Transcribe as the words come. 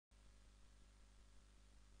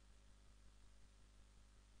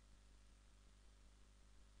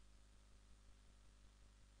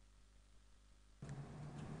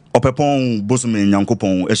Opepon bosume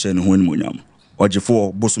nyankopon ehye ne ho animonyam.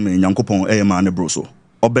 Ogefo bosume nyankopon ma ne broso.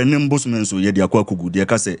 Obenim bosume nso ye de akwa kugu de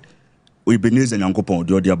ka se Ebenezer nyankopon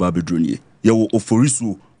de odi aba bedronie. Ye wo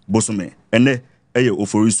oforisu bosume ene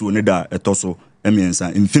oforisu ne da etoso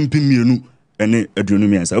emiensa mfimpim mienu ene aduonu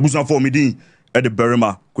miensa. Abusuafo medin de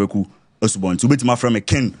berema kwaku asubonti obetima fra me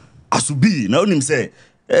ken asubi na onim se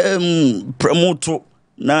promoto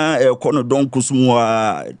na ekono don kusumu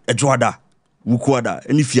edwoada wukuada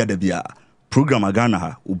eni fiada bia program agana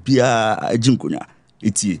ha obia ajinkonya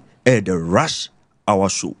etie the RASH HOUR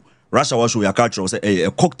show. RASH HOUR show yakatro say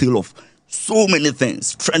a cocktail of so many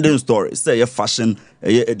things, trending stories, say fashion,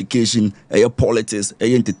 education, politics,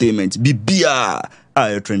 entertainment, bibia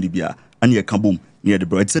trendy bia and ye kaboom near the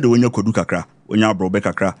bread. Said when you kodu kakra, when you bro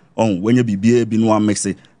kakra, when you bibia bi no mix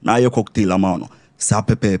it, na ye cocktail amano, sa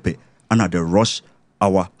pepe and the RASH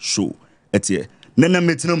HOUR show. Etie nena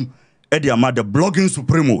metinum Eddie Amad, the blogging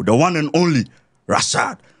supremo, the one and only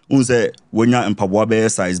Rashad. Unse wenya mpaboa be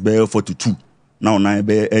size be 42. Now na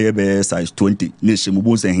be size 20. Ne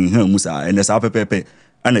shemubu se hinhan musa ene sa pepepe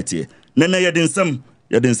anetie. Nene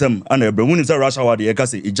yedensem ana ebremu se RASH HOUR de ye ka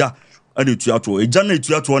se eja ane tuato. Eja na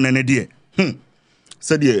tuato nene de.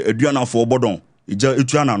 Se de aduana fo bodon. Eja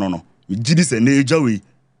etuana no. Gidi se ne eja we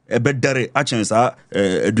ebe dare achensa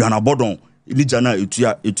aduana bodon. Ni jana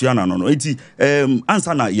etua na no enti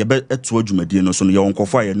ansa na ye be eto adwumadie no so no ye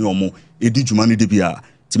wonkofo aye ne omo edi dwuma ne de bia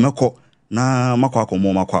timeko na makwa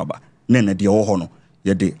akomo makwa aba ne de wo ho no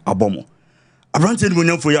ye de abomo abranti ni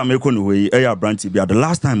monyamfo ya meko no we abranti bia the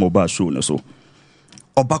last time oba show no so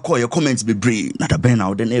obako ye comment be brave na da ben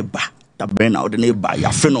na de ne ba ya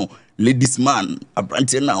fe no ladies man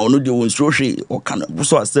abranti na ono de won hwe o kan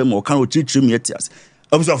so asem o kan o chichim yetias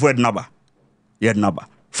abuso afo ye naba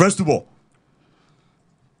first of all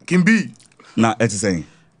Kimbi na saying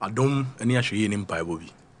Adom any ahwe ni mpa ebo bi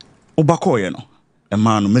obako ye no e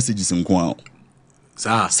ma no messages nko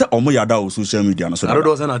a se omo yada o social media no so da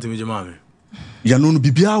do na timi jema me ya no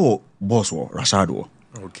bibia wo boss wo Rashad wo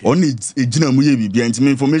okay on ejina mu ye bibia ntimi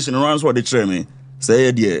information no answer de kire me say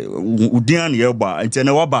ye de udian ye ba enti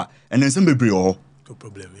na waba enensem bebre ho no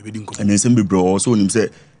problem e be din ko enensem bebre ho so onim se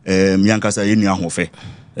miankasa ye ni Ahuofe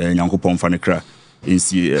nyankopon fa ne kra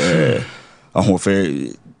ensi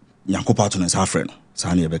Ahuofe Yankopa to nsa afre no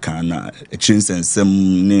sa na yebeka na echinsensem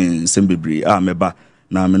ne sembebri meba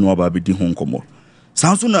na menu aba bedi ho nkomo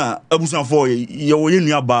sanso na abusuafo ye wo ye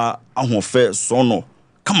nuaba Ahuofe so no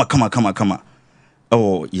kama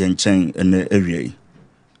ye nchen ene awie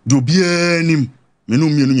do bia nim menu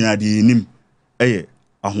mienu nyina de nim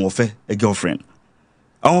Ahuofe girlfriend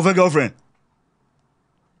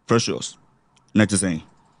Precious net saying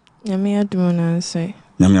Nyame adum na say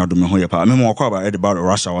Nyame adome ho ye pa me mo kwa ba e de ba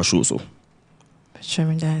RASH HOUR show so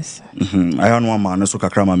Pachemi dance aya no ma na so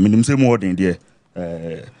kakra ma minim se mo odin de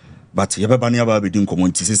but ye beba na ya ba be din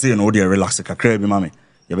komonti se no de relax kakra bi ma me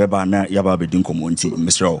ye beba na ya ba be din komonti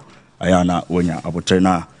misro aya na wonya abotre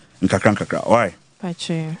na nkakra why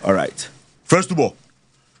Pache all right first of all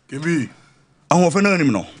Kimbi Ahuofe na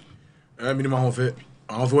nim no minimum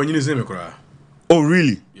Ahuofe wanyini se me kra oh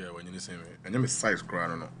really yeah wanyini se me anya me size kra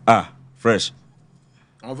no fresh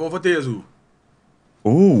Ahuofe 40 years old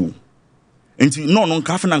oh enti no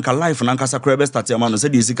nka na nka life na nka sakra be start ama no say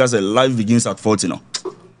the sika say life begins at 40 no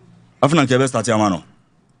afina nka be start ama no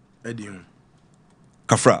edin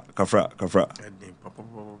kafra edin papa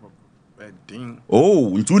edin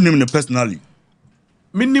oh ntu nim ne personally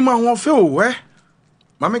minimum Ahuofe o we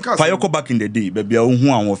mama ka fa yoko back in the day baby a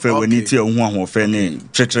ohu Ahuofe wani tie ohu Ahuofe ne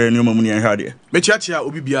chekere ne omamu ne hwa de me chia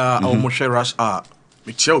obi bia a omo hwe RASH HOUR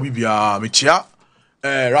me chia obi bia me chia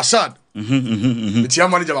Rashad me chia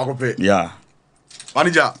manager ba ko pe yeah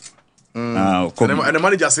manager and the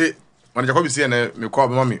manager say manager ko bi say na me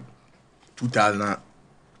call me 2000 na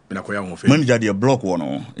me na ko ya Ahuofe manager de block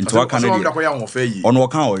wono into waka ne de ko ya Ahuofe yi ono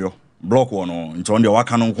waka oyo block wono into on de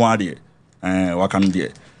waka no nko ade waka no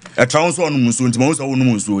de e transfer on musu nti mo so wonu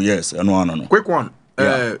musu yes eno no quick one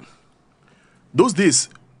those days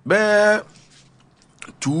be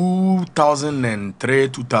 2003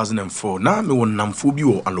 2004 na me won namfo bi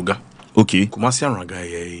o aloga okay Kumasi Anraga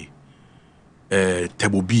ye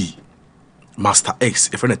Table B Master X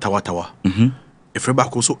e friend tawa e friend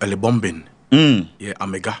back also ele bombing ye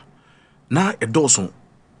Omega na e doson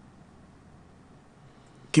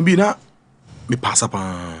Kimbi na me passa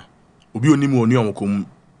pa obi onimu oni amokom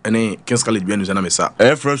ene Kings College bi anu na me sa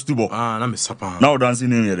fresh tubo na me sa pa now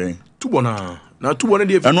dancing in here tubo na tubo na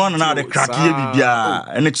de eno na de crack ye bibia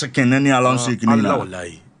ene chicken na ni allowance shake ni na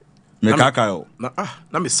wallahi me kaka yo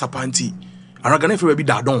na me sa pa anti Anraga na friend bi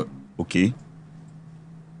dadon okay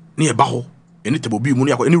ni e ba ho any Tebobi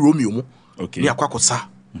money any Romeo mo. Okay. Ni akwakosa.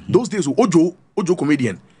 Those days Ojo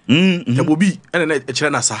comedian. Tebobi and a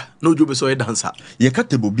chenasa. No job so a dancer. Ye ka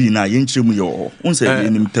Tebobi na ye nchemu yo. Unse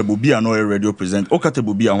nim Tebobi ano a radio present. O ka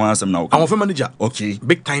Tebobi a wan asem na o. Ahuofe manager. Okay.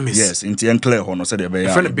 Big timers. Yes, inti en clear hono said e be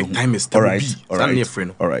ya. Friend big timers Tebobi. All right.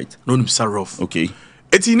 Friend. All right. No nim rough. Okay.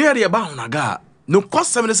 Eti ne area ba honaga. No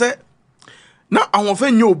cost 7 say na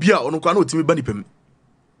Ahuofe nye obi a ono kwa na otimi ba nipem.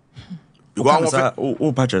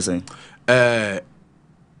 O patch saying.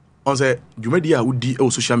 On say media udi o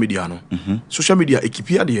social media no. Social media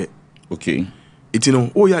ekipia de. Okay. Eti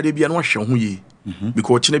no o ya de bia no ahwe ho ye.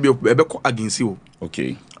 Because chine bia ebe ko against you.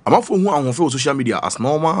 Okay. Amafo hu Ahuofe o social media as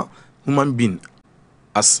normal human being,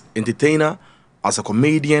 as entertainer, as a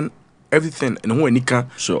comedian, everything and who anika.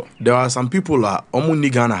 Sure. There are some people omu ni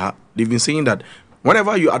Ghana ha, they've been saying that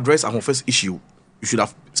whenever you address Ahofe's issue, you should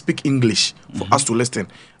have speak English for us to listen.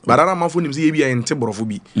 But other man for him say be ente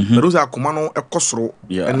borofobi. But those are komano ekosro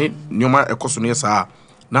ene nyoma ekosro ne sa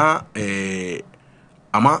na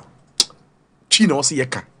ama china o se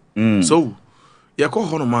yeka. So yeko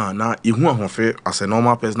hono ma na ehu Ahuofe as a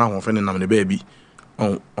normal person Ahuofe ne nam ne baby.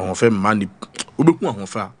 Ahuofe man obehu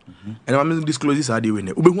Ahuofe a. And I'm disclose this idea we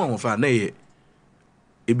ne obehu Ahuofe na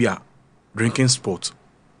e bia drinking sport.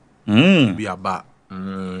 Be a bar.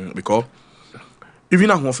 Because even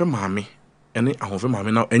Ahuofe mame ene Ahuofe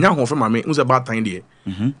mame na enya Ahuofe mame unse ba tan de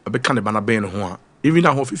be kan de bana ben ho a even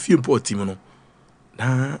Ahuofe fie mpo team no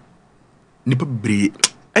na nipa bre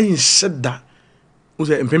en sheda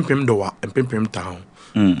unse empempem do wa empempem town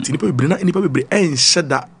ti nipa bre na nipa bre en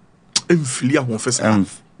sheda enfili Ahuofe sa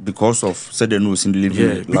because of said the news in the living.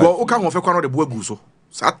 Yeah, because o ka Ahuofe kwa no de bo agu so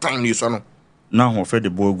sa time ni so no na Ahuofe de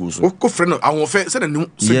bo agu so o ko frɛ no Ahuofe said no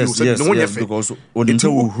yes, because o de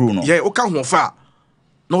wo huru no yeah o ka Ahuofe a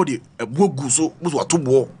no de bo agu so bo so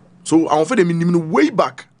atobo so Ahuofe de minim no way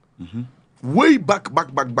back way back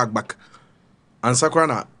and sakra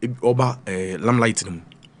na oba limelight nim.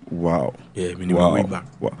 Wow. Yeah, minim way back.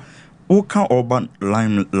 Wow. O ka oba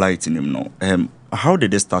limelight nim no how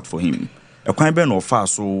did they start for him? A kwan be no fa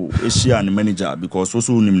so ehia ne manager because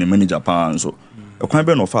also nim ne manager pa so a kwan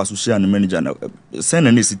be no fa so ehia ne manager na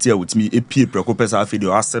send na city a wutimi epie preko pesa afi dey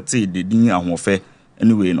accept the din Ahuofe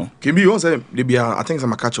anyway no can be you say they be I think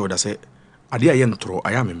some catch order say ade aye ntro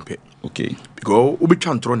aya mempe. Okay, because obi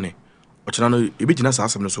twa ntro ne o chana no ebi gina sa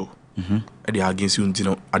asem no so ade against you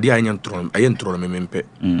ntino ade aye ntro no mempe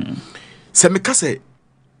se me ka se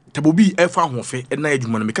Tebobi e fa Ahuofe e na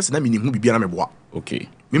adwuma no me ka se na me nim hu bibia na me boa. Okay,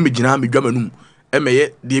 me gina me dwa manum e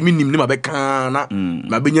meye de me nim ne ma be kan na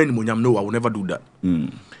ma benya ni monyam no I will never do that. Me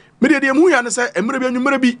de mu ya ne se emre bi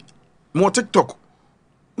anwumre bi mo TikTok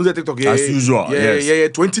uze TikTok as usual. Yeah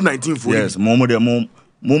 2019 for yes mo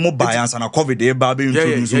buy answer na COVID e ba be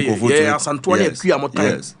introduce ko for yeah asanto na akua mo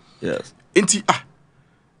time. Yes enti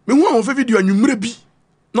me hu Ahuofe video anwumre bi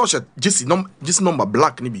no sha jesi number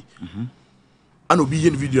black ni bi ana obi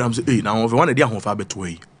yen video am say na Ahuofe wan de Ahuofe abeto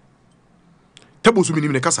yi Tebo so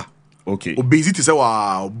minim ne kasa. Okay. Obesity say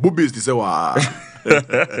wa, bobesity say wa.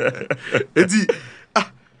 Eti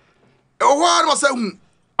one must say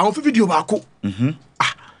Ahuofe video ba ko.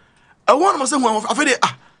 One must say Ahuofe de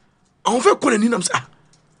Ahuofe ko ni nam say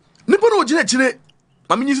nipa no ogina chire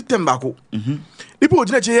ma menyi sitem ba ko. Nipa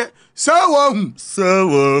ogina chire say wa hu.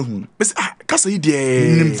 Me say kasa yi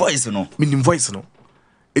de minim voice no.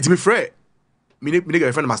 Eti me frɛ me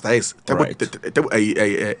girlfriend Master X tawa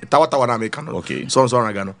na American. Okay. So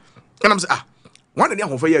Ragano. And I'm say one day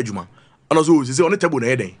Ahuofe ya adwuma. And also say on the table na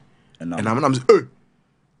e den. And I'm say and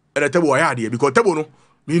the table ya dey because table no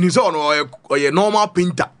mean say on or normal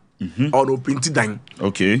painter. Or no painting dan.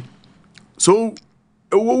 Okay. So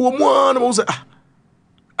wo mo na say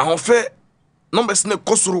Ahuofe numbers na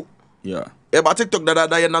kosoro. Yeah. E ba TikTok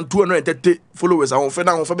da ya na 230 followers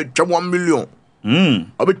Ahuofe be twam 1 million.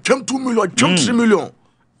 I be jump 2 million, jump 3 million,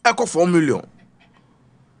 echo 4 million.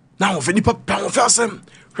 Now, if any papa asem,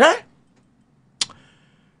 eh?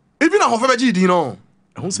 Even Ahuofe be GD no.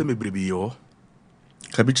 I won't say me baby yo.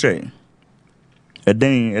 Kabitre.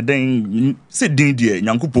 Eden se din die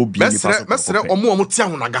Nyankopɔ bi ni paso. Mesre omo tia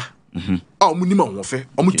honaga. Omo nima Ahuofe,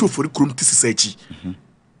 omo tu ofori krom ti sesachi.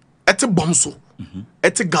 Ete bom so.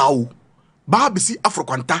 Ete gawo. Ba bisi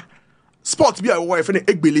afrokwanta. Sport bi a wo efe ne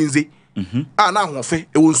egbelenze. Na Ahuofe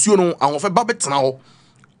e wonsuo no Ahuofe ba betena ho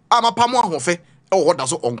amapa mo Ahuofe e wo da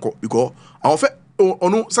so onko because Ahuofe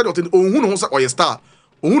onu said ohun no say oye star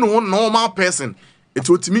ohun no normal person it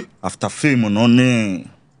otimi after fame no ne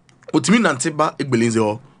otimi nante ba egbelenze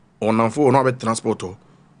ho onanfo no be transport ho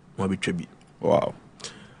no be twa bi. Wow.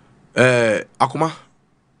 Akoma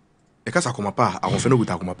e kasa akoma pa Ahuofe no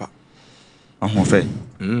guta akoma pa Ahuofe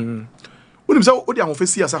Unim say odi Ahuofe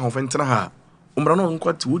si asa Ahuofe ntena ha. Umra no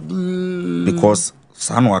nkwa ti wodi because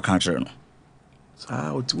saa no aka kire no.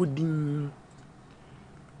 Saa oti wodi.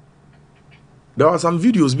 There are some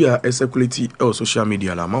videos be a circulate on social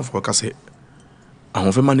media la man for ka say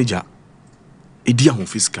Ahuofe manager edi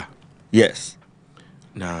Ahuofe ska. Yes.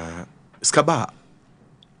 Na ska ba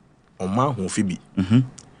Oma Ahuofe bi.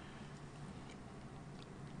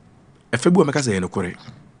 Efebu ameka say enokore.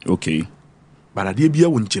 Okay. Barade bia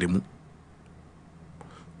won kyeremu.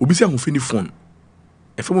 Obi say Ahuofe ni phone.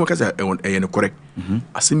 Efebu ameka say enokore.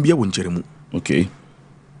 Asem bia won kyeremu. Okay.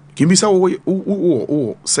 Kimbi say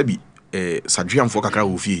wo sabi sadriamfo kakra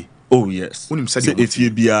wo fie. Oh yes. Unim say efie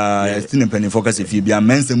bia still pen focus efie bia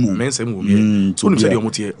mensem wo. Mensem wo. Unim say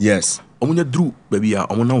omo tie. Yes. Omo nya dru baby a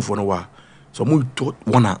omo namfo no wa. So omo to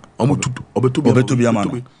wana omo tutu obeto bia ma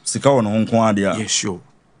no. Sika wo no ho nko ade a. Yes sure.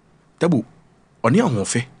 Tabu oni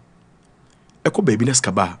Ahuofe. Eko baby na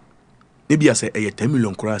skaba. Ne bia say 10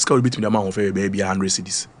 million kura ska wo betumi na Ahuofe baby 100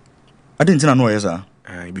 cedis. Ade ntina no yesa.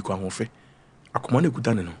 Ibi ko Ahuofe. Akoma na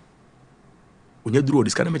kuta ne no. Onya duru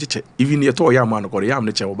odiska na mecheche even ye to ya ma no kore ya am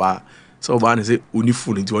ne che oba so oba ne say oni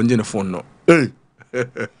phone nti onje ne phone no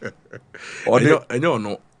enyo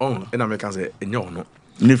no na me kan say enyo no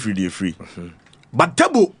ne free but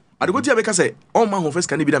table adego ti me kan say on ma Ahuofe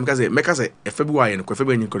ska ne bi da me kan say efa bi wa ye no ko efa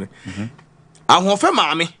bi anyi ko ne Ahuofe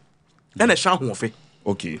maame na sha Ahuofe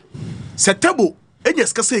okay se table enya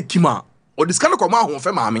ska say kima odiska no ko ma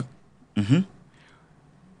Ahuofe maame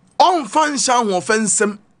on fan sha Ahuofe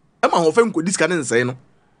nsem ama Ahuofe nko diska ne nsɛe no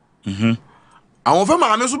Ahuofe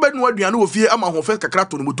maame so bɛnu aduane wo fie ama Ahuofe kakra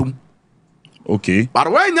to no motom okay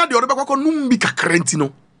but when nya de ɔde bɛkɔkɔ num bi kakra nti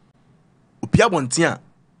no opia bonte a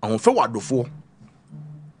Ahuofe wadofo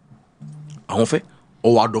Ahuofe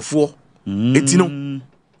o wadofo eti no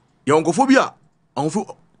ye onkofo bi a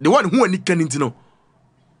Ahuofe the one who ani kan nti no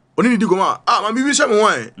oni ni di goma ma bibi hye me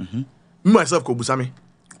wan me myself ko busame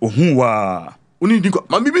ohun wa oni di ko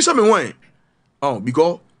ma bibi hye me wan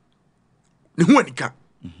because ne hu anika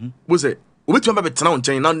bo se obetu ba betena on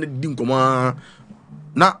chen na di nkoma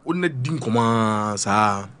na wona di nkoma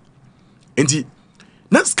sa enti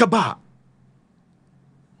na skaba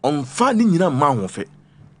on fa ni nyina ma Ahuofe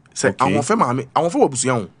se Ahuofe maame Ahuofe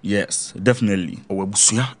wabusuya ho yes definitely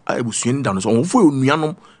wabusuya abusuya nda no so Ahuofe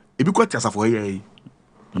onuanom ebi kwati asafo ye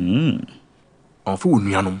Ahuofe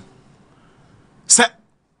onuanom se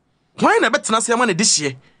hwan na betena se ma ne de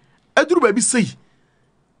hye aduru ba bi sei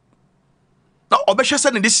na obehwe se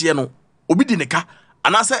ne de hye no obi di neka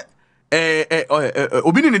ana se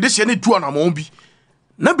obi ni ne de hye ne tu anamon bi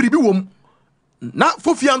na biribi wom na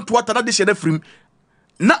fofia nto ata na de hye na frim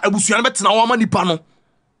na abusuan betena wo ama nipa no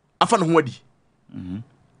afa no ho adi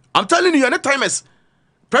I'm telling you any timers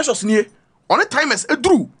precious nie on timers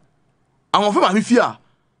eduru Ahuofe ma me fia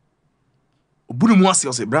obunu mu ase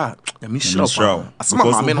o se bra ya mi shira asema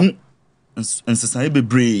ma me no nsesa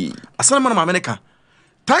bebre asema ma me neka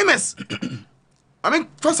timers I mean,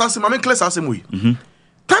 first I say, I mean, class I say, we.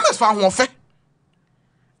 Time is for Ahuofe.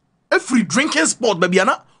 A free drinking spot, baby,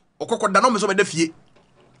 ana. Okoko dano me so be defie.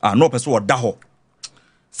 No person oda ho.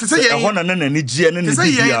 Se say ye. Ho na ni gie na ni bibia. Se say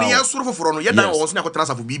ye ya soro foforo no, ye dan wo so na ko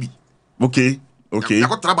transfer bibi. Okay. Ya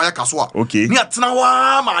ko traba ya kaso a. Okay. Ni atena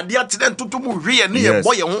wa ma ade atene ntoto mu hwe ne ye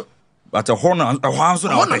boye ho. But a ho na so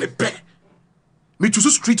na. Ho na me pe. Me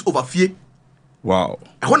choose street over fie. Wow.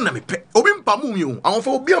 Ho na me pe. Obi mpamu mi o. Ahuofe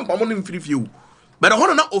obi mpamu ne mfiri fie o. But I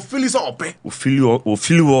want to know feel is up. Feel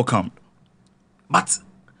you welcome. But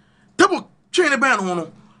table chain the band no.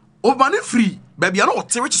 Over free, baby. I know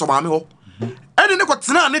what rich so mama ho. And then they got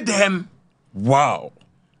tena ne dem. Wow.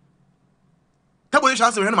 Table you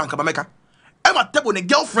chance man kabameka. E ma table ne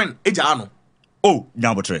girlfriend eja ano. Oh,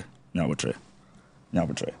 nyabotre.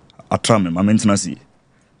 Atra me ma mentina si.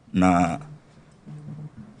 Na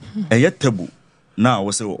eye table na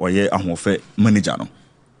wo se oye Ahuofe manager no.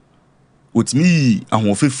 With me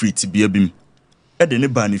Ahuofe free tibia bim e de ne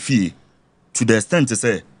ba ne fie to the extent to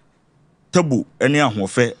say table ene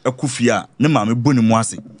Ahuofe akufia ne ma me boni mu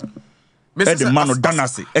ase e de ma no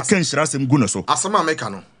danase e kan hyirasem gu no so asema make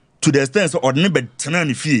no to the extent so ordne be tena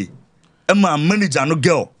ne fie e ma manager no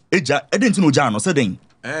girl eja e de ntino oja no se den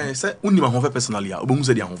say unni Ahuofe personally a obohu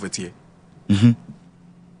se de Ahuofe tie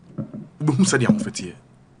obohu se de Ahuofe tie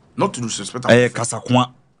not to disrespect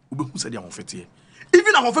kasakwa obohu se de Ahuofe tie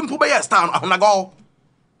even Ahuofe mpo be ya star ahonago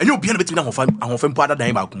enye obi na betimi na Ahuofe mpo ada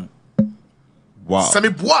dan ba kum wow se me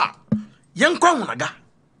boa yen kwa ahonaga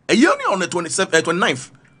eye ni on the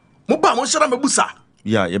 29th mo ba mo shara mebusa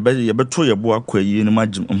yeah ye beto ye boa kwa yi ni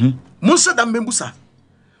magim mo shada mebusa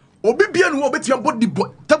obi bia no obetimi body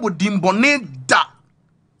table dimbone da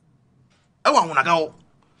e wa ahonaga o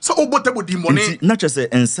So table di money. Not just say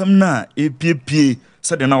and some na APP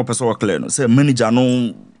said now person clear no say manager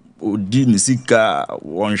no di nisika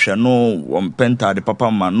one shano one penta the papa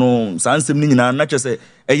man no sansem ni na not just say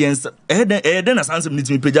then a sansem need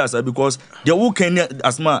me page because the whole can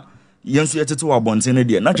asma yensu yetete wa bonten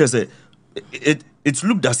there not just say it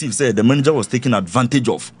looked as if say the manager was taking advantage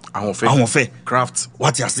of Ahuofe craft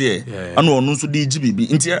what you say and no so di GBB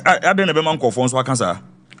nti ade na be man kofon so aka sa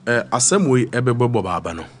asem we ebebo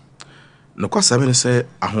baba no kwasa me say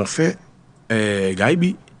Ahuofe guy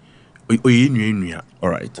bi oyi nua all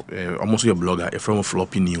right almost a blogger from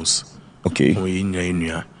Floppy News okay oyi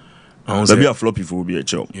nua there be a floppy for be a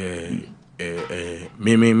job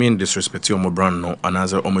me disrespect your brand no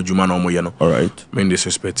another omajuma no moye no all right me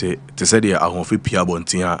disrespect te said ya Ahuofe pia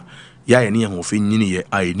bontin a ya ye ne Ahuofe nyini ye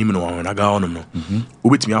ai nim no wan aga onom no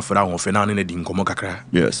obetimi afra Ahuofe na ne di nkomo kakra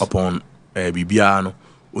yes upon bibia no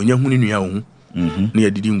onya huni nua hu na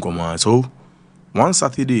yadidi nkomo so one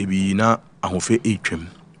Saturday bi na Ahuofe etwem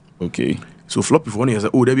okay so floppy for no say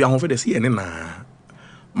oh there be Ahuofe de see ene na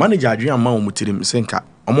manager adwen ama wo mutirim senka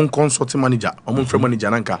omon consult manager omon free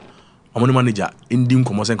manager nanka omon manager indi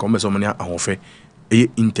nkomo senka ombe so omon Ahuofe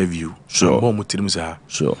interview sure bo mutirim sa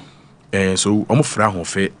sure so omon free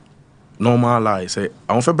Ahuofe normal lie say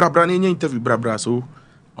Ahuofe bra na interview bra so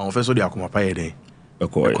Ahuofe so de akoma pa ye den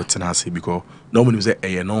ko tenase because normally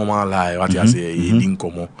say normal lie what you say indi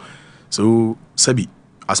nkomo so sabi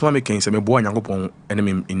asma me ken say me bo Nyankopon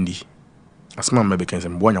enemy indi asma me be ken say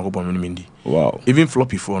me bo Nyankopon enemy indi wow even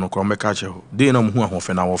floppy for no come catch you dey na mu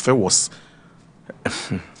Ahuofe na Ahuofe was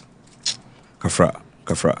kafra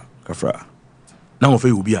na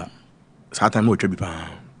Ahuofe obi a sa time no twa bi pa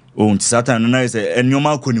oh nti sa time na say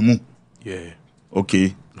enyoma akonimu yeah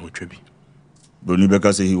okay no twa bi Brony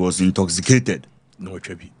Becker say he was intoxicated no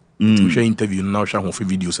twa bi to share interview now share Ahuofe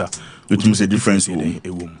videos it makes a difference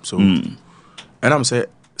so and I'm say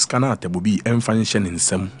scanner tebobi emfansion in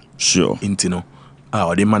some sure intino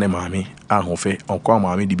o de mane maame Ahuofe onko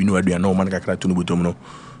maame de bi no adua no man kakra to no botom no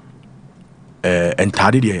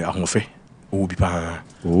entade de Ahuofe o bi pa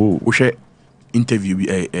o hwe interview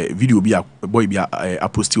bi video bi boy bi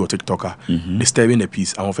post on TikTok disturbing the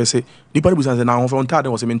peace Ahuofe say ni pa bu say na Ahuofe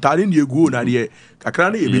ontade was me entade ne ego na de kakra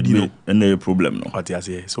na e be di no no problem no what you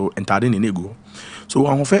say so entade ne ego so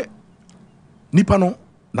Ahuofe nipa no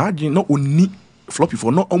na agin no oni floppy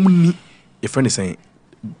for no omni a friend is saying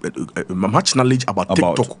much knowledge about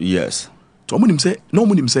TikTok yes so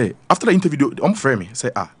omunim say after the interview frame me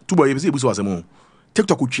say two boy be so asemo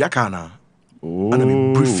TikTok utwa ka na and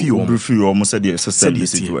me brief you almost said yes said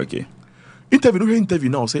this okay interview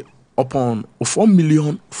now say upon 4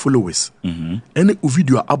 million followers any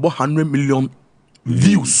video about 100 million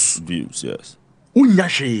views yes unya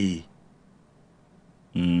she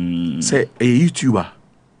say a YouTuber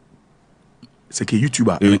c'est que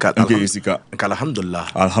YouTuber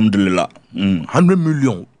alhamdulillah 100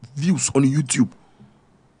 million views on YouTube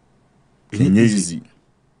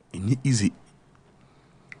easy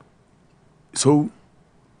so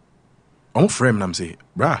I'm frame nam say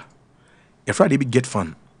bra if Friday be get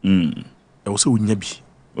fun e also unya bi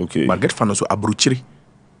okay but get fun also abrochiri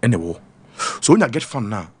ene wo so when you get fun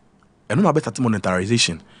now e no na better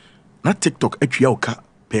monetization na TikTok atwa oka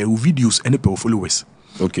per videos and per followers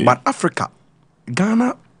okay but Africa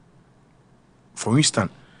Ghana for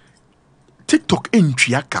instance TikTok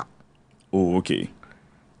entwiaka oh okay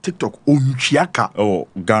TikTok ontwiaka oh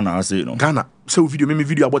Ghana I say no Ghana so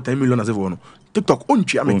video about 10 million as ever no TikTok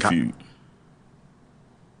ontwia meka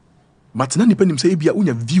but na nipa nim say bia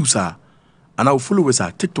unya views and our followers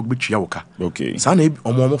TikTok be twia woka okay sa na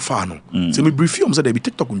omo fa no say me brief you say there be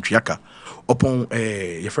TikTok ontwiaka upon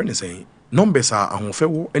your friend is saying numbers Ahuofe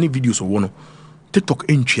wo any videos wo no TikTok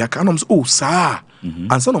entwiaka and say oh sa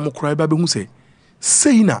and so no mo cry ba be hu say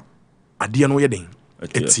na ade no ye den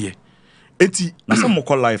etie na some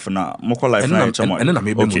moko life na chama and na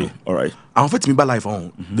me be okay all right Ahuofe me ba life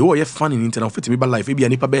on the way fun in internet Ahuofe me ba life e bia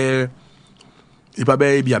nipa be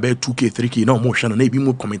bia be 2k 3k na mo hwe no na e bi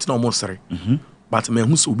mo comment na mo sere but me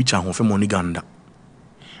hu so obi cha Ahuofe money gun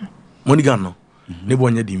no ne bo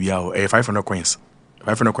nya di bia o 500 coins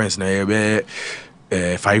na e be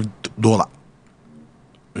 $5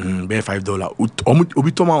 be $5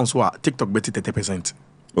 obi to ma so TikTok bet 30%.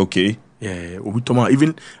 Okay. Yeah, obi to ma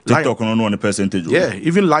even TikTok no one percentage. Yeah,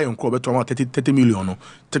 even Lion Club bet to ma 30 million no.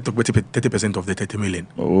 TikTok bet 30% of the 30 million.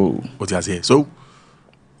 Oh, what you say? So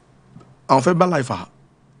Ahuofe ba life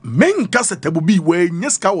men kase table bi we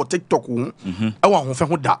nyeska wo TikTok wo e wa Ahuofe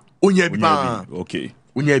ho da onya bi ba. Okay.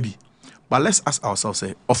 Onya bi. But let's ask ourselves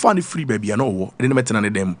say ofani free baby na wo e ne metena ne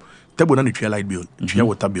dem table na ne twa light bill, twa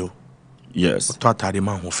water bill. Yes. To atade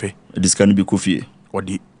ma Ahuofe. This can be coffee. Or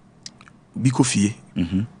the Bikofie.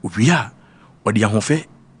 We are. Or the Ahuofe.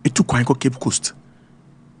 Etu kwan ko Cape Coast.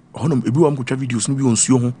 Honum ebi wam ko twa videos no bi on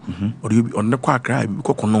suo ho. Or the on the kwa Accra bi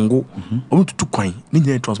ko Konongo. Omu tutu kwan. Ni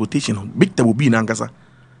nyina transportation. Big table bi na nkasa.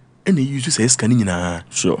 Ene use say scan nyina.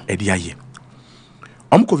 Sure. E dia ye.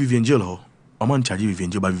 Ko Vivian Jail ho. Oman charge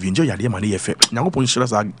Vivian Jail, but Vivian Jail yade ma na ye fe. Nyankopon shira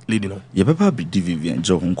sa lady no. Ye papa bi di Vivian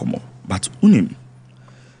Jail ho nkomo. But unim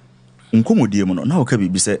nkomo die mo no na o ka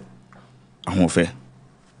bi se Ahuofe.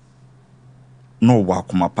 No wa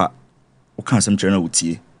kuma pa. O kan sem kyerɛ na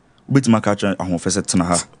wotie. Obetima ka kyerɛ Ahuofe se tena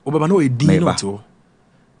ha. Obeba na o edin no to.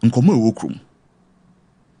 Nkomo ewo krum.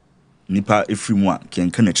 Nipa efri mu a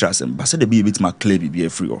kenka na kyerɛ asem. Ba se de bi obetima clear bi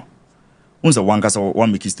efri ho. Unza wankasa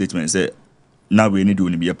one make statement say na we need do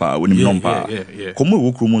ni be pa woni nompa. Komo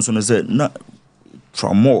ewo krum nso no say na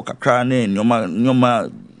trauma kakra na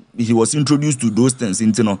nyoma he was introduced to those things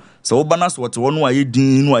into no so obanas what one aye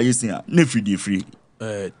din no aye sin na free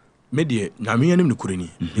me de nyame yanim no kurani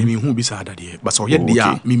me hu bi sa dade but so ye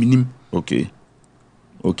dia me minim okay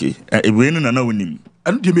we no na wonim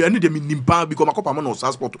anu de me nim pa because makopa mo no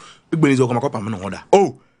transport egbeni zo makopa mo no hoda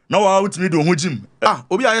oh now I want me do ho gym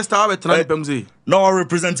obi aye star we tena pem say now I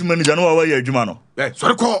representing manager no wa ya adwuma no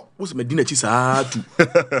sorry ko wo se medina chi saa tu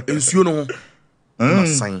ensuo no ho na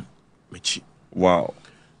sign mechi wow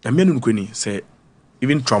nyame anu no say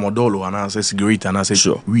even tramadol and say cigarette and say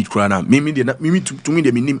sure. Weed crana mimi to me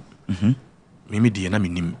de minim mimi de na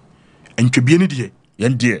minim entwebie ni de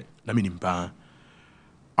yen de na minim pa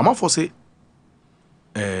amafo say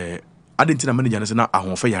adentina manager na say na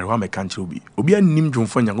Ahuofe yare wa meka nkyere obi anim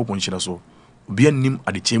dwomfo Nyankopon hyira so obi anim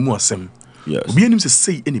adechemu asem yes obi anim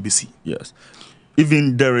say eni besi yes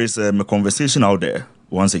even there is a conversation out there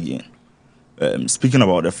once again speaking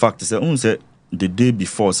about the fact say the day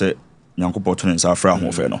before say Nyankopon turn in Afra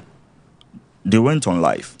Ahuofe no they went on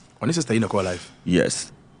live on this sister in call live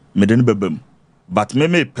yes me den bebem but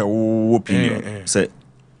me pe opinion say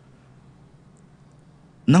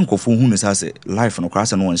nankofo hu ne say life no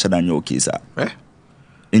kwase no won hyeda nya okay sa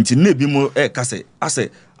enti na bi mo ka say ase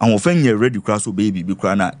Ahuofe nya ready kwase o baby bi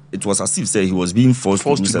kwa na it was as if say he was being forced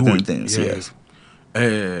to do certain things yes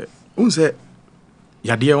say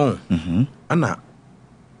yade on ana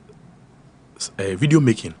video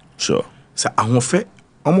making sure say Ahuofe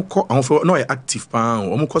Ahuofe no active pa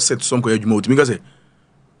omo set some ko adwuma otimi ka say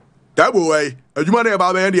tabo wai adwuma na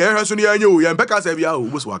ba ba ye de so ne anya o ye mpeka say bia o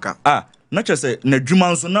bo so waka na che say na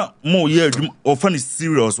adwuma nso na mo ye adwuma o fa ni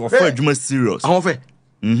serious o fa adwuma serious Ahuofe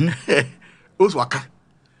o so waka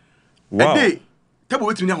wow dey tabo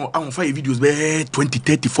wetimi ni Ahuofe videos be 20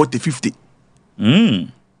 30 40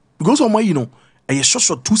 50 because on my you know a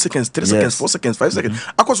short 2 seconds 3 seconds 4 seconds 5 seconds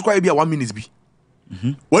akoso kwa bia 1 minute bi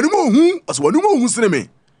wani mo hu as wani mo hu sineme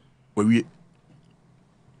we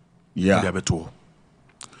yeah beto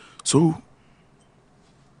so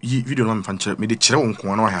yi video no mfa nkyere me de kyerɛ won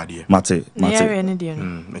ko na wa de mate yeah ne de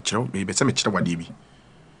no me kyerɛ me be se me kyerɛ wade bi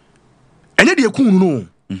enye de ku no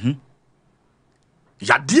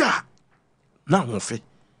yade a na Ahuofe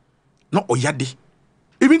na oyade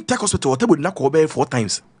even take hospital whatever na ko be 4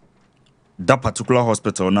 times that particular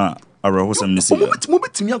hospital na araho sem ni mo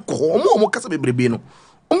betimi akọ mo kasa bebrebe no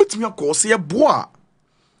mo betimi akọ se ye boa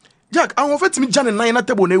Jack Ahuofe timi jane nan na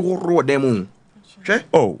table na eworo dem hwe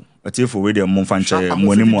oh atiefo we dey mo fa nche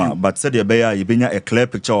mo ni mo but said ye be ya ye benya a clear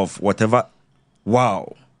picture of whatever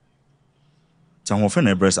wow Ahuofe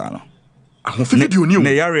na bresa no Ahuofe video ni o na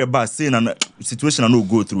yare ba say na situation na no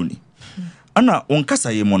go through ni ana on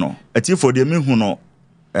kasa ye mo no atiefo de me hu no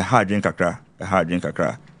a hard drink kakra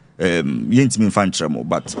yentimi mfa nkyerɛ mo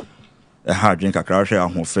but a hard drink kakra hwɛ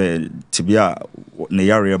Ahuofe tibia ne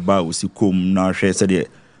yare ba osi kom na hwɛ sɛ de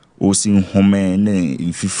osi home ne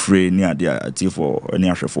mfifre ne ade atifo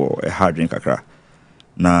ne ahwɛfo a hard drink kakra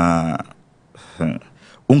na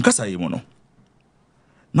unkasa yi mo no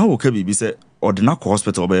na wo ka bibi sɛ ordinary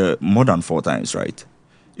hospital be more than 4 times right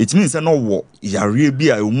it means that no wo yare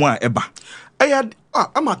bi a emu a eba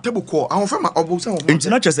ama table call Ahuofe ma obusa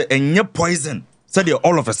ntina kyerɛ sɛ enye poison said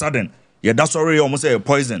all of a sudden yeah that's already almost a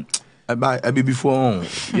poison I be before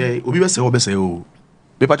yeah obi be say o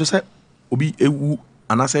be pa to say obi ewu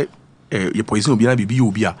ana say ye poison obi na bibi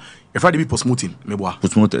obi a if I dey be postmortem me boa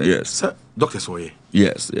postmortem yes sir doctor so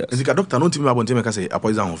yes the doctor no timi abonte me ka say a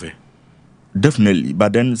poison Ahuofe definitely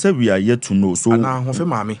but then say we are yet to know so Ahuofe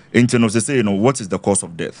mami in of say you know what is the cause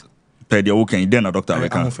of death per the okay then a doctor we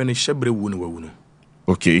can Ahuofe ne shebre wu ne wawu no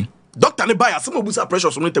okay doctor ne buy asem obusa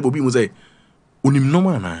pressure so no table bi mu say unim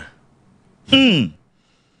normal na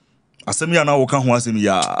asem ya na wo ka ho asem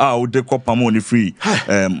ya o de kopa mo ni free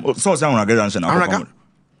so say Ahunagya junction na kopa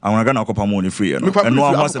Ahuraga na kopa mo ni free no. And no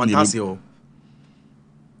ahwasem ni.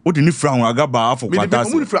 Wo di ni free ahuraga ba afọ kwanta.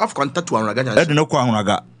 Me free afọ kwanta to ahuraga nya. E de no kwa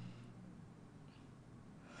ahuraga.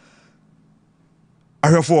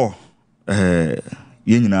 Ahwefo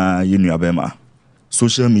ye nyina ye nua bema.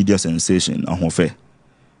 Social media sensation Ahuofe.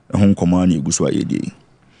 Ehon koma na eguso ayedi.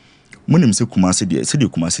 Munim se Kumase de se de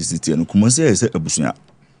Kumase city no Kumase se abusua.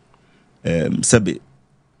 Sebe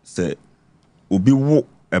se obi wo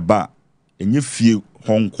eba enye fie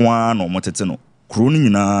honkwa na omotete no kro no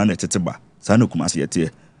nyina na tete ba sa na Kumase yete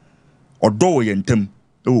odo wo yentem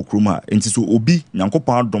e wo kro ma enti so obi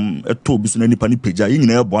Nyankopon adom eto obi so na nipa ni pagya ye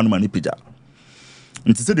nyina ebo anoma ni pagya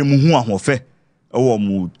enti se de mu hu Ahuofe e wo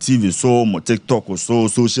mu TV so mo TikTok so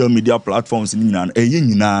social media platforms ni nyina ye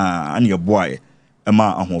nyina ane eboae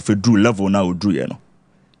ema Ahuofe dru level na odru ye no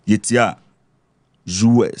yetia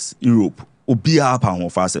US Europe obi apa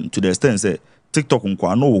Ahuofe asem to the extent say TikTok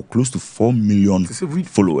nkwa no close to 4 million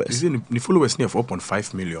followers. Is it the followers near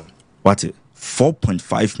 4.5 million? What it?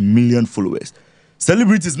 4.5 million followers.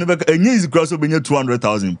 Celebrities never enye is cross obenye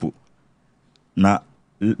 200,000 po. Na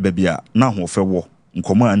baby a na Ahuofe wo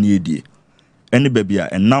nkomo ani edie. Ene baby a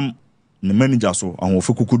enam ne manager so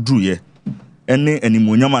Ahuofe kokodru ye. Ene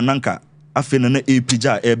animonyam ananka afe na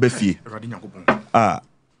epija ebe fie.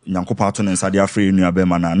 Nyankopon ato ne nsade afre nua be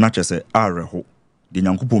ma na kyese areho. De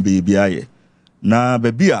Nyankopon be bia ye. Na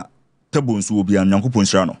baby a table nso obi a Nyankopon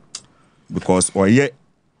hira no because oye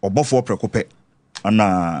obofo prekope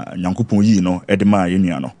ana Nyankopon yi no edema ye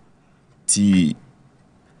nua no ti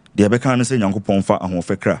de be kan se Nyankopon fa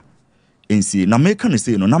Ahuofe kra ensi na me kan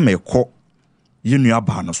se no na me kọ ye nua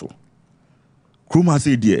ba no so kruma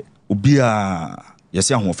se de obi a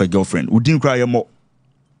yesi Ahuofe girlfriend udin kra ye mo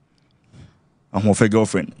Ahuofe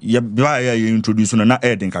girlfriend ye ba ye introduce no na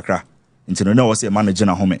Eden kakra nti no na wo se manager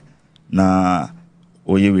na home na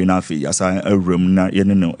oyewe na afi asa awram na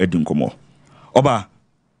yene no edi nkomo oba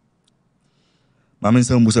ma men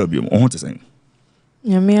san busa biom o hote sen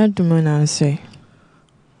Nyame adum na nse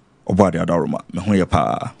oba de adaroma me ho ye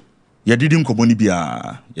pa ye didi nkomo ni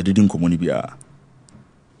bia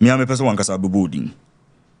me am person wankasa bobodin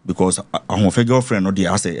because Ahuofe girlfriend no de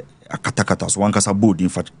ase akatakata so wankasa bodin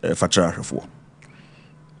fatra hwefo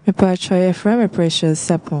me pa choye from precious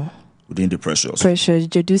sapon within the precious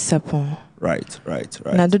jedu sapon right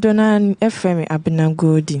na dodo na FM Abena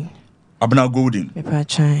Golden me pa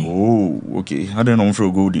chan oh okay how do you know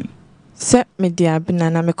for Golden se me di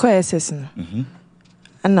Abena na me ko SS no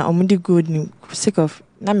ana omudi Golden sake of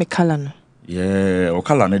na me color no yeah o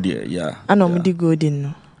color na there yeah ana omudi Golden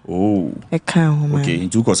no oh e kan ho man okay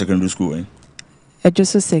into secondary school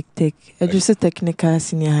Ejuso technical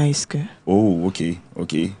senior high school. Oh, okay.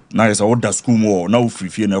 Now it's all the school more. Now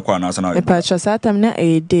free na kwa na sana. Me pa chosa tam na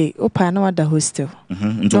a day. Opa na wada hostel.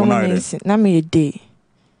 Into na me a day.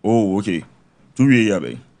 Oh, okay. 2 years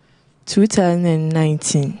be.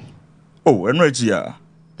 2019. Oh, and right here.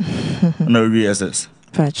 No RSS.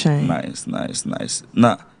 Pa chan. Nice.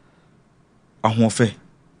 Na Ahuofe.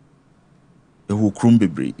 E wo krum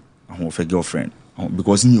bebre. Ahuofe girlfriend.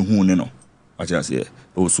 Because ni hu ne no. I just say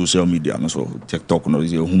social media no so TikTok no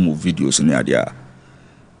is humo videos in there.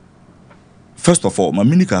 First of all, my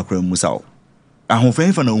mini ka kra musa o. Ahuofe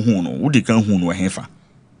hefa na hu no, wo de kan hu no hefa.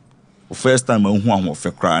 The first time I hu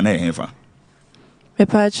Ahuofe kra na hefa. Me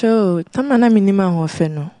pa cho, tama na minima Ahuofe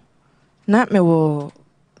no. Na me wo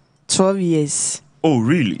 12 years. Oh,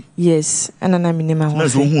 really? Yes, ana na minima Ahuofe. Na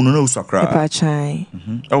so hu no na usakra. Me pa chan.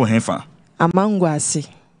 Awo hefa. Amangwase.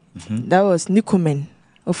 That was Nikumen.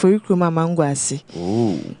 Ofurikuma Amangwase.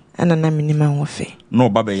 Oh. Ana na minima Ahuofe. No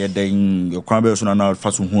baba ye den your kwan be so na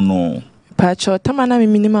faso hu no. Pacho tama na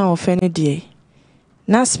minima Ahuofe ne de.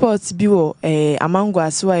 Na sports bi wo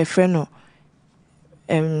Amangwase wa e friend no.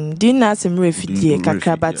 Din na sem refidie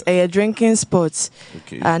kakra but drinking sports.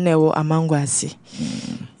 Okay. Na wo Amangwase.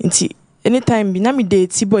 Nti anytime bi na me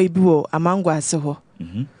date boy bi wo Amangwase ho.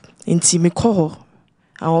 Nti me ko ho.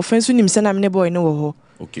 Ahuofe so nim se na me boy no wo ho.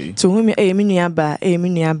 Okay. To whom me nua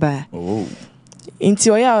ba. Oh.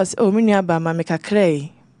 Inti oya was me nua ba ma me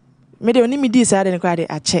kakra. Me de oni me di sa de kwa de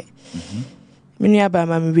ache. Me nua ba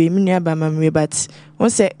ma me but won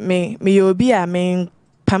say me obi a me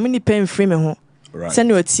pam ni pen free me ho. Right.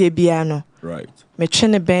 Send otie bia no. Right. Me twe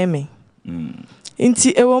ne ben me.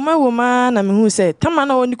 Inti e wo ma na me hu say tama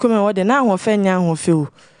na woni kome wo de na Ahuofe nya Ahuofe o.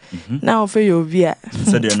 Na Ahuofe yo obi a.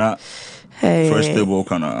 Said they na fresh table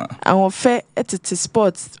kana Ahuofe etete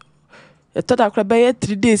sports etoda kra be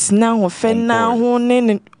 3 days na Ahuofe na ho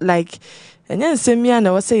ne like enya nsemi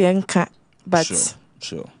na wo say yenka but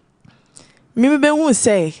sure me be hu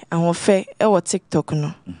say Ahuofe e wo TikTok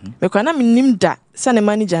no me kwa na me nim da sa ne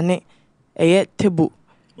manager ne table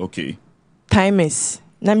Okay. Timers.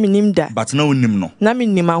 Na minim da. But no nim no. Na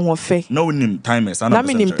minim Ahuofe. No nim timers. Na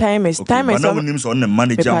minim timers. Timers. But no nim so on the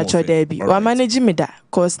manager. Or manage me da.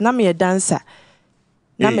 Cause na me a dancer.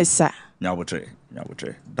 Na me sa. Nyawotre.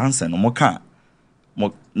 Dancer no mo ka.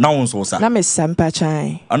 Mo na won so sa. Na me sa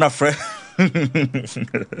mpachai. Ana fre.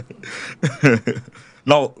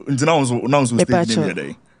 Now, now so stage name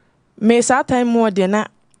day. Me sa time more de na.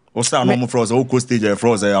 O sa no mo froze o ko stage e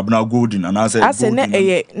froze abna golden and I say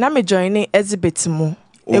na me join exhibit mo.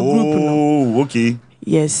 A group no. Oh, okay.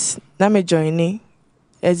 Yes. Na me join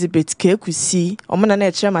exhibit ke kusi. Omo na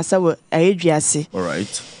e kire masa wo ayedwiase. All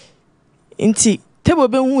right. Inti tebo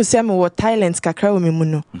be hu se me wo talent kakra wo me mu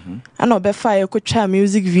no. Ana obefa ye ko twa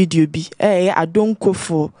music video bi. Adonko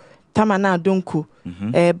for Tamana Adonko.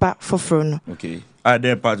 Ba for no. Okay. I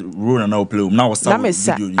there part role na play. Now was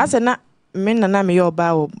video. Asa na me na me yo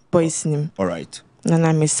ba wo boys nim. All right.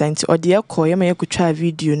 Na me sent o de call ye me ko twa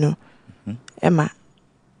video no. Emma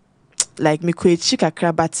like me ko echi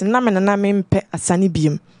kakra but na me mpe asane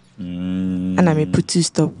biem. Ana me put to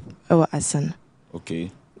stop our asane.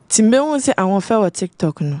 Okay. Timbe won say Ahuofe wa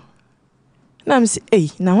TikTok no. Na me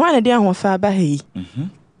say na ho na de Ahuofe aba ha yi.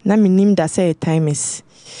 Na me nim da say timers.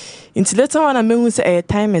 Until later on me won say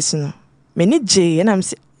timers no. Me ni je na me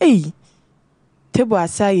say tebo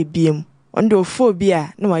asai biem. Ondo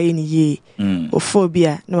phobia na wa ye ni ye.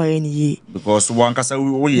 Ophobia na wa ye ni ye. Because one kasa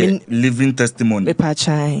we living testimony. Me pa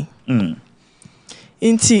chan.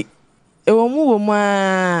 Inti ewo mu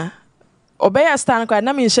a obeya star kwa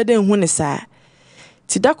na me nhede hu ne saa.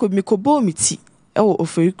 Ti da ko mi ko bo mi ti ewo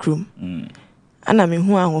oferi krom. Ana me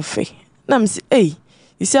hu Ahuofe. Na me say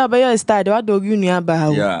you see obeya star de wa dog unu aba ha.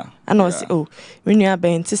 Yeah. Ana o say me nu aba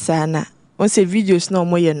enti saa na. On say videos na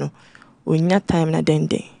omoye no. Onya time na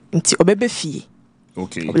dende. Nti obebe fie.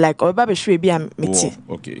 Okay. Like obeba be hwe bi a meti.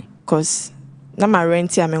 Okay. Cause na ma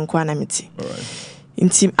rent a me nkwa na meti. All right.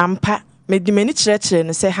 Nti ampa me di mani kire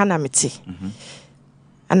no say ha na meti.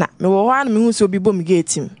 Ana me wo ho an me hu so obi bom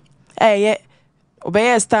gate im. Ye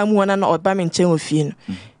obeye star mu na oba me nchen ofie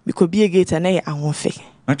no. Because be gate na ye Ahuofe.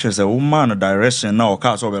 Actually say woman direction na o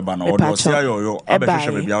ka so obeba na o do say ayo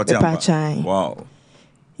abehwehwe be out am. Wow.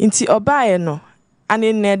 Nti oba ye no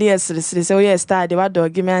ane ne de sere say we star de wa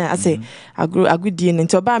dog me I say agudie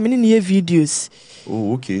nti oba me ne videos.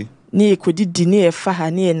 Oh, okay. Ni ekodidi ni e fa ha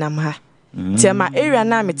ni e nam ha. Ti ma area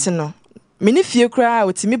na mete no. Me ni fie kra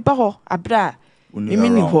otimi ba ho abra. Me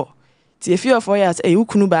ni ho. Ti e fie of years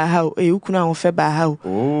ukunu ba ha ukunu Ahuofe ba ha.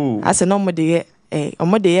 Oh. Ase no mo de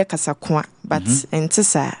omo de ye kasakoa but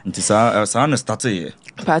Ntisa na start here.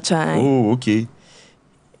 Pacha. Oh, okay.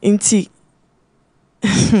 Inti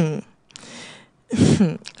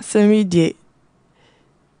Semidie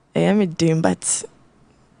me doing but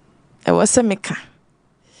I was a meka.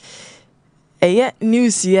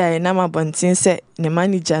 News here na ma bontin say ne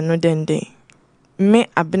manager no dende. Me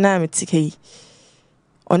abena me tike.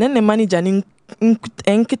 One ne manager ni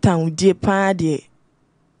enkita udie pa de.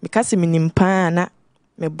 Because me nimpa na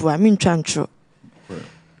me bua me ntwantwo.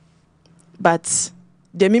 But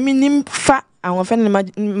de me nim fa Ahuofe ne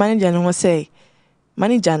manager no say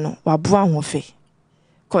manager no wa bua Ahuofe.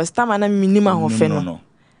 Cause time na me nim Ahuofe no.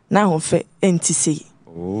 Na Ahuofe enti sei.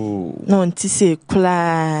 Oh. No enti sei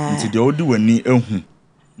kula. Nti de odi wani ehu.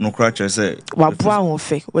 No kra che say wa bua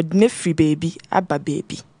Ahuofe, wa ne free baby, aba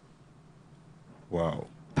baby. Wow.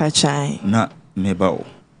 Pachai. Na me ba o.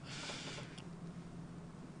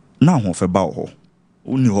 Na Ahuofe ba ho.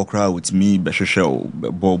 Uni ho kra with me be hwehwe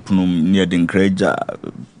o bo punum near the encourager.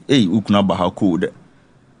 Ukuna ba ha code.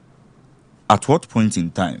 At what point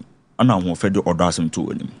in time ana Ahuofe de order asem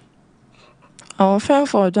to anim? Ahuofe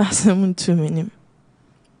for order asem to anim.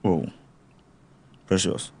 Oh.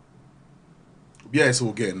 Precious. Yes,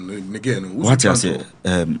 again. What you say?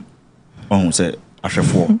 On say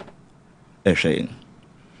ahwefo ehwe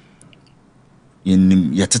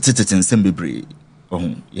yenim yetete nsem bebre.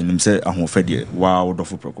 Yenim say Ahuofe de wa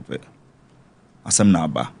wodofo prekope. Asem na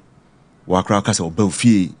aba. Wa kra ka say oba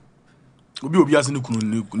ofie. Obi ase ne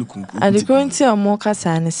kunu. The current more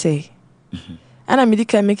kasa ne say. Ana me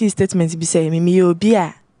dika make statement bi say me obi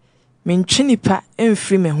a me ntwenipa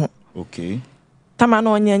emfiri me ho. Okay. Tama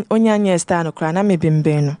na onya star no kra na me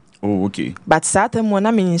bemben no. Oh, okay. But satem mo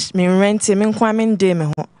na me rent me nkwa me ndem me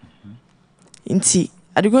ho. Nti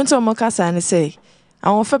the current more kasa ne say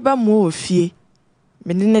Ahuofe ba mo ofie.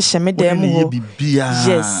 Me ne hye me dem ho.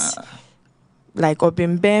 Yes. Like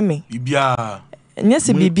obemben me. Bibia. Yes,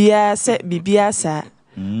 bibia se bibia sa.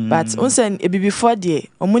 But onsen before de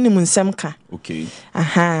omuni munsem ka. Okay.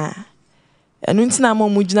 Aha. And untina mo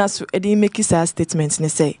mujina so e dey make a statement ne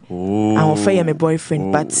say Ahuofe ya my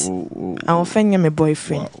boyfriend but Ahuofe ya my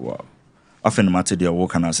boyfriend. Wow. Afen mate dia wo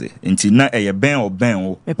kana say nti na eye ben o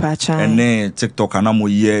me pa chan ene TikTok ana mo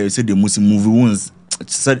ye say the music movie ones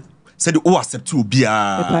said o accept obi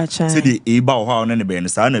a say the e ba ho ne be ne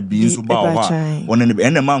sa na bi nso ba ho one ne be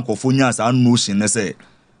ene man kofo nya sa notion ne say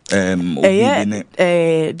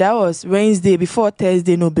that was Wednesday before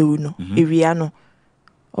Thursday no be no area no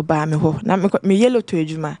oba me ho na me yellow to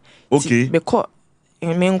ejuma okay me ko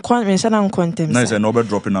me shana content nice and over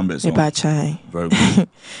dropping numbers me pa chan very good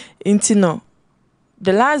inti no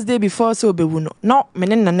the last day before so be no me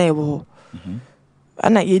ne na e wo ho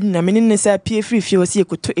ana ye na me ne sa pie free fie o se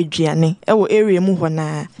ekoto eduane e wo area mu ho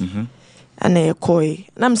na ana e koi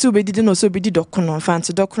na me so be didi no so be di dokono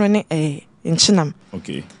fanti dokono ne nchinam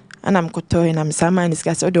okay ana mkoto na me sama ni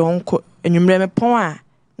sika se o de onko enwumre me pon a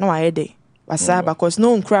na wa ye de wasaba cause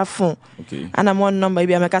no nkra phone okay ana mo number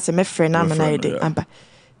bi ameka se me friend na me na ye de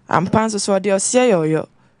ampa so de o se yo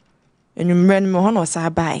enwumre me ho na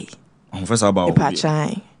osaba ai Ahuofe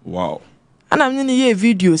about wow. And I'm in the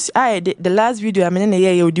videos. The last video I'm in the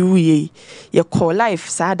year you do ye call life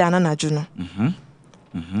sad and anajuno.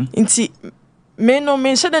 Inti me no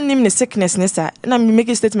mention the name the sickness nessa and I'm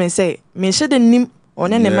making statement say mention the name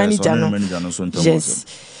on any manager no. Yes.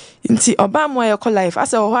 Inti Obama you call life. I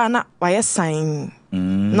say oh na why sign.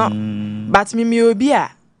 No. But me obi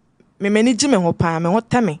a me manage me ho pa me ho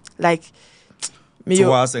tame like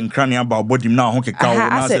so was and cranny about body now honke cow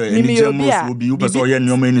na say any general will be you person ye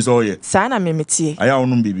nyoma ni so ye sa na me metie aya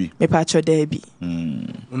onum bibi me pa cho there bi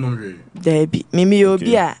Onum there bi me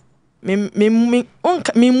obi a me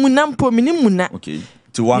munampo me ni muna okay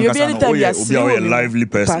to one kasa no obi a lively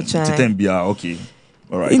person to ten bia okay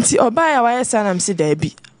all right inti oba ya wa sa na me say there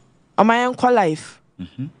bi o my enko life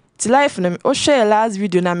ti life na o share last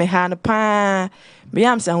video na me ha no pa me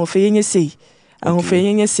am say Ahuofe yenye sei Ahuofe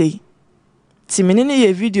yenye sei ti me ne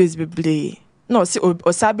ye videos beble no se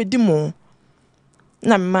o sabe di mo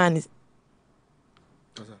na man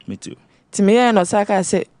me too ti me ye no saka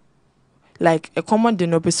say like a common de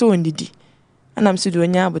no person ndidi and am so do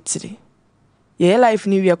nya abotire ye life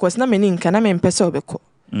ni wi cause na me ni nka na me mpese obeko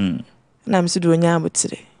na am so do nya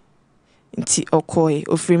abotire nti okoi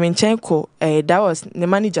ofiri me nchen ko that was the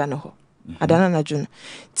manager no ho adana na juno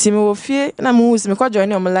ti me wo fie na me hu se me ko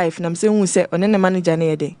join on my life na me se hu se one ne manager na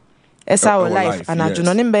ye de it's our life and I do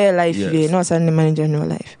not remember life here no say the manager no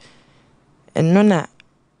life and no na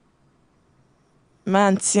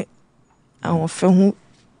man ti Ahuofe hu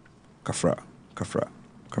kafra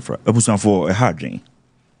abusan for a hard dream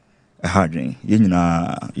ye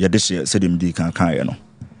nyina ye de se dem di kan ye no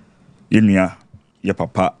ye nua ye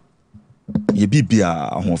papa ye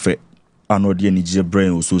bibia Ahuofe ano de ni je brain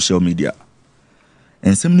o social media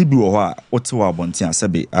ensem ni bi wo ho a wote wa abonten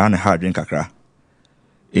asebe ana hard dream kakra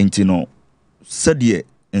enti no sɛdeɛ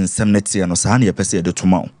nsɛm netia no saa ne yɛpɛsɛ yɛde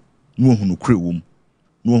toma wo na ohunu kure wom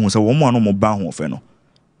na ohunu sɛ wɔn mu ano mo ba Ahuofe no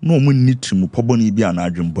na wɔn ni trimu pɔbɔne bi ana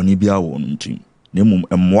adwembɔne bi awo no ntim na mmom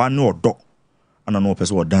mmoa ne ɔdɔ ana no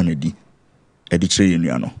pɛsɛ ɔdan na di ɛde kyerɛ yɛn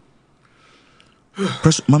nua no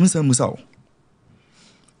pressure mame sɛ musa wo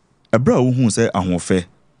ɛbra wo hu sɛ Ahuofe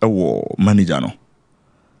ɛwɔ manager no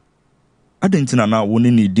adentina na wo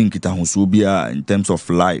ne di nkita hoso bia in terms of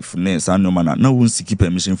life ne sa no man na won seek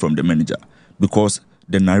permission from the manager because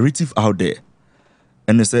the narrative out there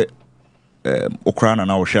and say okrana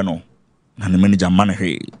na wo hwe no na the manager man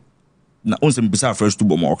he na on some bizarre first to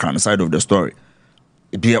bomb okrana side of the story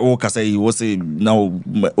bia o ka say wo say now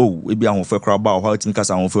oh e bia Ahuofe kra ba how timi ka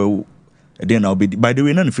say Ahuofe then now be by the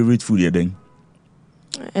way na favorite food here then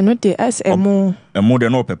and what they as emo de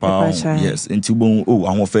no pepper yes enti bon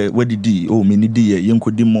Ahuofe wedidi me ni di ye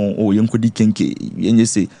yenkodi mo yenkodi kenke yenye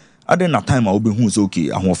say aden na time a obehu say okay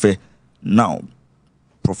Ahuofe now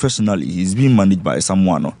professionally he's being managed by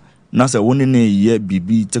someone na say woni ne ye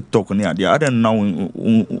bibi TikTok ne ade aden now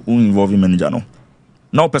involving manager no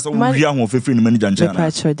now person we wi Ahuofe free manager ncha na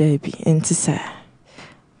patcho there bi enti sa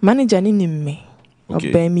manager ni nimme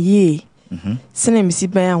obam ye sene mi si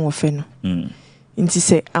ban Ahuofe no inti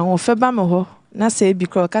se Ahuofe ba me ho na se bi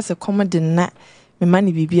kro ka se command na me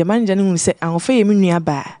mani bibia manager ne hu se Ahuofe ye me nua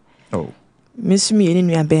ba me sumi ye ne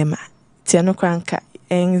nua ba ma ti no kranka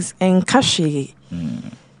enkahwe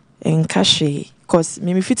cause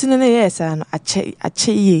me fitine ne yes no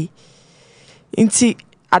ache ye inti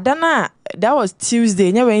adana that was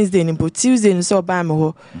Tuesday nya Wednesday ni but Tuesday ni so ba me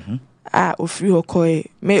ho ofri ho koi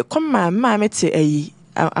me come ma me te ayi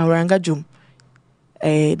aranga jom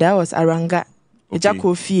that was aranga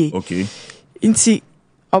ejako fie okay inti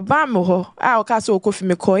oba me ho o ka so okofi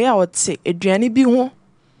me koi a ote aduane bi ho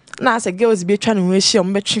na as girls be trying to share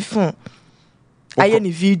on betri phone aye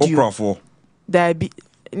ni video there be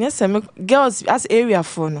yes girls as area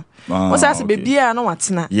phone no what's as baby a no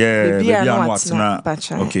watena baby a no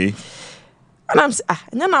watena okay and I'm say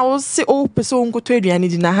nya na wo se o person nkoto aduane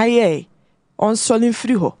di na ha ye on solin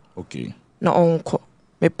free ho okay na onko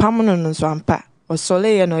me pam no nso ampa o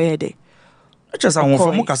sole ye no ye de just I want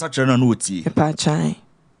from mo kasa kire na no oti me pa chan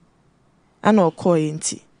ana okọ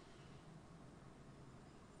enti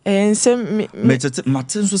ense me tete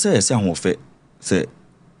matin so say ese Ahuofe say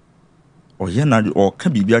oye na o ka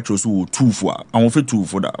bibia atro so wo tufu a Ahuofe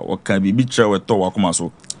tufu da o ka bibi kire we to wa koma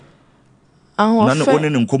so Ahuofe na one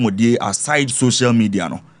ne nkomodie aside social media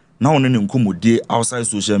no na one ne nkomodie outside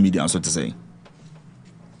social media so te say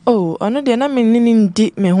oh ono de na me nini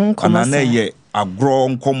ndi me ho nkoma na ye agro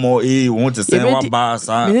nkomo won te say wa ba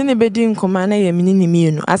sa me ne bedi nkoma na ye me nini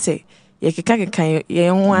mienu ase ye keka ye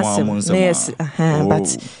ho asem na yes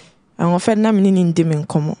but Ahuofe na me nini ndi me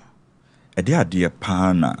nkomo ede ade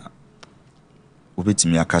pa na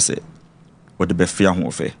obetimi akase wode be fia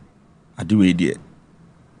Ahuofe ade we die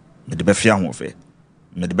me de be fia Ahuofe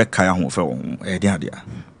me de be kai Ahuofe wo ede ade a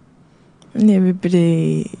ne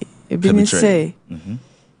bebre ebi ni say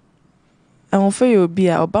Ahuofe yo bi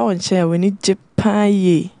a oba won che we ni Japan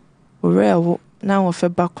ye orewo na Ahuofe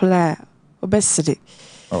bakola obesere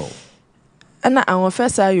oh ana Ahuofe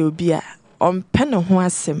sa yo bi a on pen ho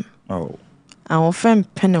asem oh Ahuofe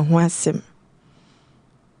pen ho asem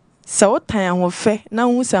so tan Ahuofe na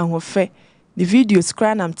hu sa Ahuofe the videos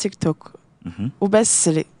cry na TikTok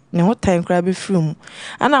obesere ne ho tan cry be film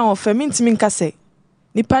ana Ahuofe mintimi nka se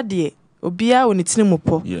nipa de obi a oni tini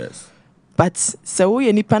mopo yes but so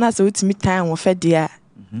we nipa na so utimi tan Ahuofe de a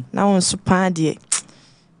na won so pan de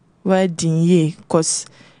wa din ye cause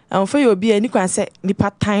Ahuofe yo bi ani kwan se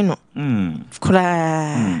nipa tan no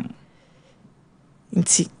kura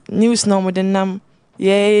nti news no mo de nam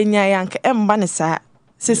ye nya yanka emba ne sa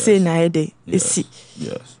sese na ede esi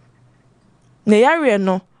yes ne yare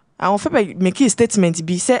no Ahuofe be make statement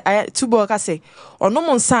bi say tubo ka say ono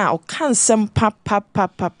mo nsa o kan sem pa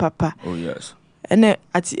oh yes ene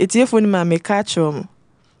ati etiefo ni ma make a chom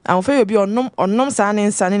Ahuofe yo bi onom sa ne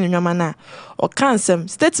nsa ne nwama na o kan sem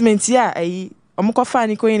statement ya ayi omokofa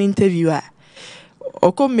ni ko yin interview a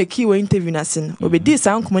oko make we interview na sin obedi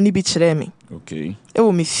sa nkomo ni bi kire me okay e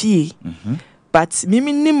wo me fie but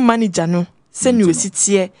mimi nim manager no se ni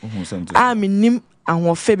ositie a me nim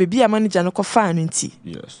Ahuofe bebi a manager no kofa no nti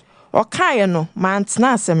yes o kae no man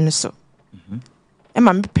tena asem ne so e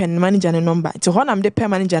ma me pen manager ne number ti ho na me de pen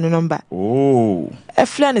manager ne number oh e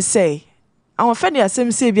fle ne say Ahuofe de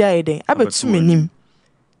asem se bia yeden abetu menim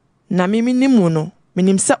na mimi nimu no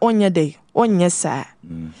menim se onye de onye sa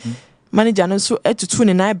manager no so etutu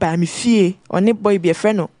ne na ba me fie one boy bi e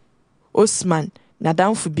fre no Osman na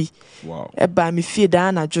danfo bi wow e ba me fie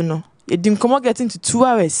da na dwo no e di nkomo getting to 2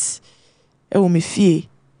 hours e wo me fie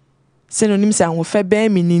se no nim se Ahuofe ba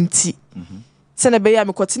mi ninti se na be ya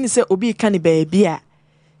me kwotini se obi ka ne ba bia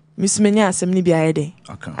misumenya asem ne bia yede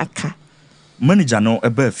aka manager no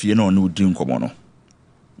eba fie na ono di nkomo no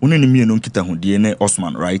woni ne mie no nkita hodie ne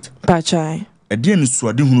Osman right pa chai ede ne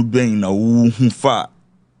suade hunu ben na wo hu fa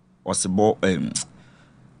osebo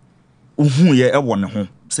hu ye ewo ne ho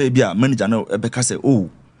se bia manager no ebeka se oh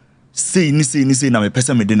sei ni na me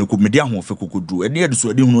pese me de ne ko me de Ahuofe kokodu ede de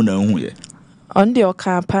suade hunu na hu ye on de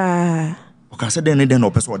oka pa oka se de ne de na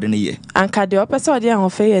opese ode ne ye anka de opese ode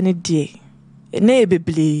Ahuofe ye ne die na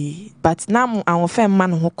ebebele but na Ahuofe ma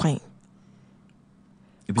no ho kwan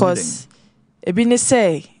because ebi ne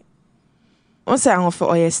say on say Ahuofe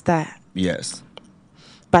oye star yes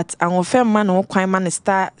but Ahuofe ma no ho kwan ma ne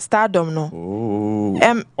stardom no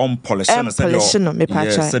on polish no me pa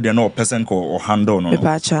yes said no person ko handle no me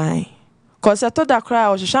pa chai cause ato da cry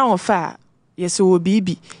o hwehwa Ahuofe a yeso wo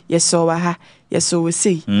bibi yeso wa ha yeso wo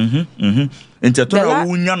sei enti ato na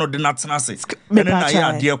wunya no de natena se ene na ya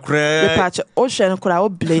ade kra me pa chai o hwe no kra o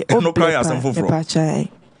ble no cry asem foforo me pa chai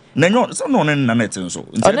na nyo so no na net nso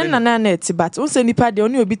enti na net but on se nipa de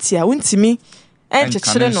oni obi tia wontimi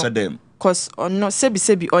enchechire no cause ono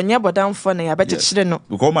sebi onye bodamfo na ya bechechire no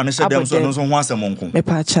because man she dem so no so ho asem nko me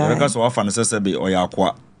pa chai because wa fa no sebi oya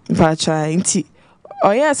akwa me pa chai nti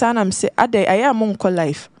oya sa na me se ade aya mo nko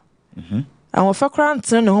life Ahuofe kra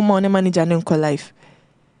ntene ne ho ma ne manager ne nko life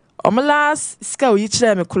last ska oyi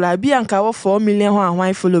kire me kula bi anka wo 4 million ho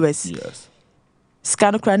ahwan followers yes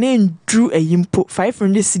ska no kra na ndru ayimpo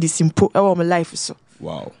 500 cedis impo e wo me life so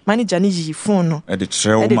wow manager ne yi phone no e de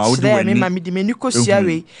treo ma odi wani ma me di meni ko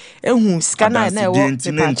siawe ehu ska na e wo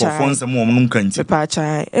pe pa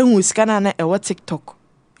cha ehu ska na e wo TikTok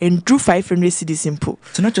ndru 500 cedis impo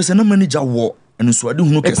tina chose na manager wo And so I do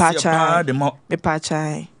look at me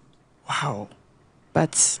patchai. Wow.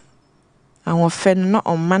 But I want friend not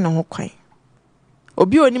on man or quite.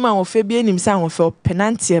 Obi onima wo fe bi enim sa wo fe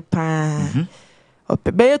penantie pa. O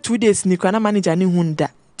be 2 days ni kwa na manager ni hunda.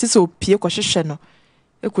 Ti so pie ko hwehwe no.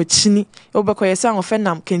 Ekochini obekọ yesa wo fe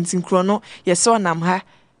nam kentin kro no yesa onam ha.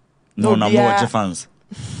 No na mo watch fans.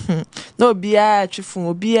 No bia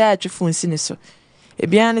twefun si ne so.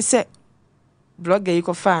 Ebia ne se blogger yi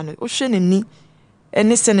ko fa no. O hwe ne ni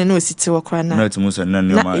ene se ne no ositi wo kra na. Na timu se na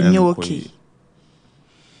ne ma okay.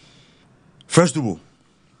 First of all,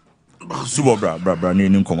 Subo bra ni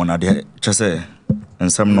nkomo na de chese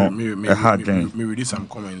ensam no a hard drink. Me read some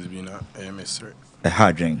comments be na mystery. A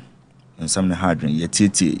hard drink. Ensam ne hard drink.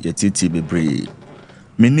 Yetiti bebre.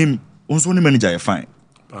 Menim unso ni manager fine.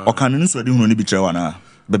 O kan ni so de hunu ni bi kire wa na.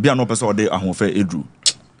 Ba bia no pese o de Ahuofe edru.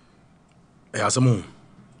 Asamo.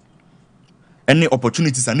 Any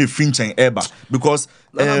opportunities and free chain eba because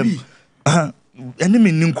any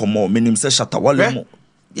meaning nkomo menim se shatawale mo.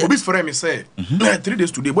 Obis for me say 3 days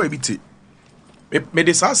today boy biti me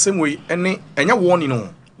dey same way enya warning no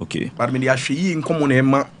okay but me dey ahwe yi nkomo na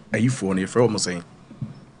ema ayifo na efre o mo say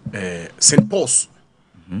St Paul's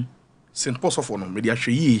St Paul's of no me dey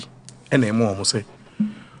ahwe yi ena ema o mo say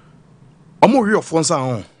omo wi of onsa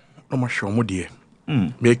on no ma hwe o mo de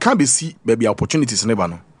me can be see baby opportunities ne ba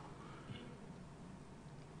no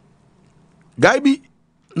guy bi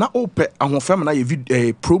na ope Ahuofe na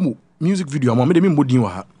ye promo music video am me de me modin wa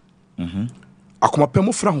ha akoma pɛ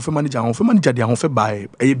mo fra Ahuofe manager de Ahuofe buy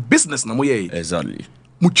a business na mo ye exactly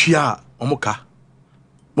mo tua omo ka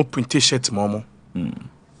mo print shirt mo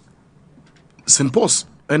St Paul's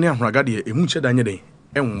ene ahraga de emu nche da nye den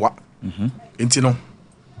enwa enti no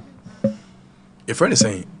e friend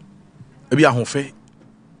say e bi Ahuofe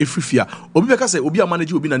efrifia obi be ka say obi a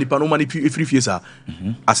manage obi na nipa no manage efrifia sa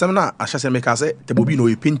asem na ahyase me ka say te bobi no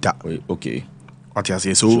e painter okay what you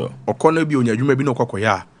say so okona bi onya adwuma bi no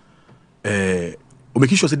kwakoya o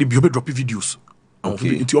make sure say the bio be drop videos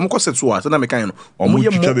nti o mo set so a say na me kan no o mo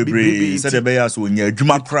twitwa bebre say the be ya so onya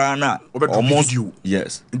adwuma kra na o mo video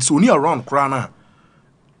yes nti so oni around kra na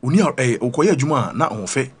oni okoya adwuma na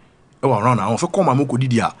Ahuofe e wa around na Ahuofe come am ko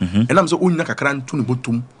didi a enam say onya kakra ntu ne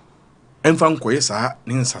botum emfa nkoye saa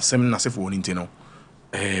ne nsasem na sefo oni nti no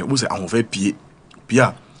wo say Ahuofe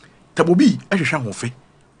pia tabobi ehwehwe Ahuofe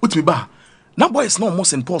utimi ba na boys no mo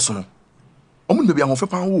St Paul's no omo be Ahuofe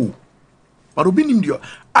pan wo but obi nim dio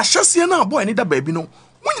ahyase na boy ni da ba bi no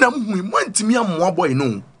munyina muhu mo antimi ammoa boy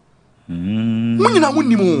no munyina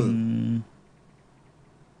munnim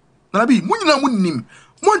na bi munyina munnim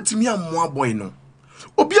mo antimi ammoa boy no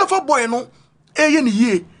obi afa boy no eye ni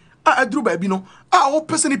ye a adru ba bi no a wo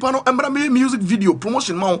person nipa no emra music video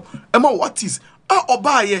promotion ma o ema what is a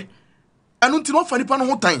obaye anu nti no fa nipa no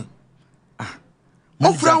ho tan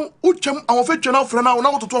ofra utwam Ahuofe twa na ofra na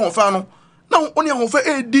wototo Ahuofe no na oni Ahuofe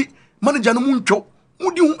edi manager no muntwo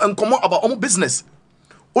mudi hu enkomo about omo business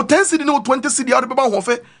o 10 cedi no 20 cedi ade beba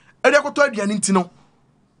Ahuofe ede akoto aduane nti no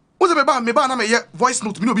wo se beba me ba na me ye voice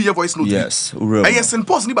note me no be ye voice note yes yes St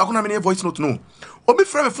Paul's ni ba ko na me ye voice note no obi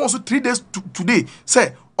frame me phone so 3 days today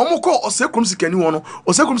say omo call osekrom sikani wono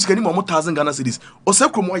osekrom sikani mo 1000 Ghana cedis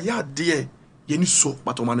osekrom wa ya de ye ni so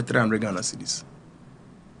but o man 300 Ghana cedis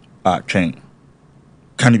train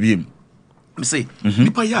can be him me say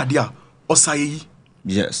nipa ya de a osayi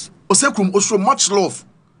yes osekrom osho much love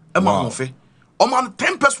ema Ahuofe o man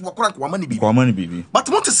 10 pesos wo krank wa mani bibi but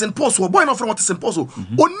what is St Paul's boy no from what is St Paul's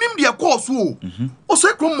onim de course wo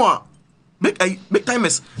osekrom mo make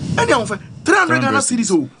timers any Ahuofe 300 Ghana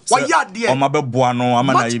cedis o wa ya de o ma be boa no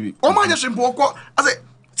ama na yibi o ma nya shempo ko ase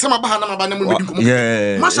sama ba na ma ba na mo medin ko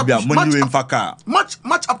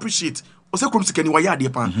much appreciate osekrom sikani wa ya de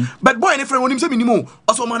pan but boy any friend onim say minimum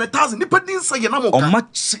also man 1000 ni padin say na mo ka o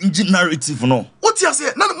much narrative no oti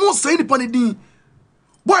ase na mo say ni pan din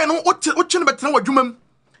boy no oti ne betena wadwumam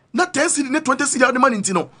na 10 cedi ne 20 cedi ade man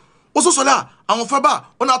nti no oso so la Ahuofe ba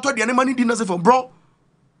ona ato de ne man din na say for bro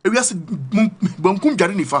ewi ase bonkum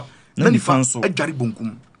dware nifa na nifa adware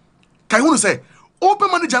bonkum kai hunu say open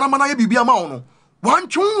manager na man ya bibia ma no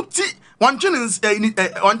wanchin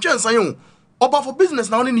san oba for business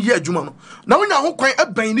na woni ye adwuma no na wonya ho kwan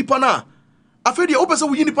eban nipa na afedi o pese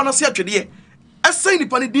wo yi nipa na se atwede asai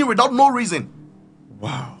nipa ni din without no reason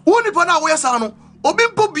wow wo nipa na wo yesa no obi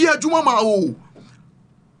mpo bia adwuma ma o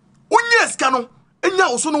onye ska no enya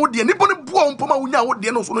wo so no wo de nipa ne boa wo mpoma wonya wo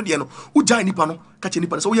de no so no de no wo jai nipa no ka che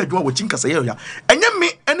nipa so wo ya adwuma wo chinka se ya enye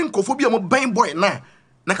me ene nkofo bia mo ban boy na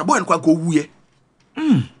ka boy no kwa ko wuye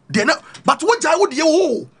de na but wo jai wo de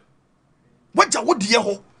wo waja wo de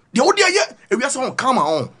ho de wo de ye ewia se on kama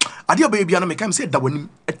on ade ba bia na me kan se da wanim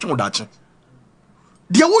etwe da che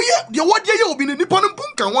Dia what ye will be in Nippon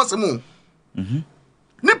Punka once more.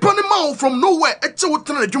 Nippon Mao from nowhere, it's a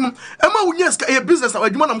water and a jum. Emma, yes, a business of a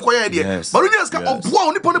human quite idea. But yes,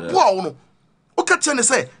 oh, Nippon Pono. Okay, Chen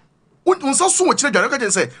say, so much I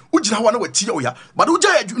can say, would you want to Tioya, but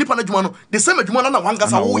Uja Nippon Jumano, the same as Jumana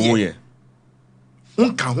Wangas. Oh, yeah.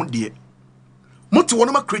 Unka, dear.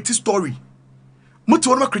 Motuanoma creative story.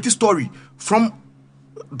 Motuanoma creative story from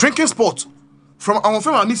drinking sport, from our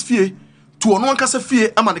family Miss Fee to an one cast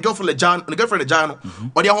fear. I'm the girlfriend John, the girlfriend John,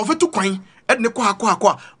 or the Ahuofe to coin, and the qua.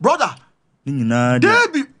 Brother, there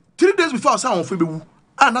be 3 days before sound of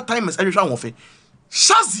and that time is every Ahuofe.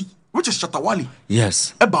 Shazi, which is Shatawali.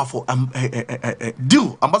 Yes. About for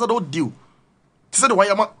deal, ambassador deal. He said, why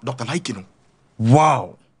am I Dr. Laikino?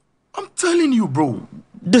 Wow. I'm telling you, bro.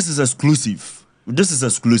 This is exclusive.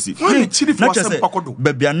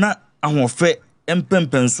 Babiana Ahuofe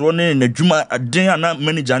empempenso ne n'adwuma aden ana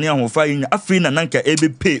manager ne Ahuofe yin afei na nanka ebe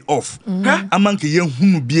pay off. Amanka ye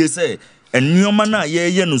hunu bie se ennioma na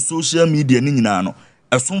ye no social media ni nyina no.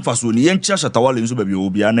 Esomfa so ne ye nchia Shatawale nso babi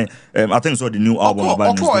obia ne I think so the new album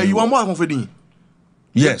about this. You want more Ahuofe din?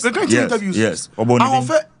 Yes. Yes.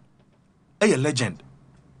 Ahuofe a legend.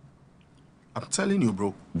 I'm telling you,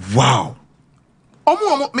 bro. Wow.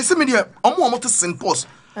 Mr. Media, omo to St. Paul's.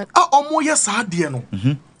 Omo yes adie no.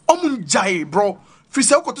 Omo njai, bro. Fi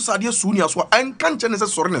se okoto sadie su ni aso an kan che ne se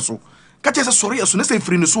sori ne so. Ka che se sori aso ne se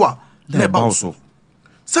firi ne so a. Na ba so.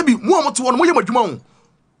 Sebi mu omo te won mo ye madwuma ho.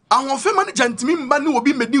 Ahuofe manager ntimi mba ne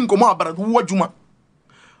obi medi nkomo abara wo adwuma.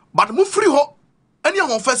 But mo free ho. Ani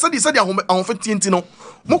Ahuofe se di Ahuofe tienti no.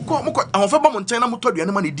 Mo Ahuofe ba mo nchen na mo to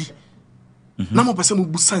aduane ma ne di. Na mo pese mo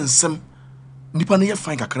busa nsem. Nipa na ye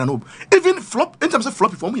fine kakra no. Even flop in terms of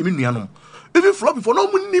floppy for me nuanom. Even floppy for no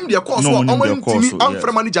mo nim de course so o mo ntimi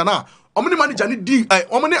amfre manager na. O mo ni manager ni di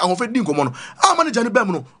o mo ni Ahuofe di nkomo no. A manager ni ba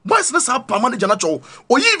mu no. Boys na sa pa manager na cho.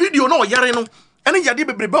 O yi video no o yare no. Ene yade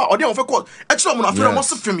bebrebe o de Ahuofe call. E kire mo na afre mo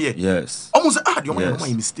se film ye. Yes. O mo say de o mo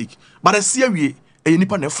my mistake. But I see awie e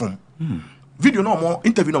nipa na from. Video no mo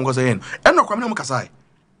interview no go say en. En no kwame no kasa.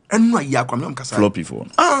 En no ya kwame no kasa. Floppy phone.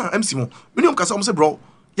 MC mo. Me no kasa mo say bro.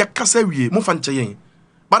 Ya kasa wie mo fa nche yen.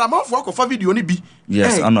 But I'm off work of a video ni bi.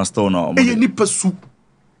 Yes, I understand now. Eye ni pesu.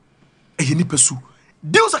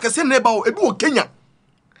 Deus akase na ba ebi wo Kenya.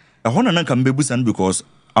 Ehona nan kan bebu san because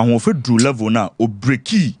Ahuofe drew level na o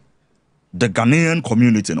breaki the Ghanaian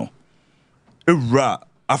community no. Era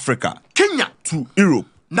Africa, Kenya to Europe.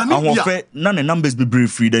 Ahuofe na ne numbers be brief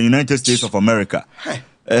free the United States of America.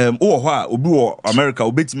 Obi wo America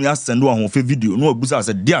obetimi asend Ahuofe video no obusa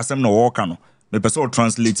say dia asem na wo ka no. Me person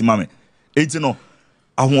translate mame. Enti no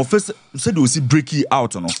Ahuofe said we see breaking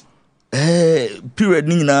out no. Period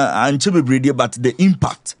ni na anche bebrede but the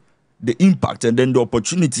impact and then the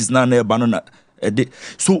opportunities na na eba no na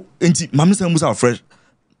so enti mame say musa fresh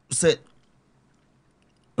say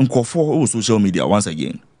nkofo social media once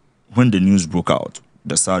again when the news broke out,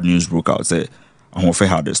 the sad news broke out say Ahuofe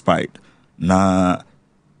had expired na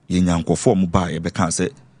yenya nkofo mu ba ye be kan say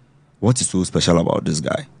what is so special about this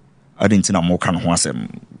guy? I didn't think I'm kind of awesome.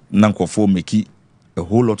 Nankofo make a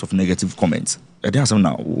whole lot of negative comments. I didn't have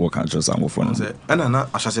now what can just am for. And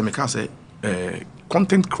I shall make say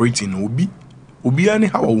content creating obi any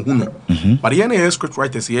how huno. But the any script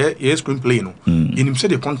writers here, screenplay no. In him say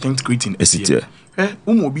the content creating is here.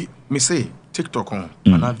 Obi me say TikTok on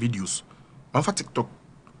and have videos. Man for TikTok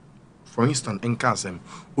for instance in Kasem.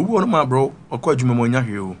 Obi one my bro okwa adwuma mo nya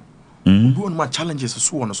hwe o. Obi one my challenges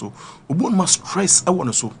so one so. Obi one my stress I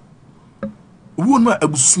want so. We want my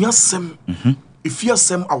abusua sem, ifia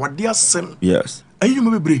sem, awadia sem. Yes. And you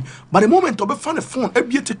may be but the moment obe find a phone, e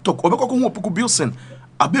be TikTok, obe ko poku Bilson,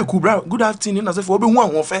 abe kubra good afternoon as if obe hu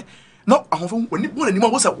Ahuofe. No, Ahuofe when it any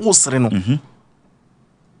was a wosre no.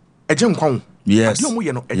 Ejem kwan. Yes. Ade omo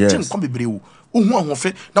ye no, ejem kwan bebre wo. Hu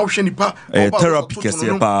Ahuofe, na wo hwe nipa. Therapy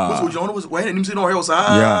kese pa. So John was why him say no else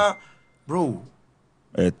bro.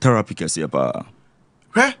 Therapy kese pa.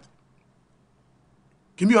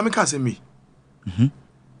 Kimi wa me ka say me.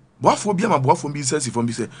 Boafo bi ama boafo bi sense fo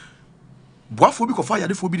bi say boafo bi ko fa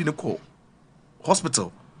yade fo bi ne call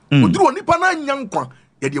hospital oduru onipa na anya nkwa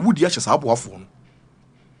ya de wudi ahye sa boafo no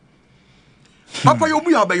papa yo bu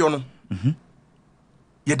ya be yo no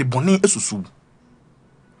ya de boni esusu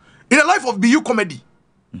in the life of BU comedy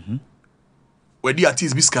we di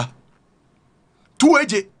artist biska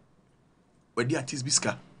 2AJ we di artist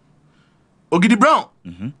biska Ogidi Brown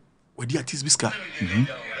we di artist biska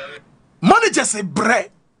manager say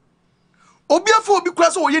bre obiafo obi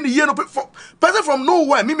kura so oye ni ye no person from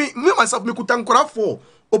nowhere me myself me kutankora for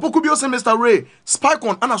opoku bi o semester Ray spike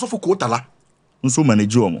on ana so for kotala nso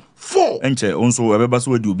manage omo 4 enche onso ebeba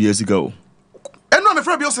so wadi obi asika o eno me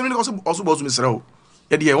friend be also boss Mr.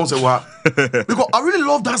 Yeah, once a while. Because I really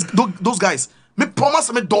love those guys. Me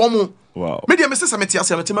promise me domo. Wow. Me dia me say me tia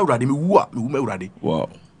me ready me wu me ready. Wow.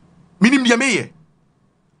 Minim dia me ye.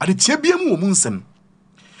 Ade tia bia mu wo nsem.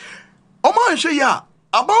 O ma hwe ya,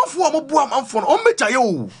 abanfo o mo boa manfo no, o meja ye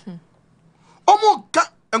o. O mo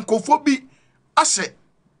ka enkofo bi ahye.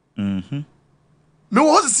 Me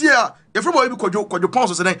wo see ya, your friend boy bi kwadwo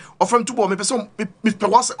pounds so then, o friend two boy me person me pe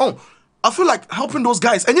was on. I feel like helping those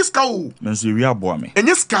guys. And yes, cow. Men's we are boy me. And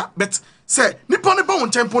yes, but say, Nippon the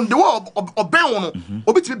bone temple, the wall of Ben,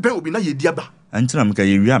 or between Ben will be not ye diaba. And tell me,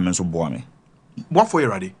 you are men's boy me. What for you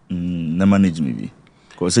ready? No manage me.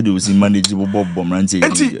 Because I do see manageable Bob Bomranti.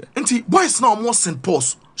 And boys now more St.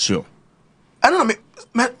 Paul's. Sure. I don't know,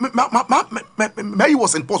 me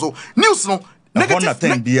was St. Paul's. News no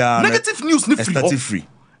negative news ni free.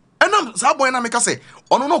 And I'm Sabo and I make us say,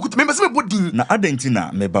 oh no, good members me body. Na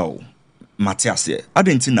adentina me bao. Matiase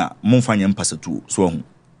adentina momfa nyem pasatu so hu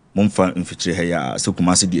momfa mfikyire ha ya se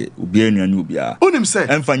kumase de obi anuanu obi a onim se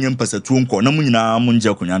emfa nyem pasatu nko na munyina munje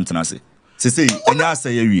akonya ntena se sesei enya asa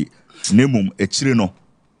ya wie nemum ekire no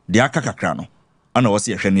de aka kakra no ana wo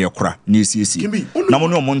se yehwe ne yakora na esiesi na mo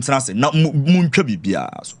no mo ntena se na muntwa bibia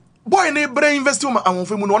so boy na brain invest ma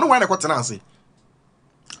Ahuofe mu no no wan na kwatena se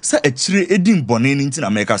se ekire edin bone ni ntina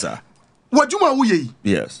meka sa wadwuma wo ye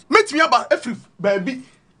yes metimi aba every baby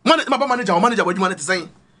my manager what you want to say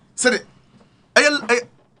said it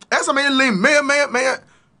as a man lame may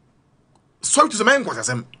sorry to the man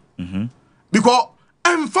because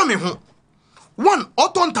I'm family one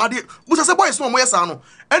auton tadi but I say boy small yes no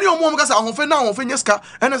any mom ga say Ahuofe na Ahuofe nyeska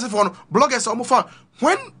and as for bloggers omo fan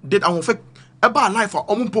when did Ahuofe about life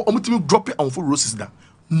omo timi drop Ahuofe roses da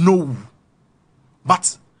no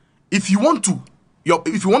but if you want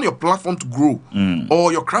your platform to grow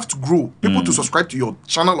or your craft to grow, people to subscribe to your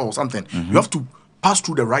channel or something, you have to pass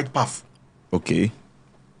through the right path. Okay.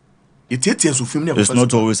 It's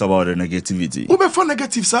not always about the negativity. Who be for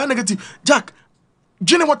negative, sir? Negative. Jack,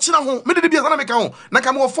 Jenny, what china home? Me de be na make home. Na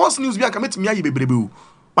come false news be come me ayi bebrebe.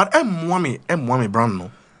 But mwame brand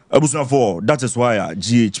no. Abusuna for that is why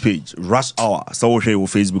GhPage Rush Hour so we share on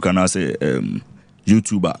Facebook and I say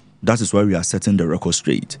YouTuber. That is why we are setting the record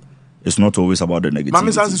straight. It's not always about the negativity.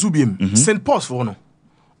 Mami sansi subiem. St. Paul's for no.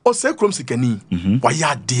 O se krom sikani. Why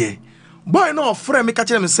ya there? Boy no friend me catch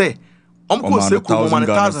them say. Ko se krom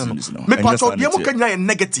 1,000. Me patcho dey mo kanya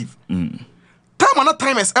negative. Time na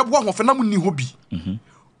time is ebo Ahuofe na mu ni hobi.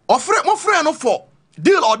 O friend mo friend no for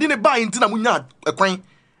deal or dey buy nti na mu nya ekwan.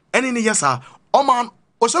 Eni ne yesa. O man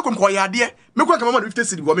o se krom ko ya there. Me kwa kama 50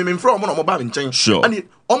 cedi go me friend mo na mo ba me nchen. Sure. And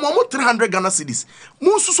mo 300 Ghana cedis.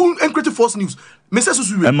 Mo susu encrypted false news. Me say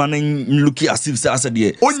susu we. E man looky as if say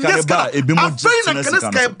asade. Skaba e be mo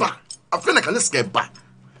skaba. Afena kan skaba.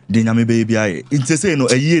 De nyame be bia e. Inte say no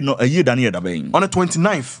aye da na yeda ben. On the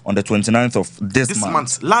 29th. On the 29th of this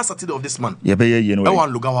month. Last Saturday of this month. Ye be ye no. E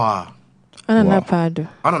wan lugawa. Ana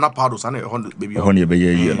pado. Sana e baby. Hon ye be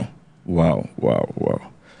ye no. Wow.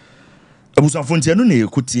 Abusanfo ntia no na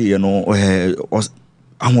ekutie ye no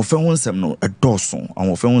Ahuofe ho nsem no edoson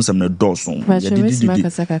Ahuofe ho nsem no edoson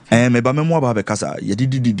me ba memo aba be kasa ye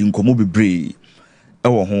dididi nkomo bebre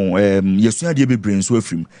ewo ho yesua de bebre nso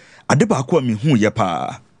afrim ade ba ko me hu ye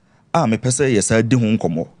pa me pese ye sa de ho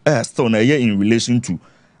nkomo still na ye in relation to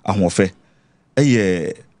Ahuofe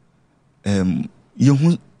ye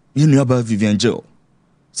hu ye nua ba Vivian Jill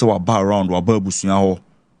so wa ba around wa ba busua ho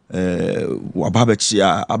wa ba be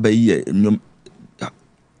chia abaye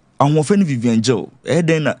Ahuofe ni Vivian Jill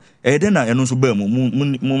eden na eno so ba mu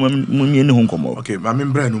ni ho nkomo. Okay, ma me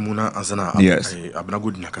mbra no mu na ansana abna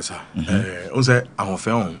good na kasa on say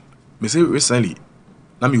Ahuofe on me say recently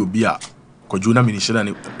na me obi a koju na me ni sheda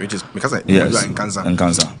ni which is me kasa in cancer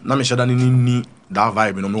na me sheda ni that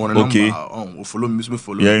vibe no me won number on follow me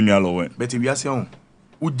follow yeah ni alo wen but we are say on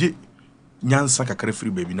uje nyansa kakra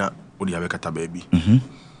free baby na odi abekata baby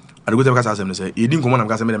I go to the castle and say, you didn't come on and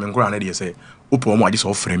cast me and cry and say, Opo, I just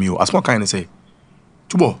offer me. As one kind of say,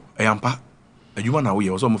 Tubo, I am pa, and you want away,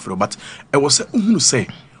 I was almost for but I was who say,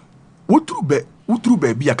 what true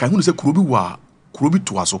baby, I can say, Krubi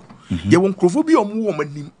to us. You won't Krovobi or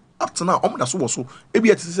woman up to now, that's also,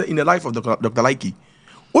 maybe in the life of Dr. Likey.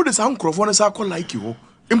 All the sound Krovon are called like you,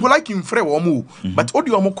 and like him, Fre or moo, but all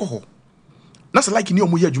your moco. That's like in your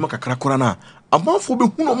Muya Jumaka Krakorana, a month for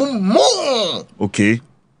more. Okay.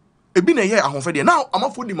 E bi na ye Ahuofe de now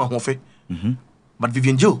amafo di Ahuofe but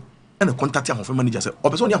Vivian Jill and the contact Ahuofe manager say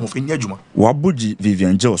obeso ni Ahuofe nya adwuma wa bogi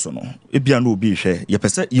Vivian Jill so no e bia na obi hwe ye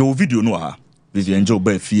pese ye video no ha Vivian Jill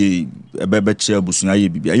ba fie e be chia busua ye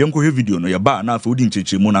bibia ye nko he video no ye ba na afa odi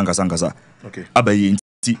nchechemu na nkasa okay abaye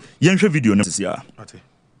ti yenhwe video no sisi a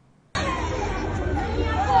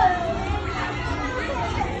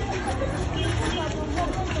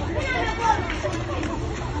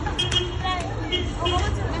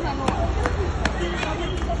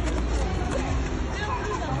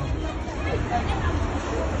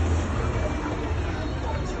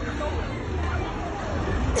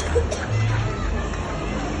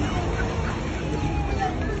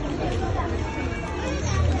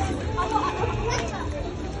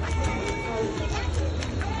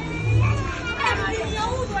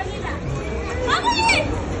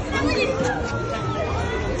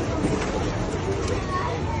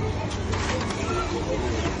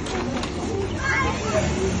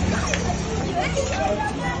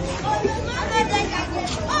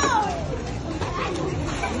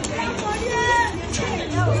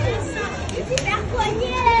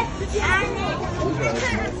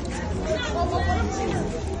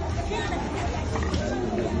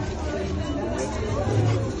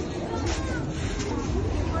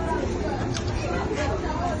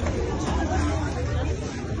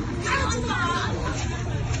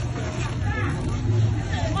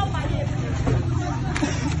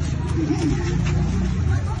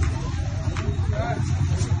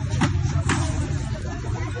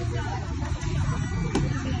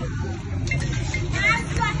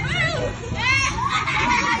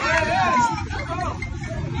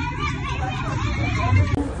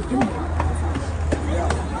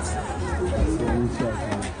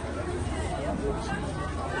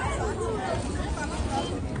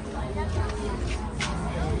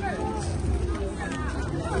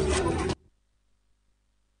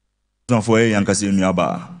for a yankasi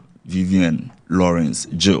nuaba Vivian Lawrence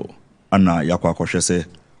Jill ana yakwa kwahwe se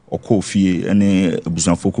okofie ene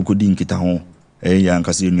abusanfo kokodi nkita ho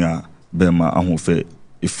yankasi nua bema Ahuofe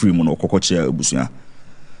efree mu no kokoche abusan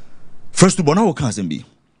first to bona wo kan sembi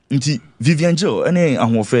nti Vivian Jill ene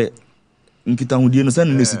Ahuofe nkita ho die no san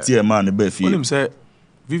ne siti e ma ne ba fie onim se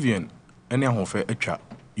Vivian ene Ahuofe atwa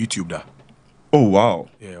YouTube da oh wow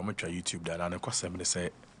yeah o matwa YouTube da na kwasem ne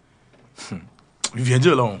se Vivian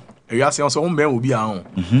Jill on you are saying so on be obi a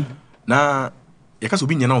na yaka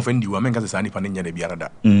obi nyana Ahuofe ndiwa menka se sa nipa ne nya da biara da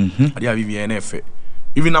ade a Vivian na efe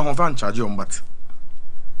even Ahuofe an charge on but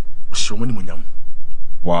show money munyam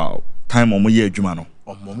wow time omo ye adwuma no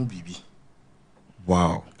omo bibi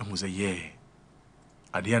wow amu say yeah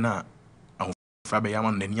ade na Ahuofe be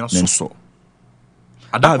yama nani so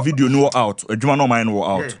ada video no out adwuma no man no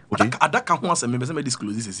out okay adaka ho asem me say me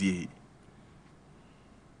disclose this here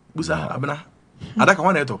busa abena adaka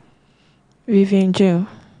ho na eto Vivian Jill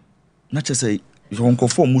na che say you go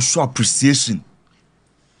for mu show appreciation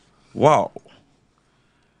wow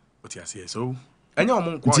what you say so enya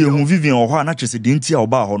omo nko ti hu Vivian o ho na che say de ntia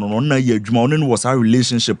oba ho no na ye adwuma no was our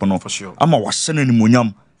relationship no ama wa hye na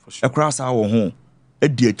nimonyam ekra sa wo ho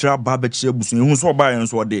edi akira ba ba che abusun hu so oba yen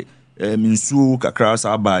so de minsu kakra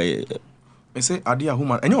sa ba me say ade a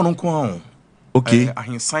human enya ono nko ho okay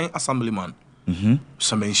ahinsan assemblyman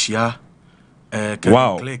Samenshia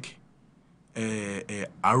wow click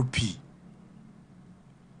RP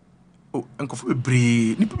oh enko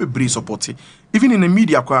be brave support even in the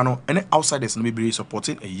media kwa no and outsiders no be brave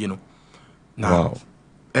supporting you know now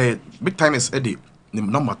wow. Big time is the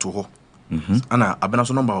number 2 ho ana abena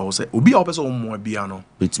so number ho say obi a opeso mo bia no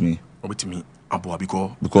betimi abo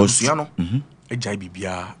because you know ejai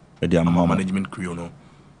bibia management crew no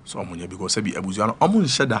so omonya because say bi abuzu no omo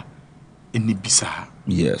nsheda eni bisa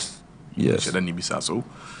yes nsheda ni bisa so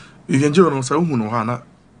Vivian Jill no say hu no ha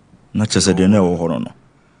na chese de na wo ho no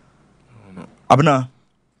abena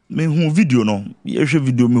me hu video no ye hwe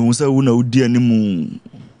video me hu say wo na odi animu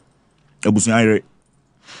abusu ayre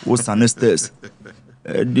wo sanesters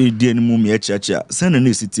de animu me achiachia sen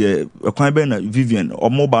na sitie ekwan be na Vivian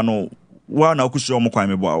omoba no wa na okuhye omokwan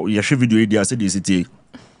me bo ye hwe video dia se de sitie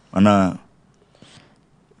ana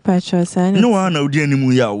Pacha sana no wa na odi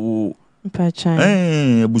animu ya wo Pacha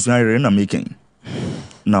abusu ayre na making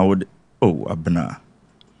na wo oh abena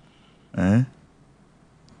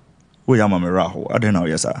wo ya mama raho ade na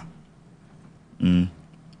oyesa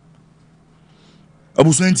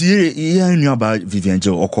abusu nti ye nua ba Vivian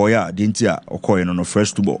Jill okoya de nti a okoye no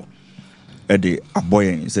fresh to ball e de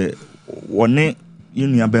aboyen say woni ye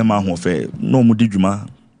nua ba ma Ahuofe no mu didwuma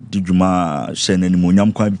hye na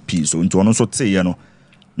nimonyam kwa pi so nti ono so teye no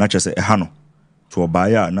na chese ha no to oba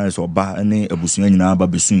ya na so oba ne abusu nyina ba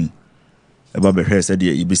besun e ba behwe se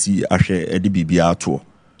de ibesi ahwe e de bibia ato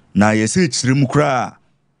na ye se chirem kura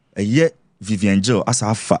eye Vivian Jill asa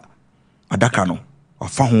afa adaka no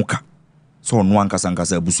afa ho ka so no ankasa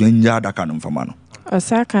abusu nya adaka no mfama no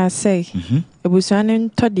Osaka say abusu an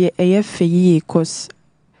to de eye feyi cause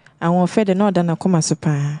Ahuofe de no da na koma so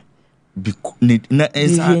pa. Na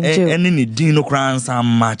any ni din no kra ansa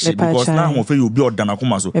match because na Ahuofe you be oda na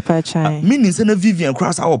koma so. Meaning say na Vivian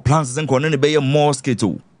cross our plans and ko ne be more skate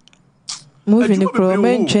o. Moving the pro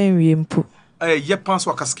men train we mpo. Ye pants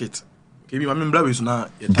wa casket. Kebi ma membla we so na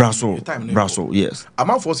Brasso, yes. I'm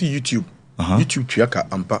out for see YouTube. YouTube triaka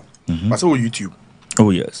ampa. I say YouTube. Oh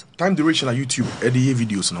yes. Time duration on YouTube edit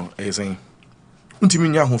videos no saying. Untimi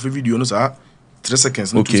nya Ahuofe video no sa 3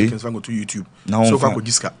 seconds no 2 seconds go to YouTube. So kwa ko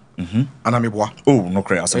diska. Ana meboa. Oh no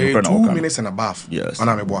cry as no 2 minutes and above. Yes.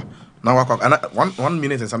 Ana meboa. Now one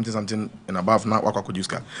minute and something and above now wakwa ko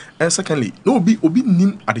diska. And secondly, no obi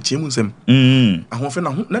nim ade chemu nsem. Ahuofe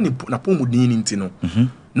na na pomu din nti no.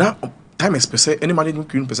 Na time especially any management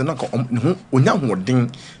queen person na onya hoden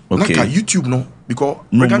na ka YouTube no because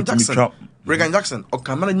Regan Jackson or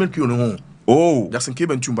can management queen no. Oh, Jackson came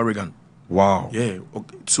and tumba Regan. Wow. Yeah.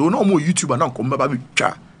 Okay. So no more YouTuber now come baby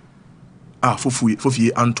twa.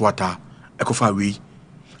 Fofi Antwata ekofa we.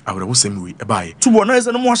 I would have same way. Bye. To one is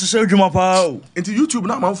no more share juma pa. Into YouTube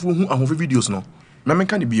na man fu hu Ahuofe videos no. Me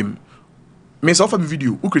kan be me so fa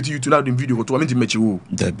video. Who create YouTube na dem video to me match wo.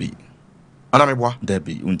 Debbie. Ana me boa.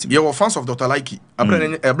 Debbie unti. You were fans of Dr. Likey.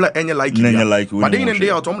 Abla any like. But then they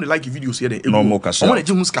out on the like videos here dey. No more cash. I want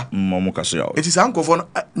to muska. More cash out. It is uncle for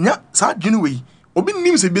nya sa genuine. Obi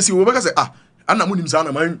nim se besi wo beka say ana mo nim sa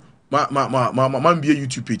na man be a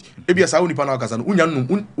YouTube page. Ebi asa woni pa na kasa no unya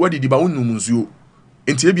num wadi di ba wonnum nsuo.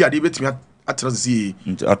 Enti ebi ade betimi atra se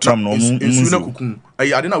atram no nsuo na kokun.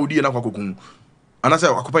 Ayi ade na wodi na kwa kokun. Ana say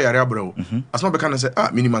akopa yare abrawo. Asma beka na say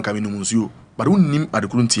minimum ka minum nsuo. But wonnim ade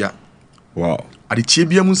kuruntia. Wow. Ade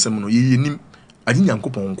chiebia mu nsem no ye nim ade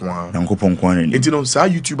nyankopon nko a. Enti no sa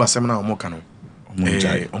YouTube asem na omo ka no.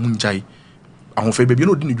 Omunjai. Ahuofe baby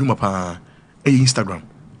no di ne dwuma pa. Instagram.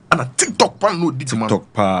 Ana TikTok pan no di dwuma.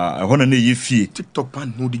 TikTok pa. Ehona na ye fie. TikTok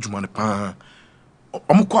pan no di dwuma ne pa.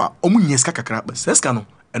 Omu nyeska kakra ba. Seska no.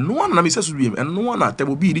 Eno one na me sesu biem. Eno one na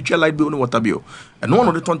table bi di twa light bill no water bill. Eno one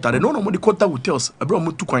no de tonta. Eno one mo de kota hotels. Abro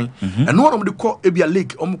mo tu kwan. Eno one mo de ko ebia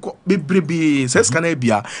lake. Omo ko bebrebe. Seska na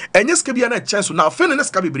ebia. Enye ska bia na chance na afa na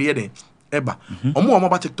ska bebrebe den. Eba. Omo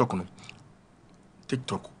ba TikTok no.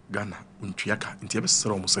 TikTok Ghana untuyaka. Nti ebe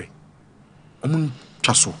sero mo say. Omo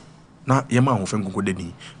twaso. Na yema Ahuofe nkonko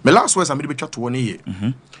deni. Me last words am de betwa to one ye.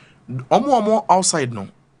 Omo outside no.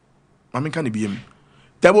 Mami kan biem.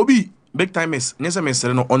 Table bi big time is nyese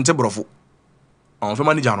mesere no onte brofo. Ahuofe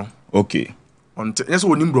manager no. Okay. Onte nyese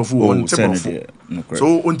onim brofo onte brofo.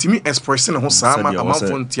 So ontimi expressing ho saa ma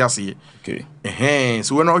amanfo ntiase. Okay.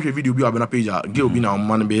 So when I watch a video bi abena page girl bi na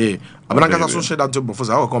man be abena kasa so share that brofo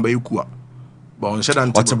saa ko ba yekua. Bon share that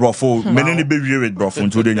onte brofo many ni be wie with brofo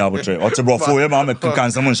nto de nya abotre. Onte brofo e ma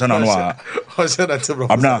kan sam nshana no a. O share that brofo.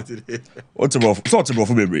 Abna. Onte brofo. So onte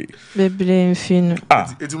brofo bebre. Bebre mfino.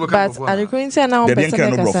 But are going to now person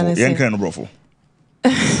no brofo.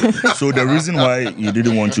 So the reason why you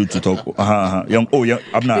didn't want you to talk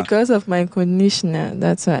Abna. Because of my conditioner,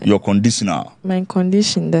 that's why. Your conditioner. My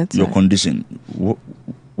condition, that's your why. Condition.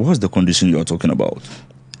 What's the condition you're talking about?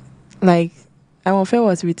 Like Ahuofe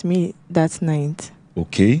was with me that night.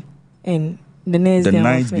 Okay. And the next day,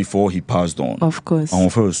 night before he passed on. Of course.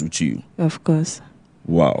 Ahuofe was with you. Of course.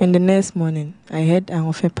 Wow. And the next morning, I heard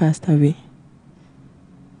Ahuofe passed away.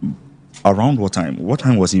 Around what time? What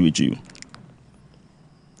time was he with you?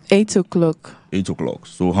 8 o'clock. 8 o'clock.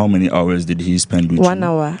 So how many hours did he spend with you? 1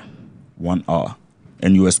 hour. 1 hour.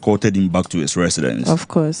 And you escorted him back to his residence? Of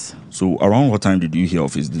course. So around what time did you hear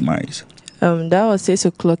of his demise? That was 6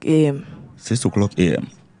 o'clock a.m. 6 o'clock a.m.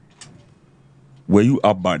 Were you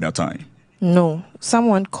up by that time? No.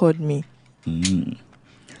 Someone called me.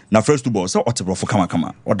 Now, first of all, so what's bro for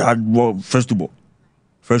come or that first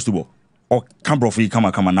of all, or come bro for you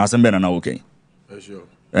come now some better now okay. Sure.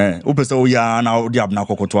 Opeso ya na odi abna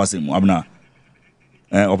kokoto asemu abna.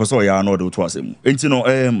 Opeso ya na odi to asemu. Enti no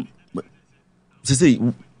say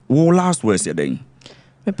wo last words ya den.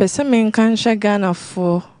 Me pese me kan hwa Ghana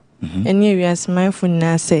for any areas my phone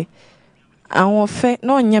na say Ahuofe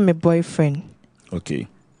no nya me boyfriend. Okay.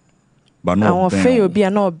 But no Ahuofe obi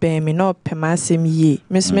na obem me na opema asem ye.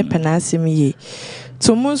 Me so me pena asem ye.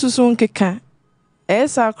 To mun susu nkeka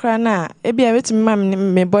esa kra na ebi a betimi ma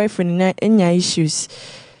me boyfriend na enya issues.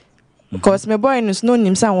 Because my boy no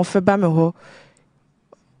nim say Ahuofe ba me ho.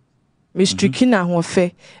 Me striki na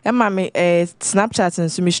Ahuofe. E ma me Snapchat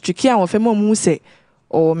nso me striki Ahuofe mo mu say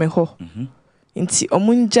o me ho. Nti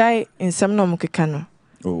omunjai nsem na omkeka no.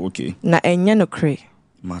 Oh, okay. Na enya no kre.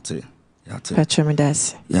 Mate. Yate. Patcho me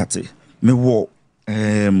das. Yate. Me wo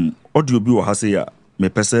audio bi wo ha say ya me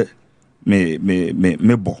pese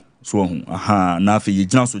me bo so hu aha na afi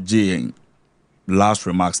yigina so je yen last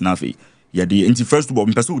remarks nafi yɛde nti first of all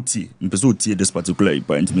mpɛsɛ oti this particular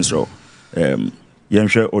point Mr.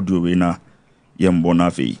 Yɛnhwɛ audio we na yɛmbɔ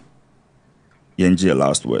nafi yɛngye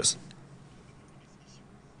last words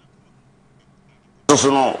so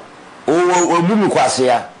no obu mi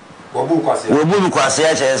kwasea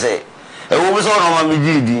kyerɛ ewo bi so no ma me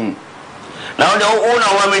gidi na o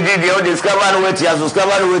ma me gidi o discover no weti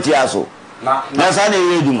aso na sa na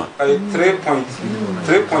ye duma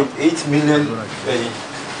 3.8 million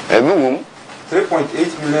ebiwum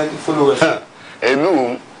 3.8 million followers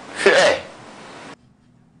ebiwum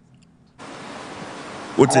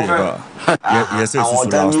What's it about? Yes, yes, so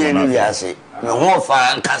last one. Yes, me ho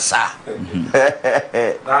fa nkasa.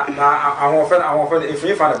 Na Ahuofe if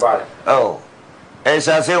you find about it. Oh.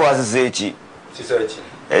 Esa say was say chi. She said chi.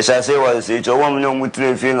 Esa say was say chi. Wo me no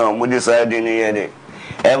mutre fi no mo decide ni ye de.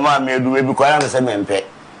 E ma me du e bi kwara me se mempe.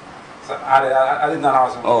 I didn't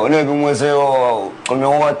know. Oh, no bi mo say oh, come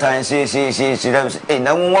on time say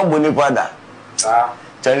na mo boni pada. Ah.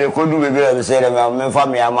 Tele ko du be bi e say me fa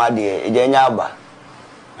me amade e je nya aba.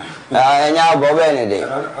 Enya aba be ne de.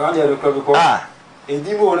 Ah.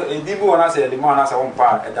 Edibo na say the man na say one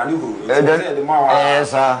part e dani hu. E say the man wa.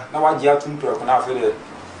 Sir. Na wa gia tun to ko na afere.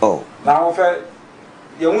 Oh. Na wo fe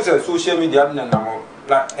ye hu say social media na mo.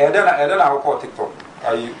 La e na ko TikTok.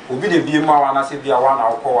 Ayi obi de bi ma wa na say bia wa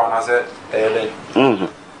na ko wa na say den.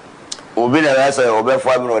 Obi na say obe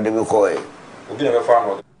fa mi no de mi ko e. Obi na be fa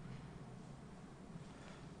no.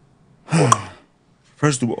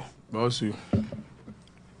 First of all, boss you.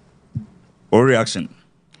 Or reaction?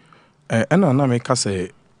 And I make us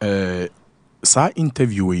say, sa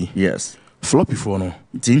interview. Yes. Floppy for no.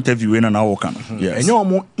 The interview in an hour can. Yes. And your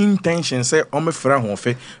more intention say, I'm a friend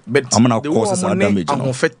Ahuofe, but I'm gonna cause some damage.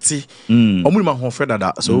 Ahuofe, my Ahuofe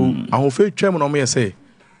that. So Ahuofe chairman on me say,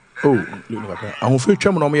 oh, Ahuofe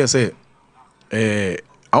chairman on me say,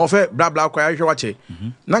 Ahuofe blah blah kwa you watch it.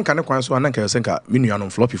 Nanka ne kwan so nanka yosenka me nua no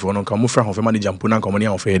floppy for no kan mo fra Ahuofe manager mpo nanka mo ne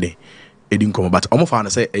Ahuofe de. Edin come but omo fa na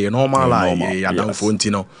say e normal lie ya dan phone ti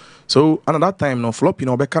no. So and at that time no floppy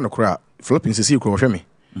no be kan kra floppy sisi kro hwe me.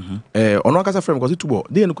 Ono akasa frame because tubo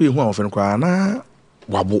dey no ko yehu Ahuofe no kra na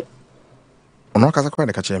wabo. Ono akasa kra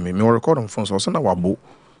de ka che me record on phone so na wabo.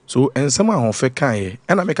 So ensem Ahuofe kan ye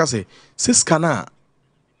e na me ka say siska na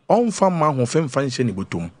on fa ma Ahuofe mfa nhye ni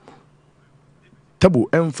botom. Tabo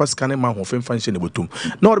emfa scan ma Ahuofe mfa nhye ni botom.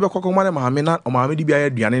 Na o de be kokko ma ne maame na o maame di bia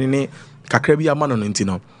aduane ne kakra bi ama no nti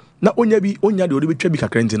no. Na onya de odi betwa bi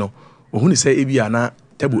kakra nti no ohu ni say ebia na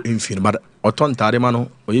table emfi no but otontare ma no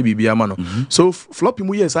oye bibia ma no so floppy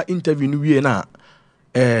mu yes interview no wie na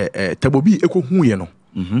table bi ekohu ye no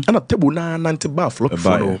ana table na nante ba floppy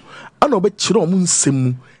for no ana obe kire o mu nsem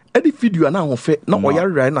mu edi video na Ahuofe na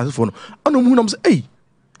oyarra na asefo no ana mu na say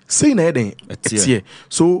say na eden etie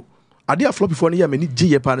so ade a floppy for no ye mani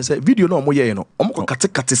gye pa na say video na omo ye no omo ko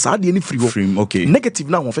kate sa ade ni free ho okay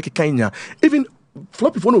negative na Ahuofe kekanya even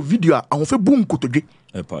floppy for no video Ahuofe boom kotodwe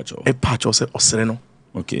e patch say osere no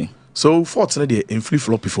okay so fortunately in free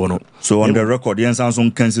floppy for no so on the record yen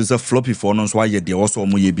Samsung can say floppy for no so aye de also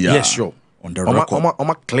omo ye bia yes sure on the record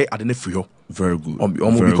omo clear ade na free ho very good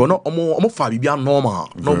omo because no omo fa bibia normal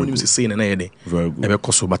no mo nim say na ye de very good e be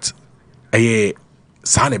koso but eh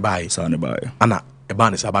sane bai ana e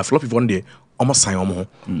ba ne sa ba floppy for no omo sign omo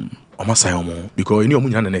because any omo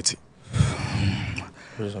nya na net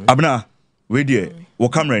abna we there wo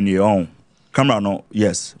camera ni on camera no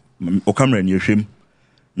yes o camera ni hwem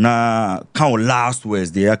na kan last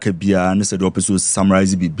words there ka bia ne said opeso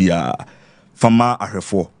summarize bibia fama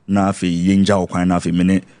ahwefo na afi yenja okwan na afi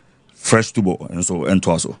mene fresh tubo enso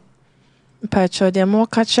ento aso Pacho de mo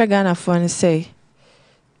catch Ghana for and say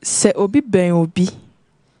obi ben obi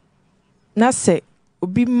na say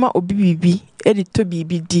obi ma obi bibi edi to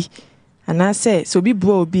bibi di ana say so obi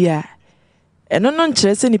bro obi a eno no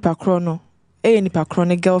nkyere se nipa kro no nipa kro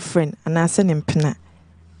ne girlfriend ana se ne mpena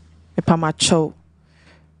epa macho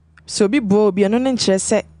so obi bro obi eno no nkyere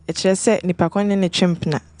se nipa kro ne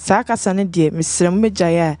twempena saa kasa ne de mesrem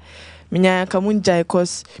megyae a menya ka munjae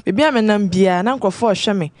cause bibia menam bia na nkrofo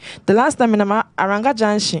hwe me the last time na Aranga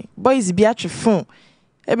Junction boys bia twe phone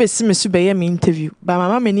ebe sime su be me interview ba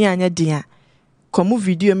mama meni anya dia komu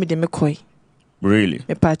video me de me koi really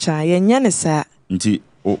me pacha yenya ne saa nti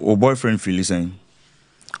o boyfriend feel saying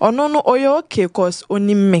no oyo okay cause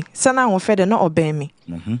oni me sana Ahuofe de na oben me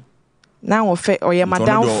na Ahuofe oye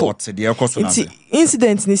madam for nti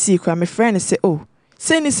incident ni si kwa my friend say oh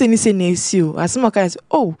say ni na esi o asimo ka say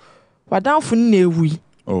oh wadam fu na ewi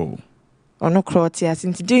oh ono kroti as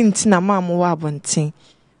nti de nti na ma mo wa abonten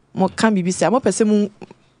mo kan bibi say mo pese mu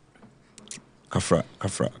kafra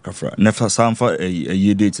nefa samfa a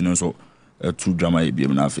year date no so two drama e bi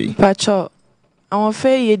na fe Pacho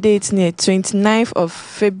Ahuofe ye date near 29th of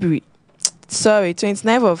February. Sorry,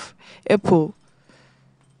 29th of April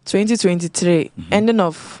 2023, ending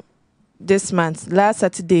of this month, last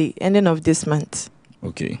Saturday, ending of this month.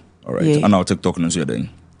 Okay. All right. Yeah. And our TikTok no so then.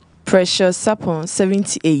 Precious Sapon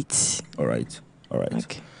 78. All right.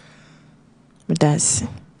 Okay. That's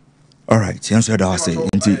all right. Yes, I say.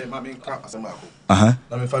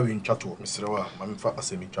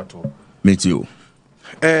 Me too.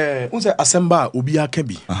 Unse asemba obi aka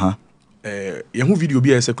bi. Yehu video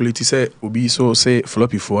bi circulate say obi so say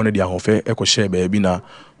floppy for na dia Ahuofe share ba na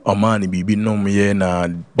Oman bibi nom ye na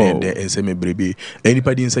de enseme brebe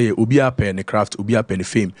anybody say obi apɛ ne craft obi apɛ ne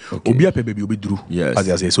fame obi apɛ baby obi duru as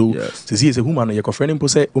I say so say human ye ko friend mpo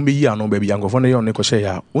say o meyi ano baby yankofo na ye on ne ko share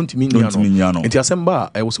ya ontimi nya no enti asemba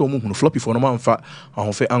e wo say o mu hunu floppy for no man fa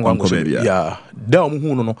Ahuofe ango baby ya da o mu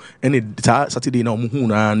hunu no ene Saturday na o mu hunu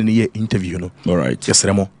na ne ye interview no all right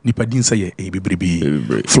yesremo nipa din say ye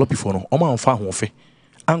bebrebe floppy for no o man fa Ahuofe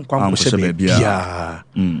anko share baby ya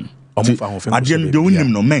Adian de unim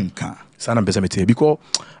no menka sana pese mete because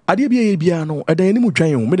ade bia no edan ni mu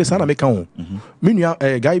twan o me de sana meka ho me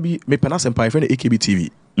nua guy bi me panasa mpa friend AKB TV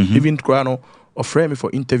even cry no or frame me for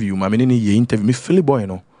interview ma me ne ye interview me Philly boy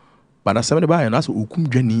no but na 7 buy no aso okum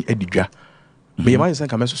dwani adidwa me ma sense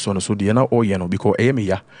ka so no so de na all ye no because e me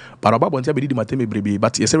ya but oba bontia be di mateme brebe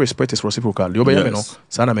but yes respect is reciprocal de oba ye me no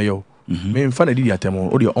sana me yo me mfa na di atemo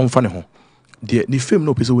o de on fa ne ho the fame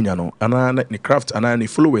no pese wonya no ana ne craft ana ne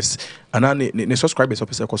followers ana ne subscribers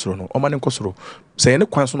opese kosoro no o ma ne kosoro se ne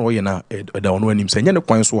kwan so no ye na da ono anim se nya ne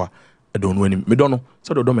kwan so a da ono anim me do no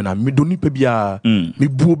se do me na me do nipa bia me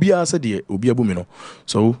bu obia se de obi abu me no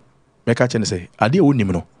so me ka chene se ade a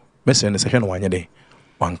wonim no me se ne se hwe no wanye de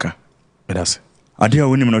wanka me das ade a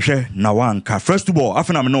wonim no hwe na wanka first of all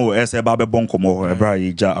afena me no ese ba be bonkomo ebra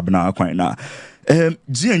ija abna akwan na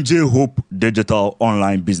G&J Hope Digital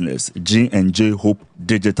Online Business. G&J Hope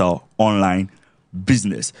Digital Online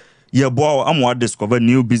Business. Yeah, boy, I'm what discover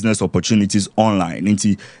new business opportunities online.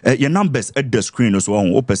 Inti your numbers at the screen as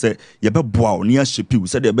well. Open say you be boy near ship you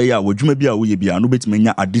said be ya wodwuma bia wo ye bia no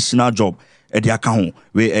betime additional job at the account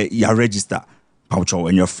where you register. Poucho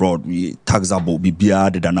and your fraud we taxable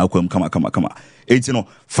bibia de na kwam kama. It's you know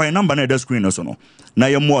find number na the screen also no. Na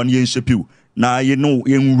ye mo on ship you. Now you know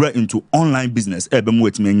you right into online business ebe mo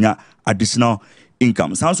etime additional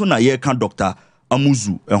income. Sanso na ye kan doctor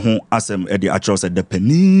Amuzu ehon asem e the actual said the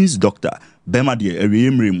pennies doctor bema de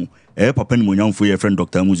ewemre mu papa ni monyamfo ye friend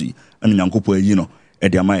Dr. Amuzu and nyankopo ayi no e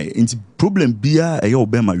de amai nti problem bia e ye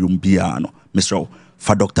obema yom bia no Mr.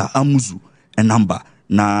 fa Dr. Amuzu a number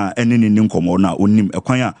na ene ni nkomo na onim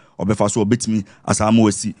ekwan a obefa so obetimi asama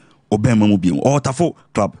wasi obema mu bi o tafo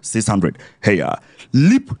club 600 hey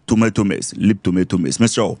lip tomato mix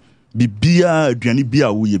Mr. bibia aduane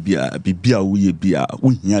bia wo ye bia wo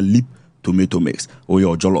hia lip tomato mix or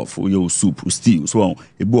your jollof or your soup or stew so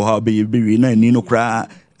ebo ha be na ni no kra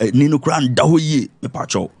nda ho ye me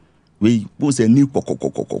pacho we won say ni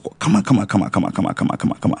kokokokoko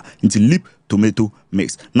kama into lip tomato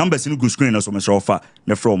mix numbers in good screen so me sure offer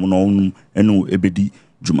na from no enu ebedi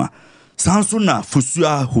juma sanso na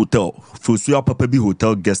Fusua Hotel Fusua Papa Bi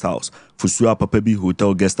Hotel Guest House Fusua Papa Bi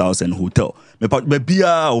Hotel Guest House and Hotel me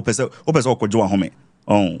bia opese okojo home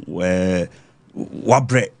where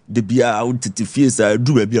wabre de bia utiti fiesa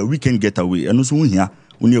do ba bia weekend getaway eno so hia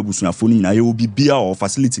oni abusuafo ni na ye obi bia o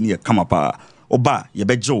facility ni ye kama pa oba ye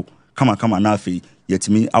bejo kama na afi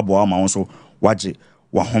yetimi abo ama won so waje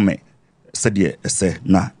wa home sede ese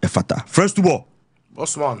na efata first of all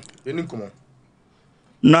Osman eni komo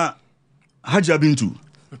na Haja Bintu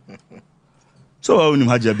so onim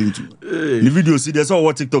Haja Bintu ni video see there so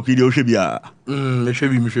what TikTok video hwe bia me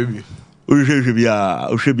hwe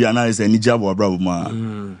Ohwebia na ise ni jabo abrabo ma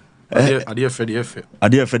ade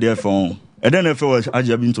efe on eden efe wa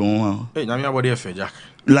Haja Bintu ho nyame abode efe jack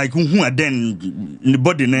like who eden the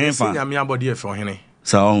body na efa nyame abode efe ohene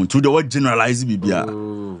so to the what generalize bibia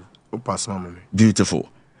o pass ma me beautiful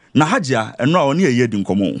na Haja eno a oni eye di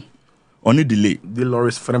nkomo oni delay the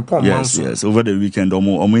Loris Frempong yes over the weekend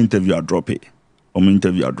omo interview a drop it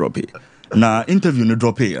na interview no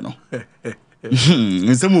drop it you know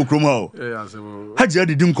nsemu kroma o Haja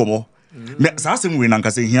didi nkomo na sasem we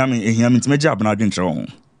nanka se hia me ntimeja abna adwentre ho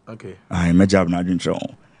okay ai meja abna adwentre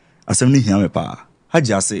ho asem ni hia me pa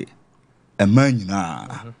Haja se ema nyina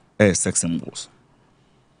sex symbols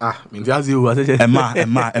me viazi o ase ema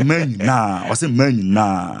nyina o se ema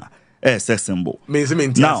nyina sex symbol me se me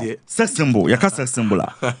now sex symbol ya ka sex symbol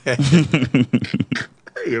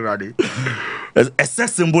you ready a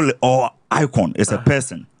sex symbol or icon is a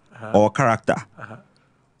person or character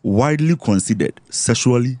widely considered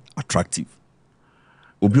sexually attractive.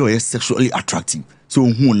 Obi o sexually attractive. So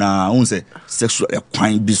who na say sexual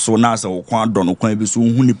kwan bi so na say kwan don kwan bi so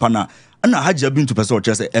who nipa na na Hajia Bintu person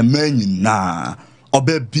o say e man na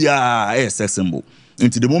oba bia e sex symbol.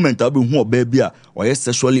 Into the moment abi who oba bia o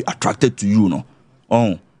sexually attracted to you no.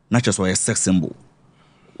 Oh, not just o sex symbol.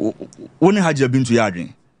 When Hajia Bintu ya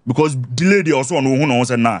adwen because the lady also no who no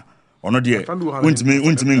say na ono de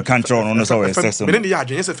untimi control no so o sex symbol.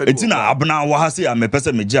 Enti na abna wa ha say a me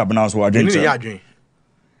person me gi abna so adwen. Ni ya adwen.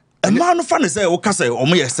 A man of fun say, okay, say, or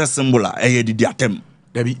me a symbol, a did attempt.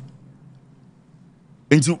 Debbie.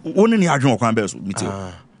 Into one in the Adrian Quambers,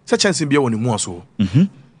 such as in be on more so.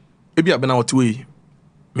 Maybe I've been out to way.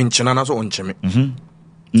 Minchananas on Chimney.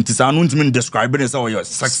 It is unknown to me describing as your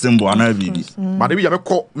sex symbol and I be. But if you ever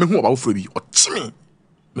call me who about Phoebe or Chimney,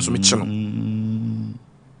 Mr. Mitchell.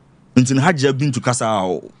 Into Hajia been to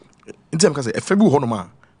Casa in terms of a Febu Honoma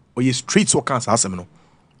or your street so cancer seminal.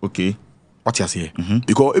 Okay. What you say?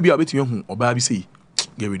 Because if you are betting you or baby say,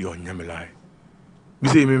 get rid of your lie. You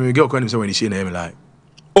say, me girl can't say when you say name lie.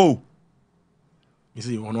 Oh, you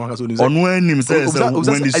see, on when him says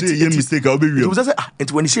when you say mistake, I'll be real. And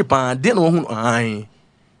when you say pan, then who I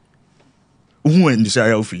who and the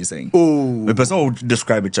Shire feel saying, oh, the person will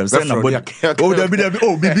describe it. Oh, there be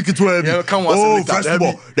oh, big to oh, first of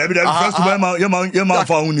all, there be first of all, your man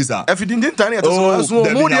found this. If you didn't tell it, oh, first of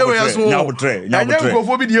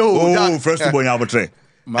all, you have a tray.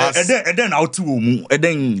 And then out to and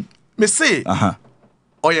then me say,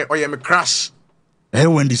 oh, yeah, me crash. Eh,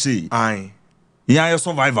 when they say, aye, yeah, you're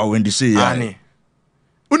survivor when they say, aye.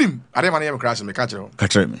 Unim, I don't want to crash me, catch me.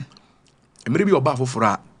 And maybe you're baffled for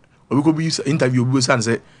that. We could be interview with and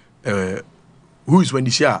say, who is when the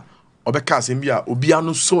share or because in Bia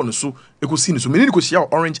Obiano so so you could see so many could share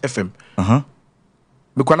Orange FM.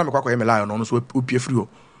 Mekwana mekwa me lie on so opie free.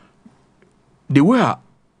 They were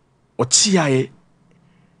or chia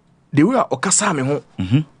they were okasa me ho.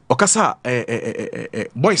 Okasa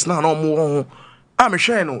boys na no mo am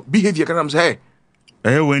share no behavior kan am say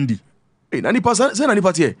Wendy. Na ni pass say na ni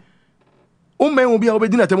party. O men obi a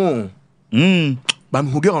obedi na temo. But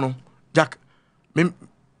who get on Jack? Me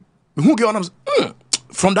who get on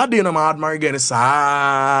from that day, I'm admiring again.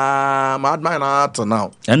 I'm admiring art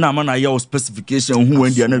now. And I'm on your specification. Who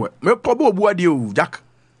went there? Me probably what you Jack.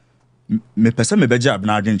 Me person me beja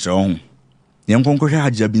abna adwen kire ho. Yem konko hwe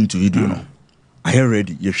Hajia Bintu video no. I hear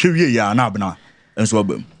ready. Ye hwe ya na abna enso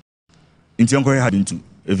abam. Nti konko hwe Hajia Bintu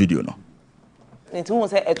e video no. Nti won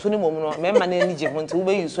say eto ni mom no me ma na ani je ho nti wo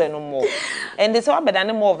be use no more. And they say what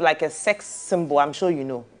better more of like a sex symbol, I'm sure you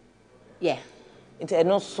know. Yeah. Nti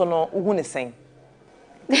no so no who ne sen.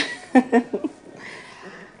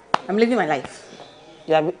 I'm living my life.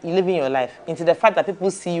 You're living your life. Into the fact that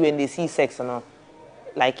people see you and they see sex and all,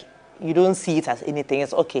 like you don't see it as anything.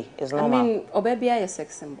 It's okay. It's normal. I mean, Obebia is a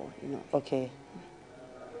sex symbol, you know. Okay.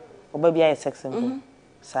 Obebia is a sex symbol.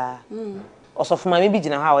 Sir. Also for my maybe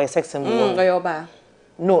jina how a sex symbol.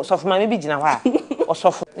 No, so for my maybe jina how.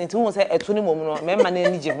 Also for into who say etuni mom no, me man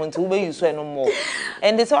ani je ho nti wo be use no more.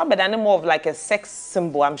 And they say what better more of like a sex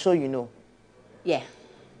symbol, I'm sure you know. Yeah.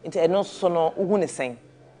 Into no so no who ne sen.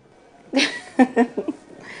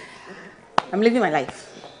 I'm living my life.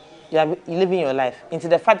 You're living your life. Into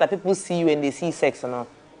the fact that people see you and they see sex and all,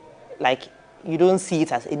 like you don't see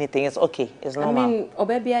it as anything. It's okay. It's normal. I mean,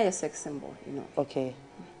 Obebia is a sex symbol, you know. Okay.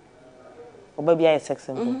 Obebia is a sex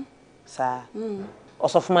symbol. Sir.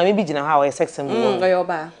 Also for my maybe jina how a sex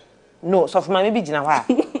symbol. No, so for my maybe jina how.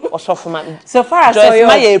 Also for my so far as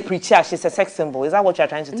my preacher, she's a sex symbol. Is that what you're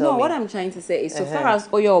trying to tell me? No, what I'm trying to say is so far as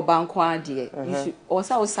Oyo Bankwa dear, you should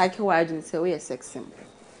also cycle wide and say we a sex symbol.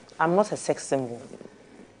 I'm not a sex symbol.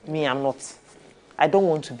 Me, I'm not. I don't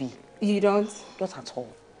want to be. You don't? Not at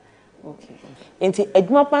all. Okay. Into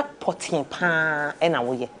Edmapa potting pan and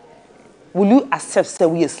away. Will you accept that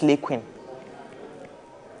we a slave queen?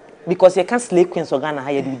 Because you can't slave queen so Ghana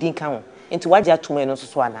hire you didn't count. Into what you have to know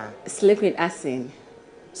so now. Slave queen as in.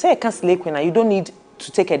 Say you can't slave queen you don't need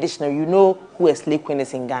to take a dictionary. You know who a slave queen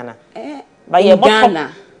is in Ghana. But in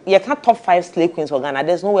Ghana. You can't top 5 slave queens for Ghana.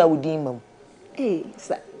 There's nowhere we deem them. Hey,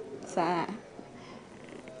 sir.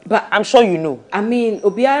 But I'm sure you know. I mean,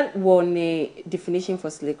 Obia won a definition for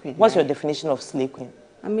slave queen. What's your definition of slave queen?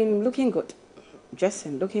 I mean, looking good,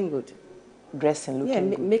 dressing, looking good, dressing, looking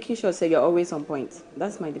good. Making sure so you're always on point.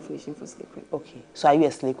 That's my definition for slave queen. Okay, so are you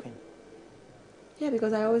a slave queen? Yeah,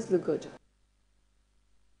 because I always look good.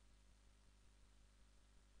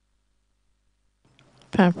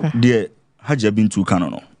 Papa. Dear Hajia Bintu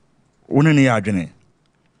Kanono, wouldn't you adjune?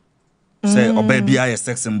 Say, Obebia is a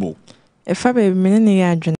sex symbol. If I be meaning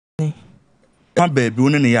adjune. fa baby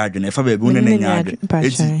one ne yadwene fa baby one ne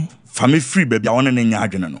yadwene fa me free baby a one ne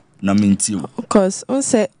yadwene no na menti o because on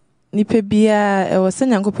say nipa bia e wo se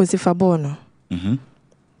nyankopon si fa bo no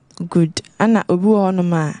good ana obi wo no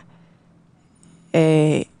ma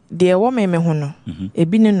de wo me ho no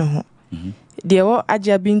ebi ne no ho de wo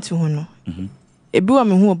agya bintu ho no ebi wo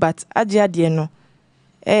me ho but agya de no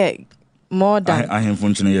more than I have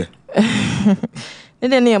function here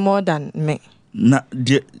ne more than me na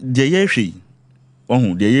de ye hwe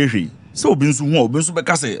ohun de ye hwe so obi nso be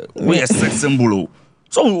ka say we sex symbol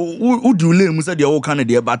so who do you mu say de wo kan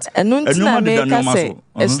de but eno na me ka say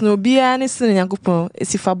esno bia ne sin nyankopon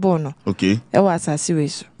esifa bo no okay e wa asase we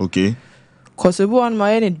so okay cause obi on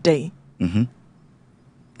my any day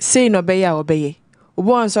say no be ya obeye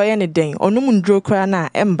obi on so ye ne den onum ndro kra na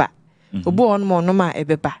emba obi on mo no ma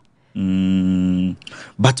ebeba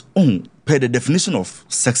but per the definition of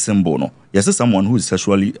sex symbol no yes someone who is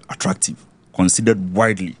sexually attractive considered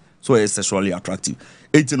widely so is sexually attractive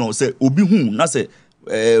it no say obi hu na say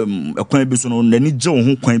kwan bi so no nani je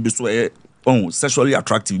ho kwan bi so sexually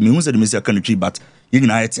attractive me hu say me say kan tree but you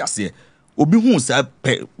na yet ase obi hu say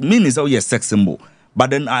mean say yes sex symbol but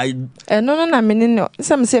then I no na me no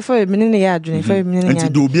some say for me ne ya adwene for me ne ya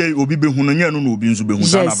and obi be hu no nya no obi nso be hu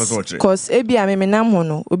na na person che cause ebi a me nam ho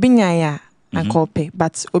no obi nya ya ankope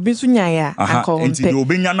but obi nso nya ya ankope enti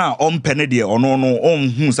obi nya na ompe ne de ono no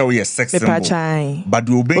hu say yes sex symbol but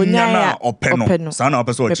obi nya na ope no sa na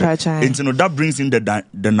person che enti no that brings in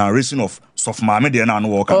the narration of soft mama de na no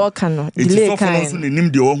work no delay kan so nim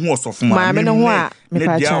de o hu soft mama no ho a me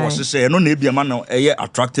pa dia wo hye no na ebia ma no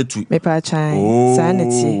attracted to me pa chan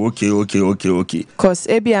sanity okay cause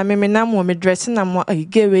ebi a me na mo me dress na mo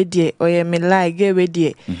get we de oye me like get we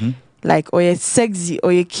de like oye sexy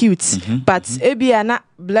oye cute but ebi a na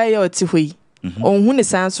blay out hoi on hu ne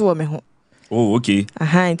san so wo me ho okay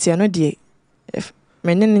enti no de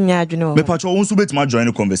menene nya adwene wo me pa cho wonso betima join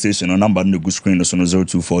the conversation no number no go screen so no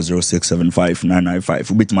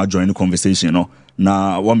 0240675995 betima join the conversation no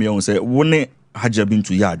na wo me won say woni Hajia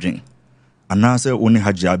Bintu ya adwen ana say woni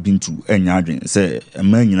Hajia Bintu enya adwen say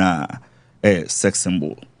ema nyina sex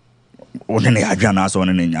symbol woni ne adwen na so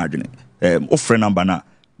woni ne nya adwen ofre number na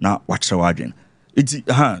wakyerɛ adwen iti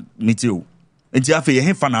mitio enti afa ye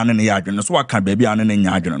hefa na ne ya adwen so waka baabi ane ne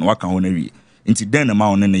nya adwen no waka ho na wi enti den na ma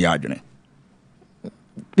woni ne ya adwen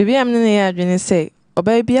bibi am ne ya adwene say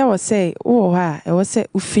oba bia wo say wo ha e wo say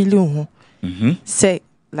u feel ho say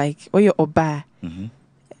like oyo oba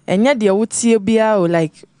enya de wotie bia o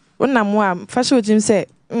like onam a fashion jim say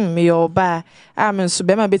me yo oba am so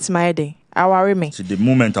be ma betima yede aware me the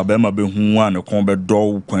moment abema be hu an kon be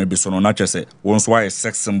do kwan bi so no na kyese won so why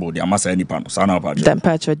sex symbol de amasa nipa no sa na ba de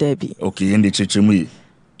temperature there be okay indi cheche mu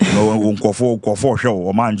no won kofo hwe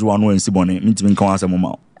o manju anu ansi bone mitimi kan asem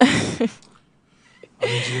ma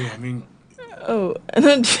I mean, no.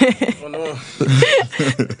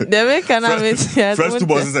 The make can I first two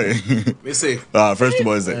boys say. Me say. First two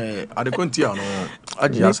boys say. I the kontia no.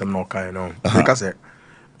 Aji asem no kai no. Because say,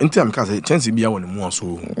 enti am ka say chance bia won mu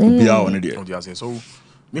so. Bia won dey. So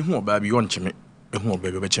me hu oba bi won cheme. Me hu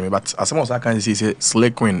oba bi be cheme but asem o sa kan say slay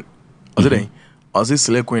queen. O say I say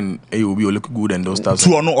slay queen will be look good and those stuff.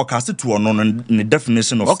 To ono or cast to ono the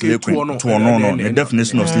definition of slay queen. To ono the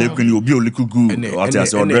definition of slay queen will be look good. What I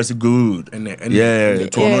say dress good. Yeah,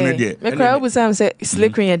 to ono there. Me cry obu sam say slay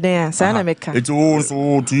queen ye den sa na meka. It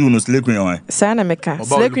also to you no slay queen why. Sa na meka.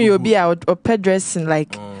 Slay queen will be out or dressing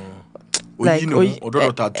like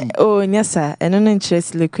tattoo. Oh nyasa eno na nkyere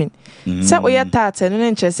slay queen. Sa oya tattoo eno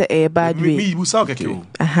na nkyere say bad way. Me you say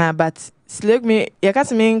okay. But slay queen ye ka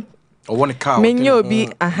me or one car. Me be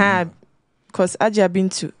cause Hajia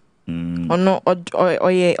Bintu.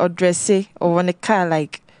 Or dressy or one car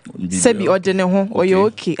like sebi or dene ho or you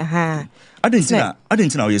okay. I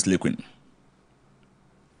didn't know yes liquid.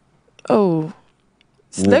 Oh.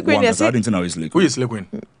 Liquid yes. I didn't know yes liquid. Who is liquid?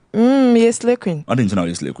 Yes liquid. I didn't know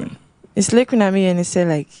yes liquid. It's liquid I mean and say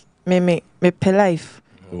like me per life.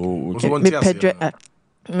 Oh, okay. Me pedre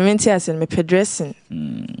me mentiasen me pedressing.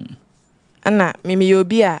 Ana me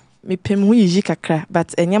yobia me pem hu yiji kakra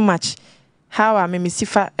but enye match how I me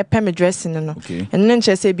sifa epe me dressing no and no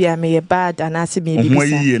nche say bia me bad and ase me bi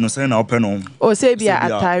bisa no say na ope no o say bia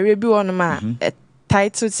atare bi won ma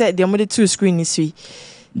title say the mo two screen is we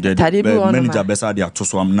atare bi won manager besa de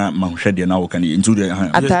atoso am na ma hwede na wo kan into the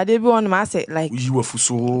atare bi won ma say like you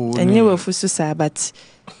wafuso enye wafuso sa but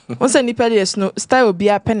once nipa dey no style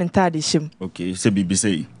bia pen and tade shim okay say bibi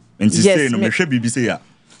say enti say no me hwe bibi say ya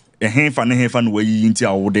hefa no wayi nti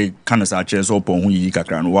a wode kana sa che so pon hu yi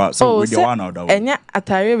kakra no wa so we dey one out da enya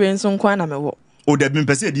atare we nso nkwa na me wo o da bin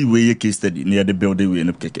pese di we case study near the building we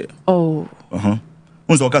no keke oh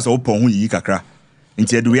Unso ka say opon ho yi kakra.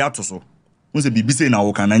 Nti e do we ato so. Unse bibi say na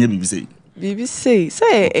wo kan na nya bibi say. Bibi say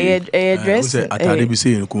dress. Unse atade bi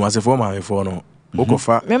say ku ase for ma for no.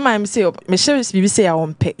 Okofa. Me ma say me share bibi say I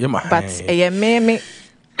won pay. But me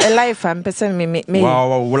a life am person me.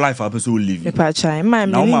 Wow, life am person live. Me pa chan ma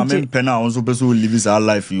me. Now ma me pen na onso person live is our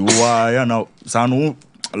life. You why na sanu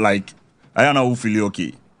like I na feel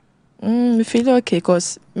okay. Me feel okay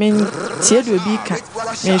cause me tie do bi ka.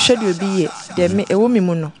 Me hwe do bi ye. De me e wo me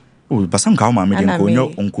mu no. Oh, basam ka ma me de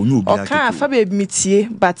onkonyo obi aka. Oka fa be me tie,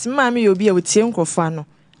 but ma me obi e wo tie nkofo ano.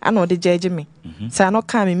 Ana o de judge me. Sa no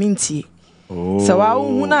ka me ntie. Oh. So wa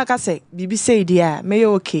hu na aka say bibi say dia me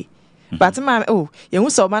okay. But ma ye hu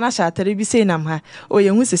so ma na sha atare bi say nam ha. Ye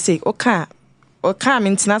hu say oka me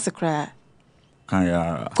ntina se kra. Kan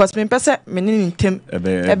ya. Cause me pese me ni ntem.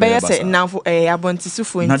 Ebe ye say nanfo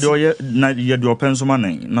abontisufo nti. Na de oye na ye de openso ma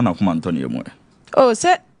na kuma ntone ye mu. Oh,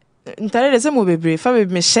 say ntare de se mo bebre fa be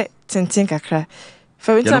me hye tenten kakra.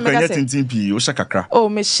 Fa we ntame ka say tenten pi o hye kakra. Oh,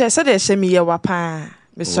 me hye say de hye me ye wa pa.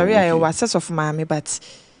 Me sorry I was sense of mommy, but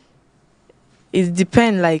it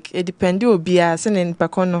depend obia se ne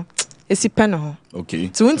pakono esi pen ho. Okay.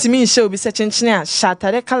 So untimi hye obi se chenchene a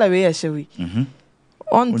shatare color we hye we.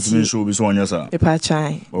 Untimi hye obi so onya sa. E pa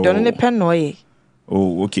chan. Don ne pen no ye.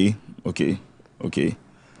 Oh, okay.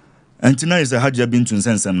 Antina is a hajja bintu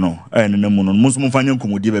nsensem no. Ne mu no. Mo so mo fanya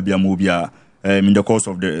nkomodi ba bia mo bia in the course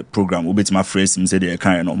of the program obetima phrase him say the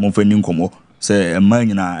kind no. Mo fanya nkomo say man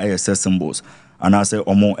nyina sex symbols. And I say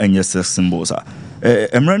omo enye sex symbols are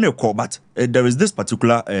emrane call, but there is this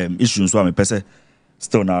particular issue so I'm person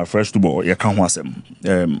still now fresh to ball you can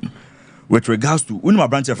asem with regards to my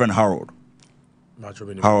branch friend Harold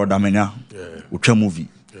Amenya Ucha movie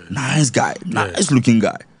nice guy nice looking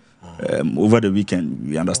guy over the weekend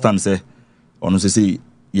we understand say on say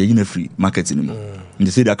ye in free market anymore they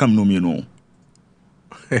say they come no me no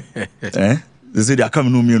they say they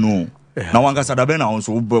come no me no. Now one gasa da be na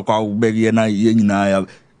onso kwa beg na ye nyina ya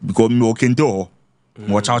because me okente ho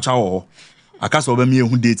mo cha ho aka so be me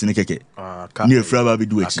ehu date ne keke ni efra ba be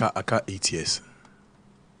do achi aka 8 years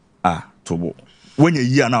tobo when ye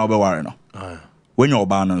year na obe ware no when you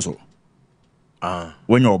oba no so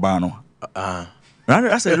when you oba no I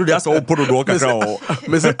say do that's all put do kakra o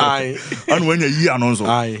me say I and when ye year no so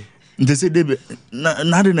I they say dey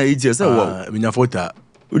na de na 8 years say wow me nya fota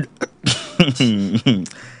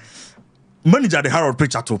manager the Harold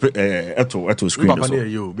picture to screen Papa near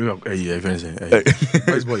you boys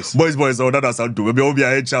or that sound to be obi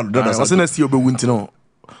a child that sound na see obi wunti no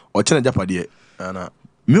o chene japade na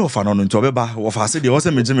me ofa no nto beba wo fa se de wo se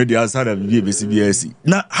me de asara bi BC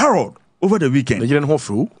na Harold over the weekend Nigerian ho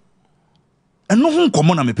fru and no ho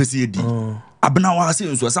komo na me pese edi abena wa se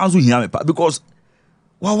nso sound so hia me pa because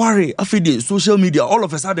wa worry afide social media all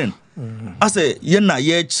of a sudden I say ye na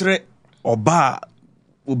ye kire oba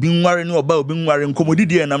obi nware ni oba obi nware nkomodi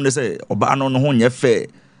die nam ne se oba no ho nye fe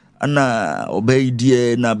ana oba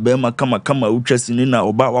idie na be kama utwasi ni na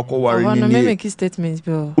oba wakoware ni ni make statement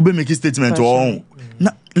bro obe make statement o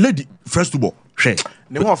na lady first of all hwe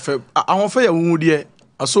ne ho fe ahonfe ya wu die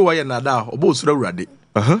aso wa ye na da oba osura urade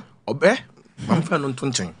obe mamfa no nto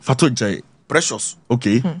nchen fato jai precious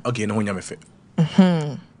okay ne ho nya me fe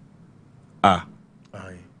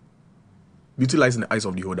beauty lies in the eyes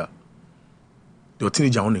of the holder. The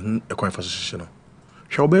teenager on him a coin for no.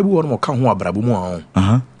 Shall baby one more come home abrabumo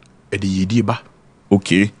edi yedi ba.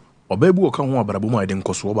 Okay. Or baby will come home abrabumo I didn't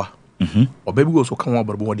kosoba. Or baby also come home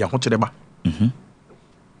abrabumo dia hocheba.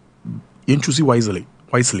 You choose wisely.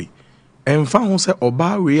 And found say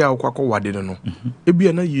oba we are kwako wade no.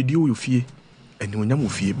 Ebi na yedi o fie. And when you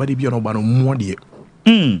fie, but ebi no ba no mo de.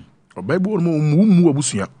 Or baby one mu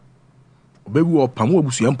abusua. Or baby or pamu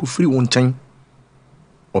abusua mpo free one chain.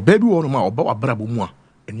 Or baby or ma oba abrabo mu a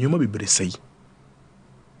enuma bebre sei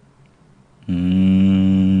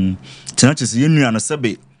Chances you nua no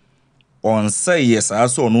sebe on say yes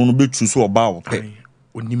aso no betu so oba wo pe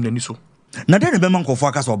onim nani so na de be man kofo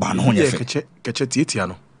aka so oba no ho nye fe keche tietia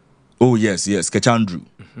no oh yes keche Andrew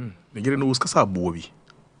Nigeria no uskasa abo bi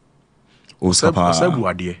osabu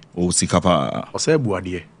ade o sikapa osabu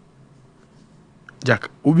ade Jack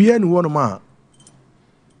obi ani wono ma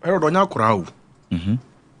ero do nya kora o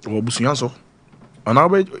obusuyan so ana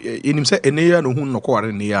be enim say eneya no hu no ko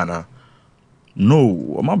are neya na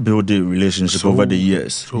no I'm not build a relationship over the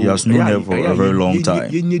years he has known her for a very long time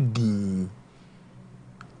yenye din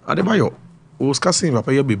Adebayo o skasin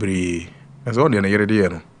papa ya bebre eso de na yere de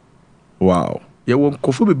no wow ye wo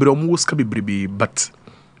kofo bebre o mo ska bebre but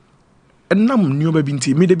enam nyoba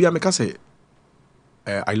binti me de bia me ka say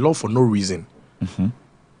I love for no reason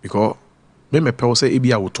because me pɛ say e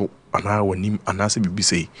bia woto ana wanim ana se bibi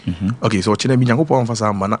say okay so chena bi nyankopon fa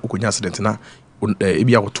sa mana okonya accident na e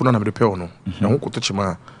bia woto na me pe no na ho koto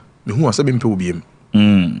chema me hu asa be mpe obiem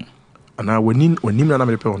ana wanim na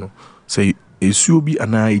me pe no say esuo bi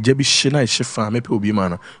ana eja bi hye na hye fa me pe obiem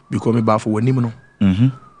ana because me ba fo wanim no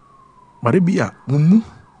mare bia mumu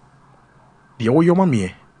de wo yoma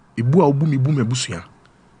me ebu a obu me bu me busua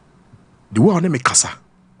de wo na me kasa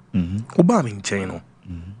oba me nchen no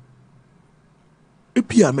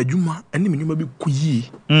epia madwuma ene me nyuma bi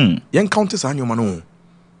kuyi yen count sa anyoma no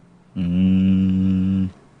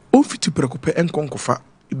o fiti prekope enkonkofa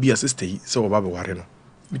bia sister yi se oba be ware no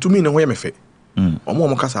bitumi ne ho ye mefe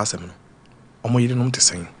omo kasa asem no omo yire no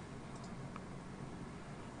mtesen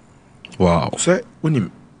wow se onim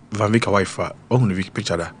Van Vika wife ohunu vi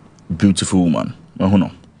picture da beautiful woman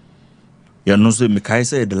no ya no so me kai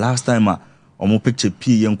say the last time omo picture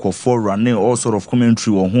p yen ko for running all sort of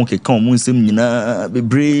commentary on ho ke kan omo nsem nyina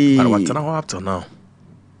bebre ara watana ho up till now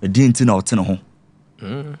e dinti na otena ho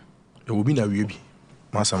e wo bi na wie bi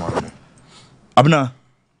masama no abna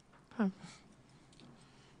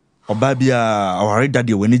oba bia aware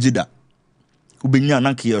dade wani jida ubenya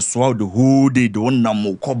na ke so the whole day do na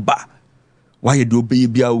mo koba why do be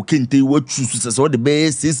bia o kente wa chusu so the be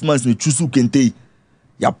 6 months ni chusu kente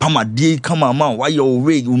ya pama die kama man why your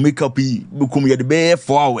wig you make up become ya the be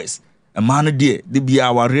 4 hours a man de bia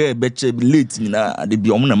aware be che late nyina de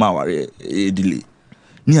bia omo na ma aware delay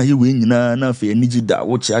ni aye we nyina na fa ani jida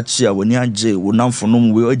wo chia chia woni age wo namfo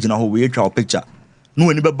no we agina ho we twa picture no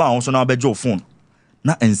wani be ba ho so na be jo phone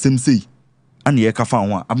na ensem sei ane ye ka fa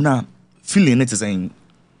ho abna feeling it is saying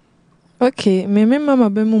okay me mama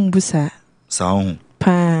be mumbusa sao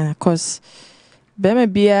pa cause be me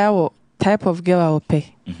bia wo type of girl I will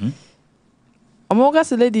pay omoga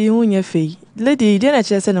se lady hu nya fe lady dey na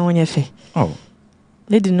chese na hu nya fe oh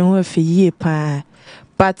lady no hu fe ye pa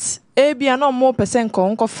but e bia no more percent ko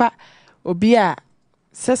nkofa obi a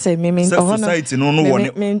sese me society no wo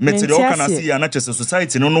me te o kana see ya na chese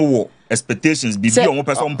society no wo expectations bi o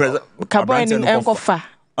person carbon nkofa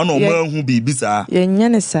ana o ma hu bi sa ye nya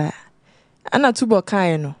ne sa ana tubo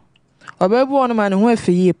kai no obabu ono ma ne hu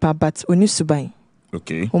afi ye pa but oni suban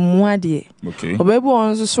okay omuade okay obabu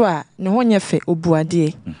onzo so a ne ho nya fe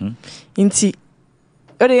obuade nti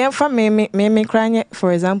ode yem fa me kranye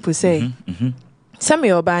for example say some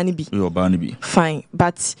your bani bi fine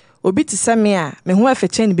but obi ti say me a me ho afi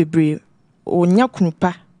chen bebre onya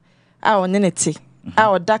kunupa a onenete a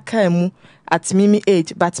odaka mu at mimi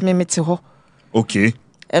age but me te ho okay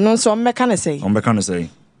eno so mmeka ne say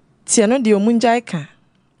ti eno de omunjai ka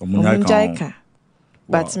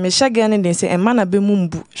but me shage ne den say e mana be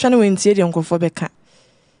mumbu hwane wentie de nkofo beka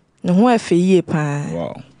ne ho afi yie pa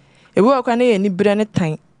wow e wo kwa ne ye ni bere ne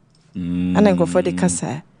tan ana nkofo de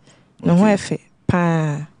kasa ne ho afi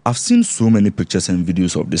pa. I've seen so many pictures and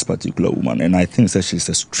videos of this particular woman and I think that she's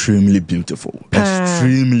extremely beautiful.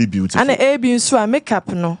 Extremely beautiful. And e bi nso a makeup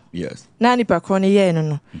no. Yes. Na ni pa ko ne ye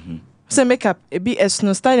no. So makeup e bi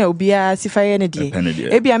esno style obi a sifaye ne de.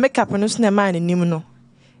 E bi a makeup no so na man nim no.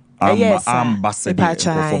 Yes.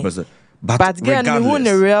 But again,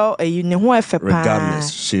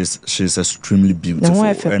 regardless, she's extremely beautiful.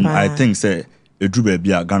 And I think say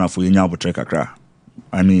Ghana for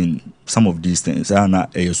I mean, some of these things are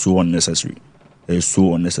not so unnecessary.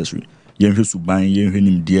 So unnecessary. Yen hwe suban, yen hwe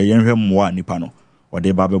nimdia, yen hwe mwa nipa no.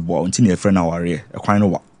 Ode ba bebo nti na efre na ware, ekwan no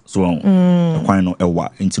wa. So ekwan no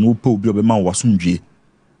ewa. Nti no po obi obema wasomdwe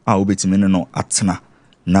a obetime ne no atena.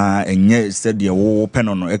 Na enye said de wo pen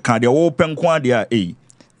no e ka de wo pen ko ade a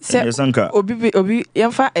sanka obi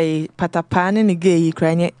yemfa patapa ne gay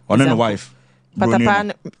kranye on no wife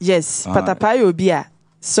patapa yes patapa obi a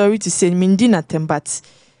sorry to say mindi na tembat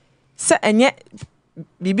se enye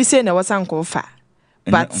bibi say na wasanko fa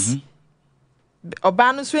but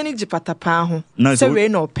oba no so eni gi patapa ho se we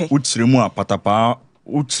na ope ukyiremu a patapa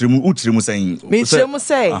ukyiremu say me kyiremu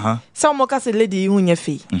say some mo ka say lady hu nya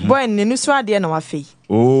fe boy ne nu so ade na wa fe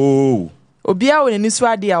oh obi a wo ne nu so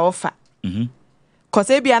ade a ofa cause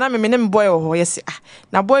e bia na me ne boy ho yes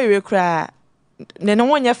na boy we kra ne no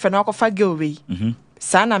nya fe na akofa girl we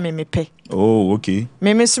sa na me pe oh okay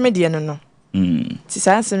me so me de no ti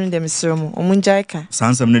sansem de me so mu omunjai ka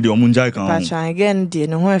sansem ne de omunjai ka pa chan again de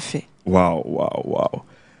no ho afe wow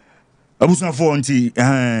abusa for nti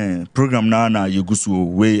program na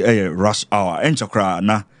yegusu we rush hour enchakra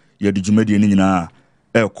na ye de djumadi ni nyina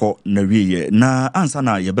ekọ na wiye na ansa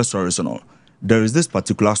na ye be sorry so no there is this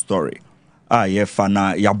particular story ye fa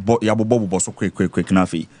na ya bobo so quick na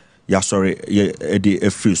fi ya sorry ye de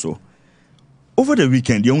free so over the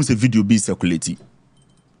weekend you see video be circulating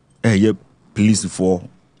ye police for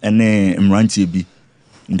ene mrantie bi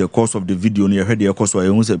in the course of the video, near heard the course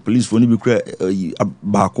where I say police for be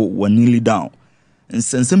bako were nearly down. And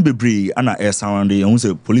since be ana air sound the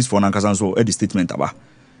say police for Nankasan so the statement about.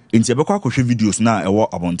 In Tebeko videos na ewo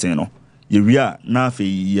abonteno. Ye na fe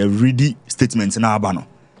ye ready statement na abano.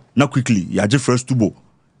 Na quickly ya je first tubo.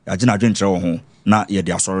 Ya je na dwentre wo ho na ye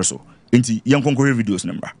de asore so. Enti yen konkore videos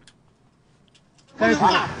number.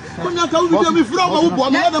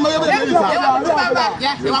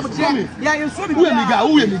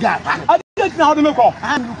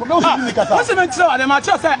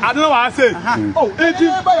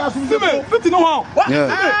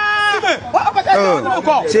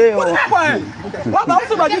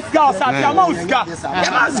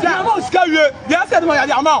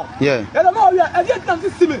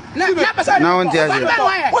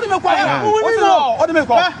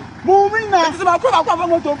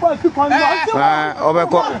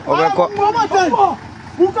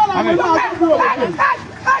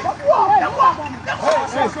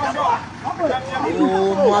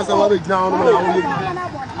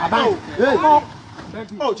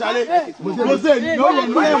 Oh, Charlie.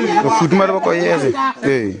 Food matter ko yeze.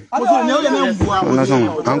 Eh.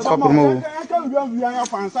 An ko promo.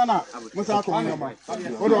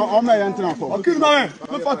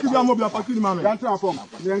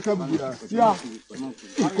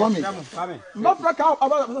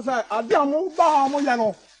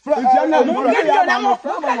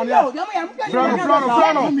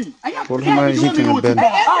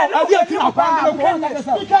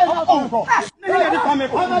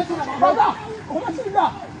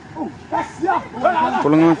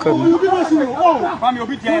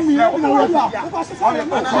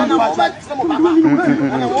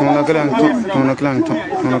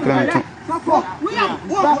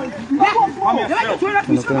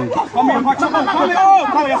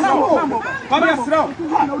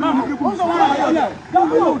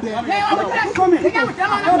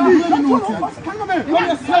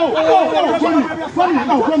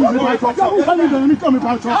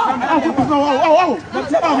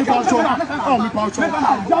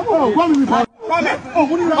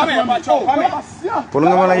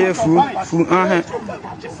 Polonga ye fu ah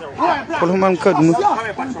polonga kadmu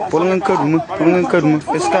polonga kadmu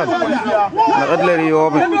fiscal na adleri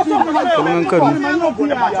yobe polonga kadmu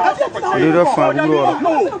lira fa bulo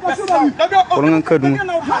polonga kadmu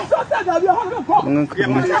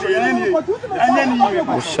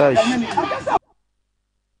ushash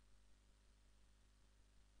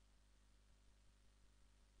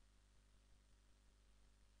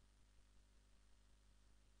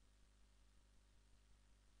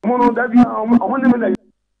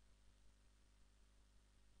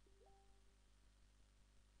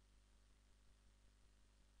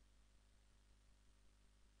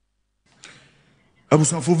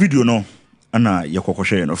Abusan for video no ana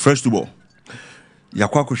yakokoshe no first of all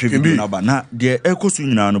yakokoshe video na ba na the ekosu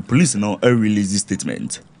nyina no police no release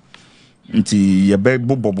statement nti ye be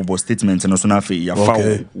bobo statement no so na fe ya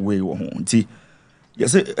fa we wo ho nti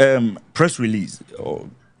yes press release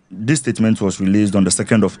this statement was released on the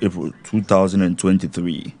 2nd of April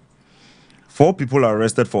 2023. 4 people are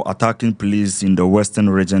arrested for attacking police in the Western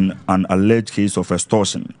region, an alleged case of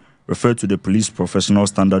extortion referred to the Police Professional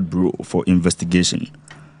Standard Bureau for investigation.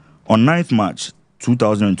 On 9th March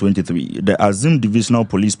 2023, the Azim Divisional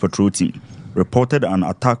Police Patrol Team reported an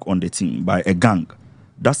attack on the team by a gang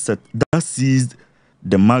that seized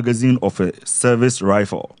the magazine of a service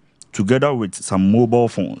rifle together with some mobile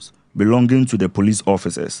phones belonging to the police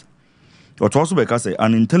officers.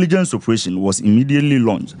 An intelligence operation was immediately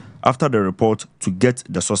launched after the report to get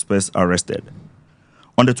the suspects arrested.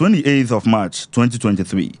 On the 28th of March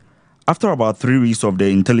 2023, after about 3 weeks of the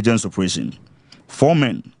intelligence operation, 4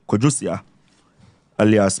 men, Kojosia,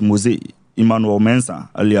 alias Mose, Emmanuel Mensah,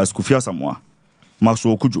 alias Kufia Samoa,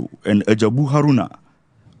 Maxwell Kujo, and Ejabu Haruna,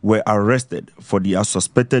 were arrested for their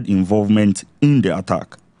suspected involvement in the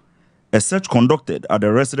attack. A search conducted at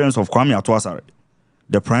the residence of Kwame Atuasare,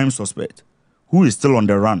 the prime suspect, who is still on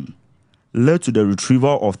the run, led to the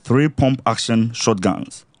retrieval of 3 pump-action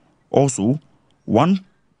shotguns. Also, 1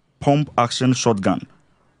 pump-action shotgun,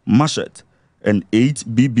 machete, and 8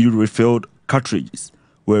 BB refilled cartridges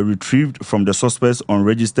were retrieved from the suspect's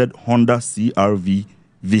unregistered Honda CR-V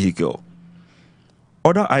vehicle.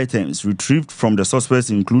 Other items retrieved from the suspects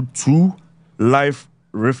include 2 live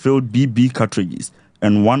refilled BB cartridges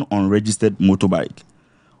and 1 unregistered motorbike.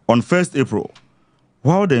 On 1st April,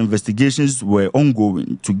 while the investigations were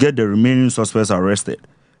ongoing to get the remaining suspects arrested,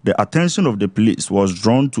 the attention of the police was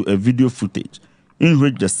drawn to a video footage in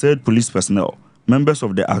which the said police personnel, members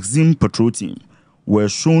of the Azim patrol team, were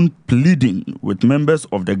shown pleading with members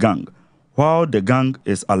of the gang while the gang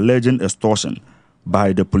is alleging extortion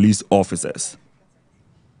by the police officers.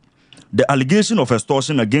 The allegation of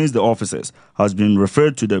extortion against the officers has been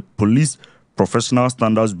referred to the Police Professional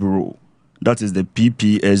Standards Bureau, that is the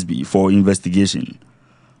PPSB, for investigation.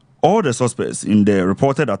 All the suspects in the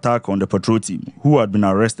reported attack on the patrol team who had been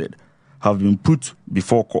arrested have been put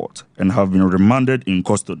before court and have been remanded in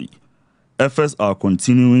custody. Efforts are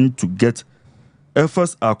continuing to get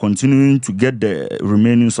the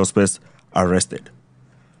remaining suspects arrested.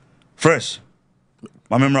 Fresh.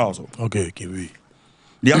 My memory also. Okay, we.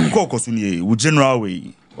 The Ahuofe Kosuni, with general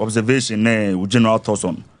way, observation, with general thoughts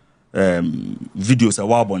on videos a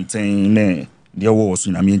while on saying, the was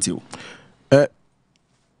in a meeting.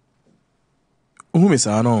 Who me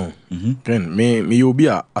say no? Ken me you be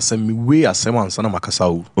a asem me way asem ansa na makasa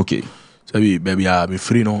o. Okay. Say baby a me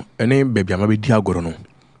free no. Ene baby ama be di agoro no.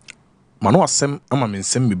 Ma no asem ama me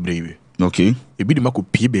nsem me brave. Okay. E bi di mako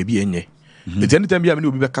pie baby enye. The anytime be me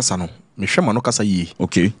obi be kasa no. Me hwe ma no kasa yi.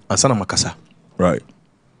 Okay. Ansa na makasa. Right.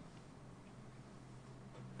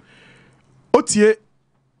 Otie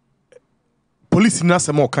police na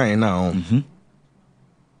asem o kan na o.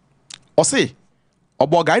 O say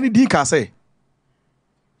obo guy ni din ka say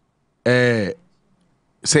say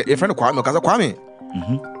your friend Kwame kaza Kwame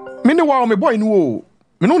me ne wa me boy no o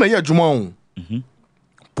me no na ye adwuma o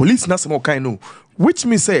police na some kind no which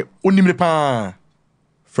me say onimre pa.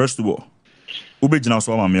 First of all, ube jina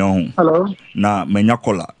so ma me ho. Hello. Na menya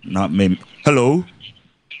kola na me. Hello.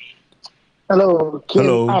 Hello.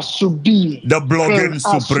 Hello. Asubi. The blogging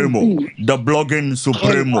supremo. Asubi. The blogging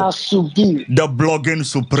supremo. Asubi. The blogging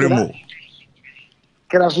supremo.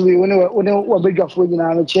 Can Asubi when what big of when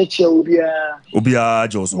I'm cheche Ubia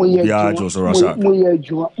Jos Rashad. Moya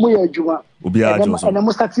Juma. Ubia Jos. And I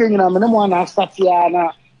must start saying I'm no one start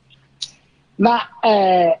na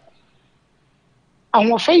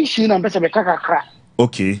Ahuofe issue na better be kakra.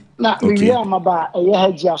 Okay. Na we am about a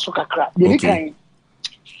haji aso kakra. Dey kan.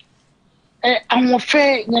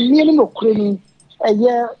 Ahuofe nyame no kreni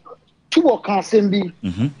tubo kan sembi.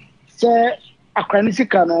 Se akrani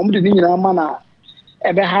sika no omo de nyina ma na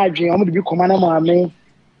ebe ha adwen omo de bi komana maame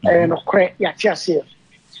no kre ya tiase.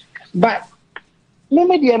 But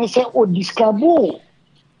me dey no say o describe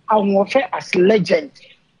Ahuofe as legend.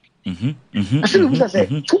 I see you say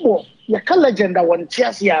tubo ya ka legend that one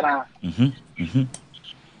tiase yana.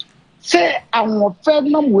 Say Ahuofe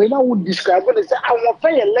no we na would describe it say Ahuofe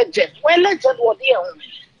a legend. Well, legend what here?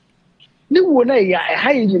 Ni wo na ya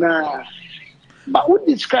high nyina. But would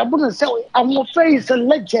describe it say Ahuofe is a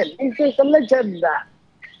legend. It's a legend that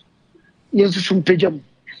yes from pejam.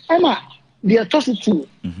 Ama the atrocity.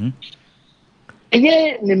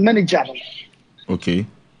 Eye ni manager. Okay.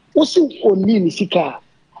 Osi oni ni sika.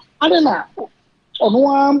 Adena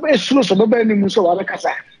ono esuro so baba ni mu so wa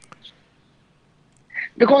kasa.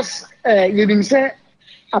 Because you didn't say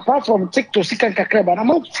apart from TikTok sika kakra ba na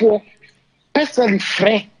mo for personally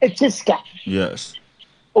free etiska. Yes.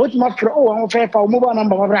 What my friend I'm fair for mobile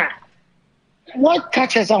number bra. What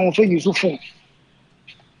catches on for you so phone?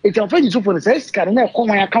 It's on for you so phone says can na come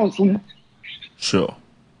my account soon. Sure.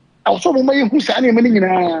 Also mo may who say any money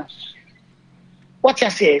na. What you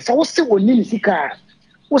say? So what's the one ni sika?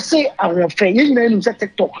 What say I'm fair you know in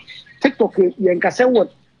TikTok. TikTok you can say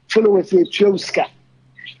what followers you choose.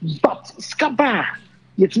 But skaba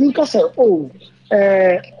yet me ka say oh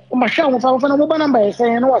my share of our mobile number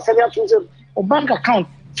say no was say choose o bank account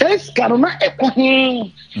says karona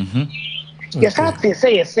ekohin yes I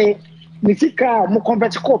say me sika mo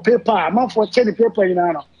convert ko paper man for change paper you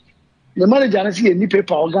know the manager na see any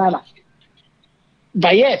paper o Ghana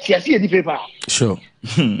but yet you see any paper Sure.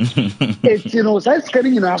 it's you know says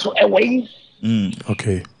can you know so away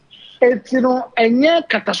Okay. it's you know enye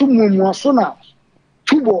katasu mumu so na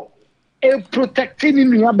tubo protecting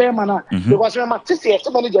nuya be mana because my tisi e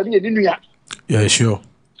manager ni nuya. Yeah, sure.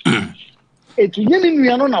 Etu yeni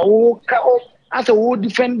nuya no na wo ka as a wo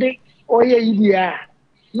defend o ye idia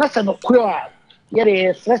na sa no kwa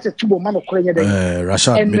yere stress tubo man no kwa nyede.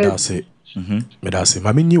 Rashad me da say. Me da say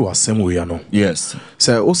mami ni wasem we ya no. Yes.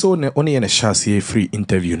 So also ne oni na share free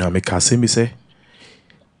interview na me ka say me say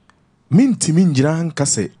minti minjira hanka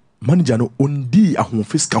say manager no ondi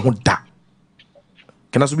Ahuofe ska ho da.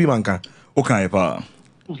 Can I be manka? Okay, pa.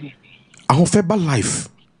 Ahuofe ba life.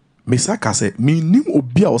 Me saka say me nim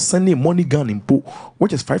obi a o send money gun impo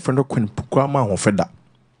which is 500 coin pukwa ma Ahuofe da.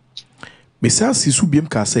 Me say sisu biem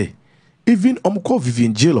ka say even omko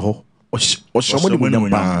Vivian jail ho o shomoni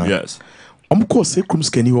munyamba. Yes. Omko say krum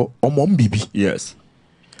skani ho omom bibi. Yes.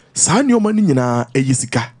 Sa ni omani nyina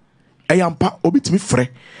eyisika. Eyampa obitimi frɛ.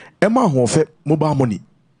 Ema Ahuofe mobile money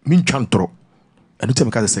min twantro. ɛno tɛ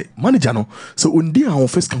meka sɛ manager no sɛ ɔndi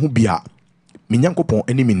ahoɔfɛ sika ho bia me nyankopɔn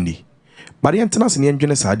anim ndi bare yɛntena se ne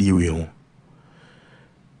yɛndwene saa deɛ wei ho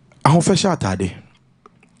ahoɔfɛ hyɛ atade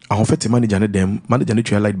ahoɔfɛ te manager ne dɛm manager ne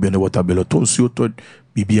twɛ light bill ne water bill ɔtɔ nsuo tɔ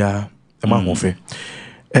biribiara ɛma ahoɔfɛ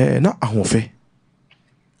na ahoɔfɛ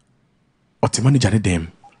ɔte manager ne dɛm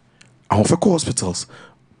ahoɔfɛ kɔ hospitals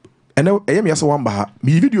ɛnɛ ɛyɛ me asɛ wamba ha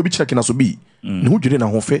me video bi kyerɛ kena so bi ne ho dwene na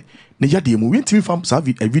ahoɔfɛ ne yadeɛ mu wentimi fam saa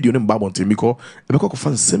video ne mba abɔnten mi kɔ ɛbɛkɔ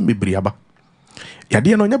kɔfa nsɛm bebree aba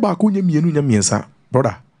yadeɛ no nyɛ baako nyɛ mmienu nyɛ mmiɛnsa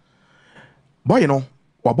brother boy no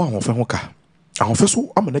wabɔ ahoɔfɛ ho ka ahoɔfɛ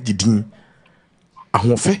so ama na gyedin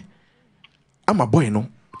ahoɔfɛ ama boy no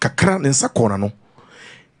kakra ne nsa kɔna no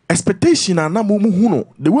expectation na mo hu no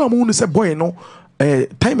the way mo hu no sɛ boy no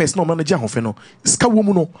timers na ɔma no gye ahoɔfɛ no sika wɔ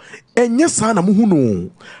mu no ɛnyɛ saa na mo hu no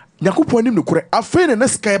nyakopɔn anim no korɛ afei na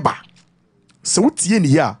sika ba sɛ wotie ni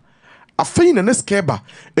ya afei na sika ba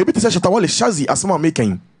ebi te sɛ Shatawale Shazi asɛm a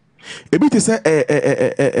mekan ebi te sɛ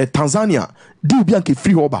Tanzania deal bi anke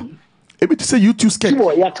free hoba ebi te sɛ YouTube sketch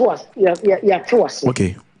ya towas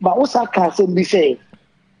okay ba wo sa ka sɛ bi sɛ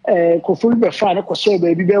kofuru be fa na ko share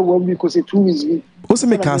ba bi be 1 week ko sɛ 2 weeks bi wo se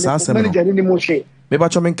me ka sa asɛm no manager ni mo hwe me ba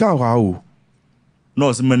cho me ka ho o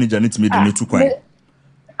no se manager ni timi de ne tu kwan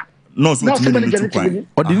no so timi de ne tu kwan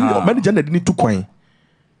odi manager na de ne tu kwan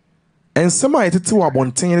ensɛm a yɛtete wɔ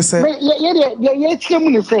abɔnten ne sɛ yɛ kyerɛ mu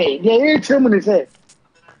ne sɛ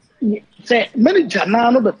sɛ manager na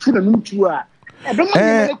no bɛtu na no tu a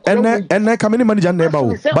ɛnɛ kamene manager na ɛba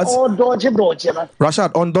wo but dodge no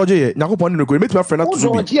Rashad on dodge yɛ nyakopɔn ne no kɔ metuma frɛ na to so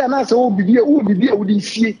bi dodge na sɛ wo bibia wo de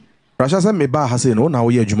fie Rashad sɛ me ba ha sɛ no na wo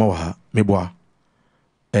yɛ adwuma wɔ ha me boa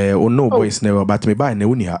no boys never but me ba na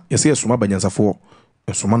wo ni ha yɛsɛ yɛsoma banyansafoɔ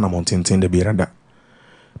nsoma na montenten de bi rada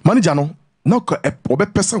manager no na obe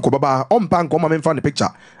person ko baba on pan ko ma me fa ne picture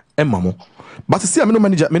e ma mo but see me no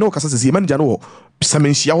manager me no kasa see manager no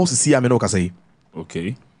samenhia ho see me no kasa yi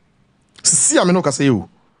okay see me no kasa yi o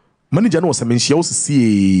manager no samenhia ho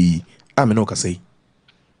see a me no kasa yi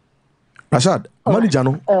Rashad manager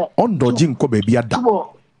no on dodging ko ba bia da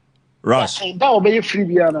Rash da obey free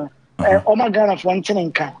bia no o ma Ghana fo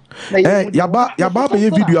ntene nka yaba be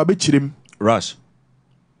video abechirem Rash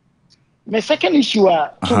my second issue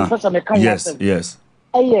professor me kan yes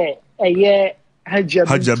Hajia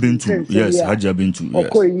Bintu yes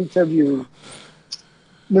okay interview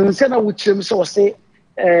me say na wuchim so say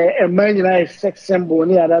a man you sex symbol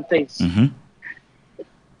ni other things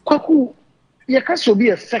kwaku ye ka so be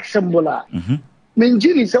a sex symbol me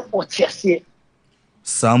njini say otiase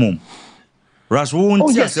Samum Rash won't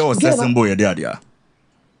say o sex symbol ye dia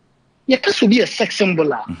ye ka so be a sex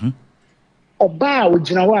symbol oba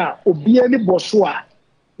ogina wa obia ni boso a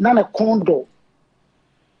na na kondo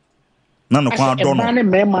na no kwa do no na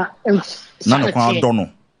no kwa do no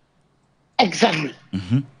exactly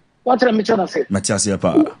what am I trying to say Matias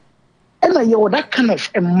pa and you that kind of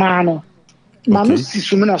a man no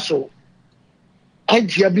sisumina so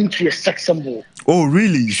Hajia Bintu a sex symbol. Oh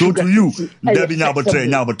really? So to you Debbie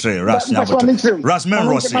nyabotre Rash men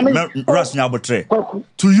Rash nyabotre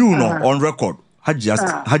to you no on record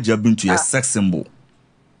Hajia Bintu a sex symbol.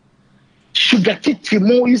 Sugar titty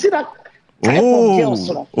more, you see that type of girls,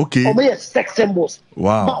 okay. Or a sex symbols.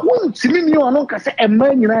 Wow. But when to me, you are not say a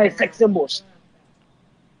man, sex symbols.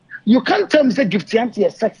 You can't tell me say Giftianti a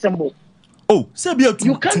sex symbol. Oh, say be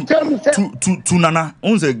you can't tell me say to Nana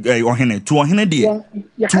on the ohene to ohene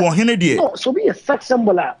dear. No, so be a sex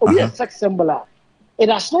symbol or be a sex symbol. It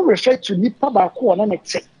has not referred to Nipa Baku and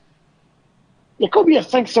anything. It could be a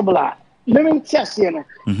sex symbol.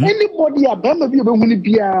 Anybody a bama be a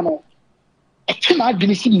piano. I cannot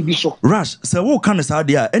be so. Rash, so what kind of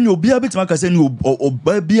idea? And you'll be a bit like I said, you or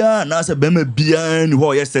babia, and as a bema bian who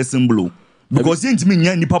are sex symbol. Because you mean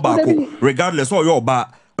any pabako, regardless of your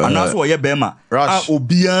bar, and that's why you're bema. Rash,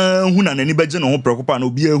 obia, who and any bedjan or preocupa,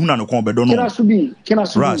 no beer, who and a combe,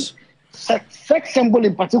 cannot Rash. Sex symbol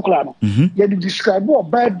in particular. You describe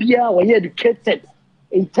what babia or you educated.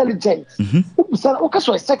 Intelligent. Okay,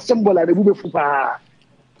 sex symbol at the movie for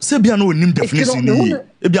Sebia no nim definition ni.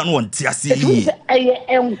 Ebia no ntiase yi.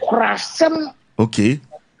 Okay.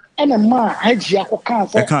 And a man Hajia ko kan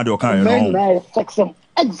say. E kan de o kan no. Sex symbol.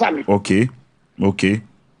 Exactly. Okay.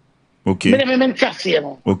 Me ntiase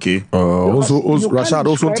no. Okay. Also Rashad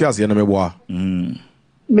also ntiase na me boa.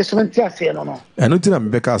 Me so ntiase no no. Eno ti na me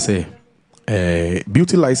beka say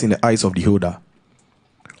beauty lies in the eyes of the beholder.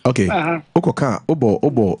 Okay. Okoka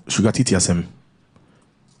obo sugar titi asem.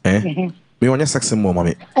 Me onya sex symbol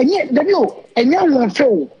mami. Enya won fe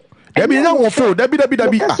o. Debi enya won fe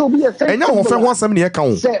ho asem ne e ka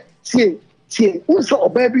wo. Tie unso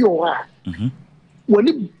oba bi o ha. when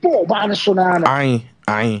it ball ban so na. Aye.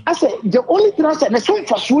 I said the only thing I said, the song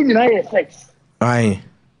for swing in sex. Aye.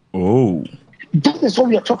 Oh. That is what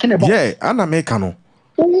we are talking about. Yeah, and Americano.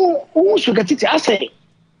 Oh, so get it. I say,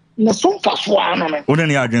 the song for swing. What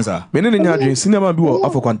any agents are? Many in cinema be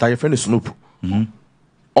off a quantity friend Snoop.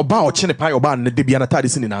 Oba or Chene Pie or Ban, the Biana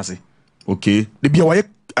Tadis in Nazi. Okay. The Bia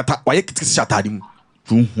Shatadi.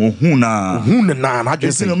 Who na? I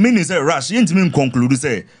just say meaning say Rash. You mean conclude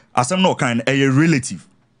say as I'm not kind a relative.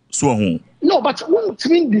 So who? No, but one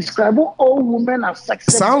thing describe all women as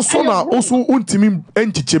sexual. Sounds so now also untimim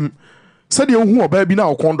entichim. Said you who are baby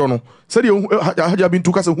now condono. Said you had been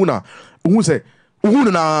to Casa Huna. Who say,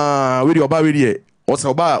 who na with your baby or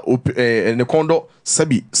Saba and the condo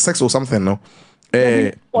Sabi sex or something no.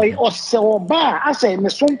 Or so bar, I say,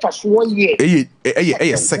 Miss Son for 1 year.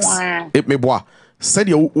 Sex. It may bois. Said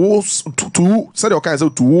you to said your kind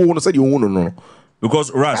to said you no.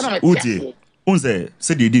 Because Rash, Uti, Unze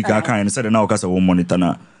said you did kind said now Casa won't monitor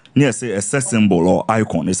na. Near say a sex symbol or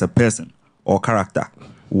icon is a person or character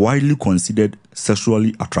widely considered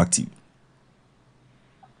sexually attractive.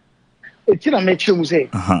 It's not make sure say.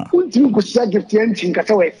 Until go see gift anything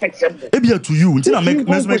because we sex symbol. Ebia to you, until I make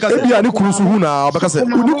Ebia ni kunu suhu na because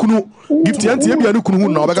kunu gift anti ebia ni kunu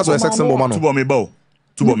na because we sex symbol man. Tubo me bow.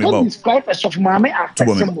 Describe as of mama as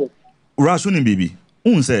sex symbol. Rashuni baby.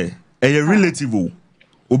 Unse a relative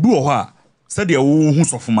obi wo ha said the who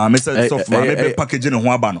so for mama said so for mama package no ho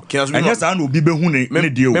aba no. And yes I no bi be hu ne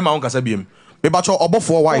deal. Me ma won kasa biem. Me ba cho obo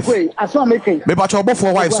for wife. Me ba cho obo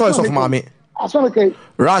for wife so of mama.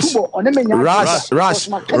 Rash, obo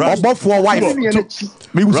for wife.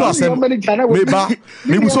 Me wuso asem.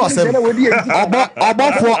 Me wuso asem.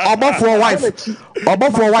 Obo for wife. Obo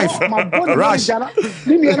for wife. Rash.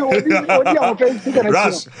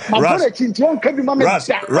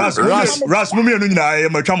 Rash, no me no nyina e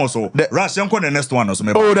ma twamo so. Rash enko the next one so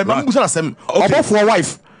me. Oh, the me wuso asem. Obo for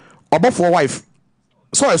wife. Obo for wife.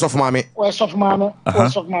 So is of mommy. Of mommy.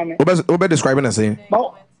 Obe describing and saying.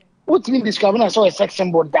 What mean describing as a sex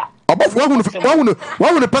symbol that? Above why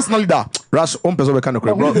would personally that? Rash, on person we can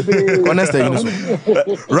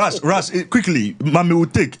Rash, quickly, Mammy will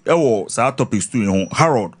take our topics to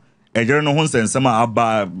Harold. A journal hon send some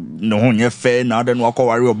about no one ye fair, now then walk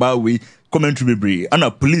worry about we commentary be and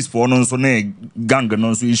a police for non so gang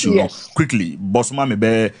non so issue. Quickly, boss mammy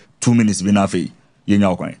bear 2 minutes binafe. You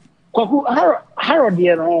know, Harold,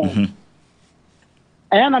 you know,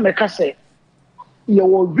 I am a cassette.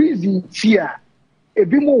 Your reason here, a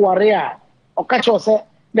bit more warrior, or catch us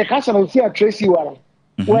the castle of here, Tracy Warren,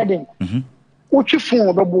 wedding. What you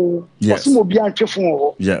phone, Babu, yes, more beyond your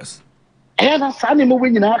phone. Yes, and a sunny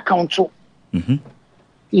moving in our council.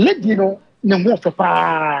 Let you know, no more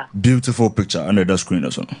papa. Beautiful picture under the screen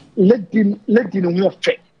or so. Let you know more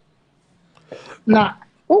fair. Now,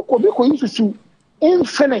 what could be going to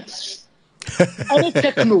infinite?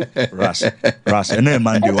 Techno. Rash, and a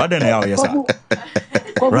man do. I don't know how you say.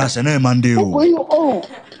 Rash, and a man do. Oh,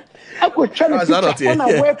 I could try to on a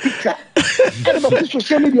web picture.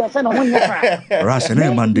 Social media send on Rash, and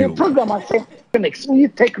a man do. Program I say next we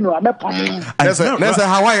techno. I'm a let's say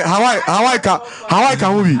how I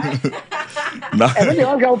can we.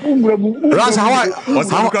 Rash, how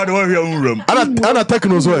I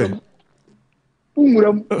techno so.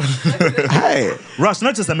 Hey, Russ,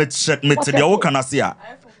 not just a check me to the Okanasia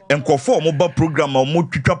and conform mobile program or more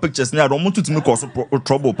pictures now. I don't want to make us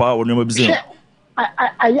trouble power when you're busy.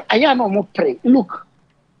 I am more pray. Look,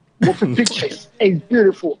 pictures is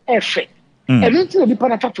beautiful, effect. And into the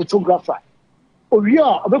Panata photographer. Or you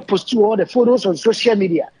are about post all the photos on social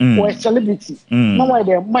media or a celebrity. No why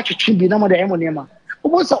they're much chibi, no more the Emonema.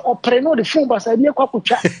 Almost opera no the phone but I near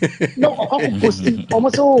Kwakucha. No posting.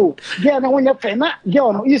 Almost oh, yeah, no one your friend.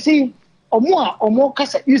 You see, or more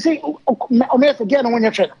cassette. You see, again on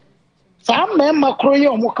your friend. Some men macroy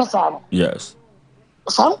or more cassano. Yes.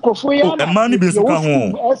 Some cofoya and money be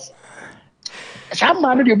home. Some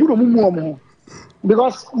man you do more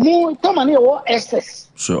because more money or SS.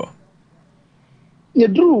 Sure. You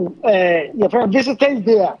drew your visitors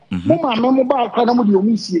there. Mama, mobile canoe you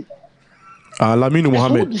miss it. Lamine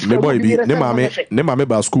Mohammed, me boy be ne mame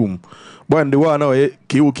ba school. Boy and the one now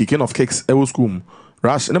king of cakes e school.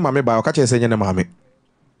 Rash ne mame ba o ka che say ne mame.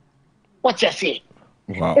 What you say?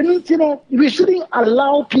 Wow. And you know, we shouldn't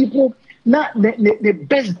allow people not the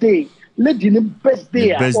best day. Let the best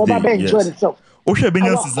day or enjoy itself. O she be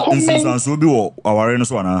nyan so bi wo aware no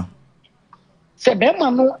so ana. Se be ma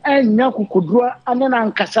no anya kukodua anena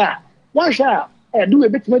nkasa. One sha do a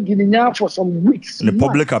bit more for some weeks. The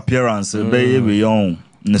public appearance, be young.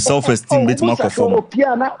 The self-esteem bit more conform.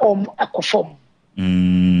 Piana a conform.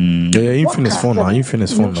 Yeah, infinite phone now. To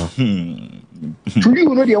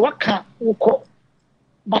you know the waka woko.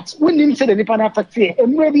 But when you say the nipa na affect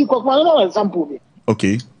and maybe no example.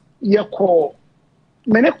 Okay. You call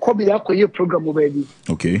many copy that program baby.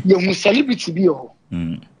 Okay. You celebrity be oh.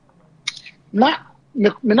 Na me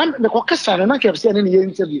kokasa na keep say na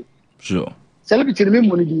interview. Sure. Celebrity me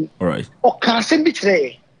money di. All right. O kan say bi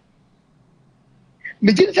kire.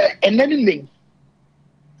 Me tin say enani name.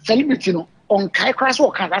 Celebrity no on kai class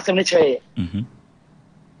o kan say me kire.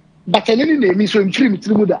 But enani name so im trim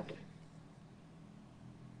da.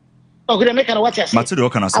 Okay, make what you say. Material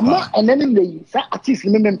can answer. Amma enani name say artist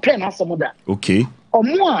me pen asem da. Okay.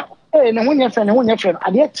 Omo a na wonya friend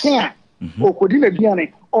ade tia. Okodi na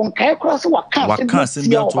biane on kai class o kan say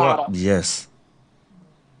bi to. Yes.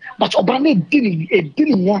 But Obama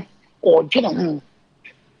didn't ya or general.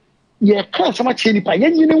 Ye can't so much any pie.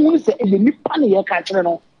 You know, say a nipa ye can't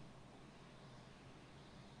know.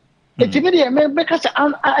 It's immediately because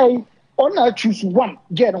I only choose one,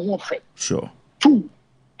 get on one face. Sure. Two,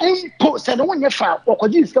 and post and one your file or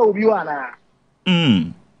could you still be one?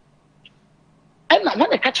 And when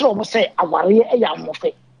the catcher almost say, I worry a young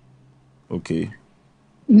face. Okay.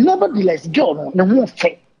 Nevertheless, John, no more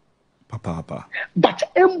face. Papa. But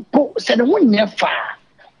Empo said one year far.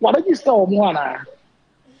 What did you saw one?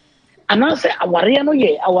 And I say, our no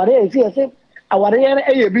ye, our a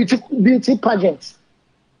beauty pageant.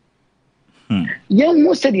 Young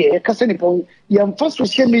most said ye, Cassanipo, young first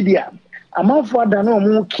social media. I'm off for the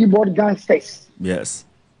no keyboard gangsters. Yes.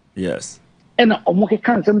 And a monkey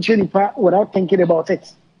can't some chinipa without thinking about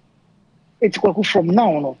it. It's from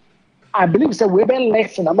now on. I believe that we've been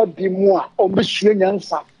less and I'm not be more or be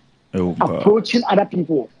approaching other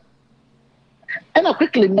people. And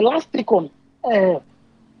quickly, my last take on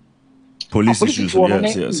police issues.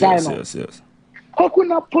 Yes.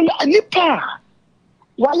 Kokuna Nipa.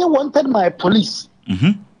 Why you wanted my police?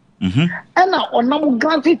 And on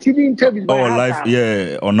granted TV interview. Oh, live,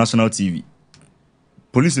 yeah, on national TV.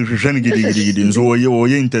 Police is trying to get so you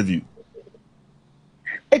interview.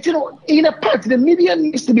 You know, in a part, the media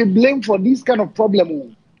needs to be blamed for this kind of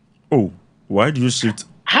problem. Oh, why do you shift?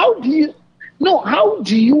 How do you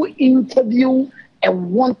interview a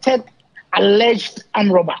wanted alleged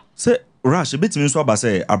armed robber? Say Rash, a bit means what I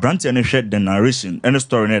say, a branch and shared the narration and the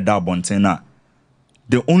story in that bontena.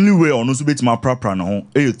 The only way on also bit my proper no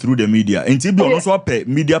through the media. Until be also pay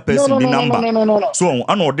media person the number. No. So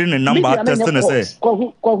an ordinary number testing say.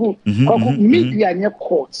 Media in your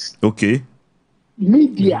courts. Okay.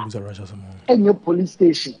 Media in your police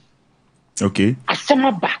station. Okay.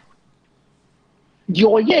 Asamaba.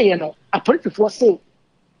 You know, a police before say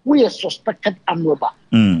we are suspected armed robber.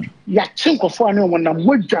 Ya think of one when I'm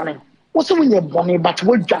with Johnny. What's when you're bonny, but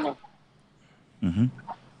with Johnny?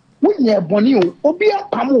 When you're bonny, Obia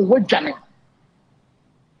Pamu with Johnny.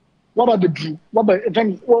 What about the dream? What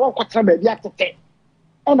about what's baby at the time?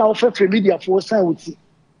 And I offer for media for sign with you.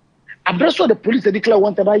 I just saw the police declare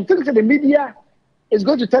wanted. I think the media is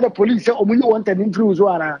going to tell the police that you wanted interviews.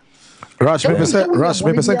 Rash, maybe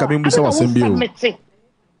say coming with our symbiote.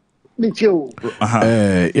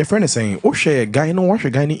 Your friend is saying, "Oh, share guy no watch a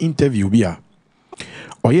guy in interview bia."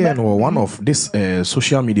 Oh yeah, no one of this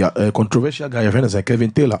social media controversial guy. Your friend is like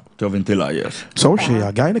Kevin Taylor, yes. So share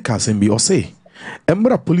a guy in the casting be or say,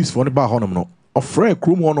 "Embra police for the bar honum no, or Fred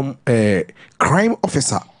Krum honum crime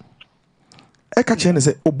officer." Eka chen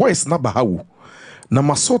say, "Oh boys na bahawu, na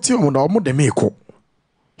masoti on the omo de meko."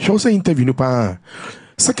 Show say interview no pa.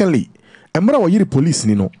 Secondly, Embra wa yiri police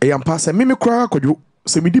ni no, e ampa se mimi kra kodwo.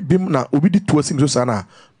 Se me di bim na obi di to asim so sana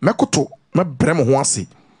mekoto me brem ho ase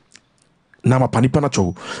na ma panipa na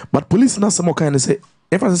cho but police na some kind say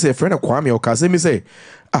if I say friend Kwame o ka say me say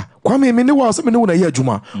Kwame me ne wa so me ne wo na ye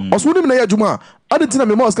adwuma oso ne me na ye adwuma adentina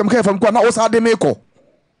me ma scam ka fam kwa na o sa de me ko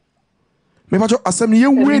me ba cho asem ye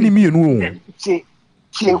wure ni me nu che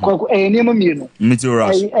ko ne ma me nu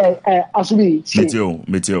meteoras asubi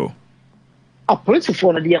meteo a police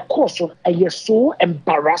for the course is so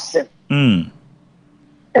embarrassing.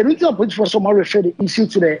 And we don't put for some refer the issue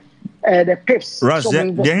to the pips. Rush,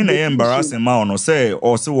 they're embarrassing man or say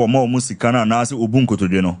or so more musicana and ask Ubunko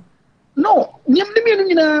today no. No,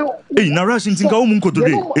 hey, now Rush in Tinka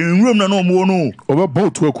today in room no more no over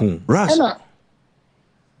boat work. Rush.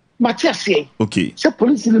 Matthias, okay. So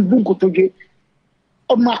police in Bunko today.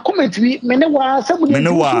 On my comment, Menewa, somebody.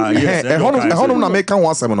 Yes, I make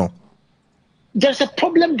one seminal. There's a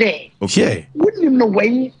problem there. Okay. Wouldn't you know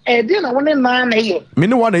way? Then I want to man here.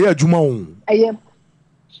 Meanwhile, I am.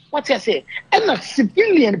 What I say? And a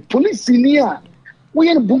civilian police in here. We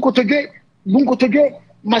in Bunko today.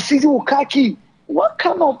 Masisi Ukaki.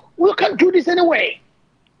 we can't do this anyway.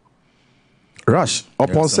 Rush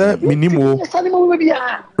upon say minimo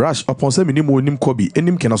Rush upon say minimo nim kobi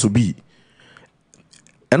enim kenaso bi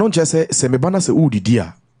eno nche se me bana se udidi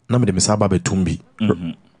a na me de mesaba betumbi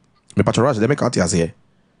me patro Rush de me count ase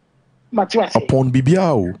upon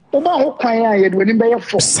bibia o ba ho kan a ye de nim be ye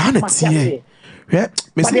for sanity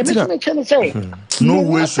me say no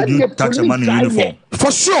way should you touch a man in uniform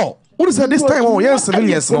for sure. What is this time? Oh yes,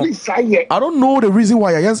 yes, no. I don't know the reason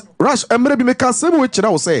why. Yes, Rush. I'm gonna be making same which I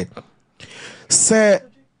will say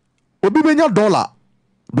obi benya dollar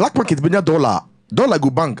black market benya dollar go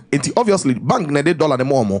bank and obviously bank na dey dollar na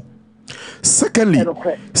more. Secondly,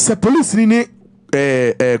 say police ni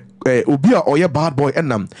obi a oye bad boy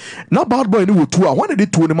enam na bad boy ni wo two a when dey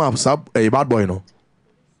two ni ma bad boy no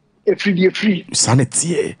free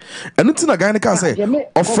sanity and nothing a guy can say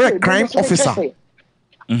of crime officer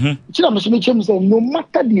no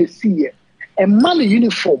matter the see a man in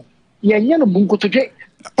uniform ye no bunko toje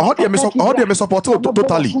how do you support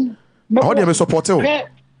totally how do you support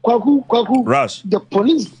Kwaku Rush the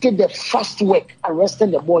police did the first work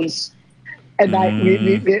arresting the boys and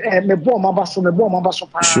me bomb mabaso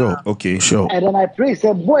sure okay sure and then I pray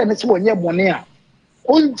say boy me say wonye bone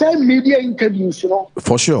on time media interviews, you know.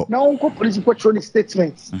 For sure. Now on police patrol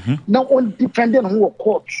statements. Now on depending on who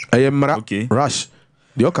court. I am okay. Rush.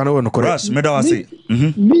 The okano no correct. Rush, medawase.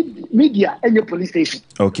 Media and your police station.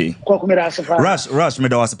 Okay. Rush,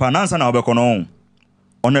 medawase. Panansa na obekono.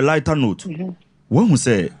 On a lighter note, when we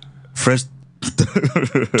say fresh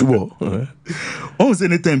tubo. On say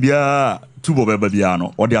anytime bia tubo beba bia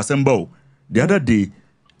no or the assemble. The other day,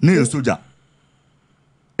 near soldier.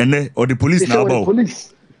 And or the police now about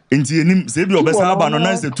inti enim say bi obesa aba no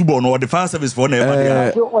na say tubo no or the fire service for na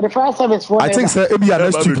or the fire service for I think say e bia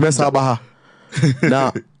next week mess aba ha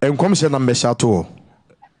na enkom she na mesha to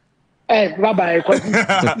rabbi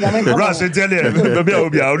Rush tell you be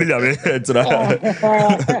obi a only ame etra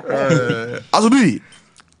azubi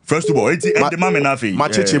first of all it the mama na fi ma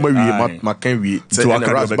cheche ma wie ma kan wie say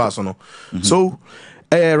Rush bass no so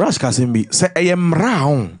Rush Kasimbi say ayemra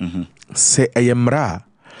hon say ayemra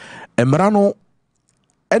Emrano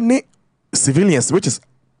any civilians which is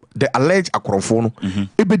the alleged akrofo no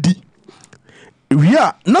ebedi we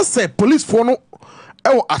are not say police for no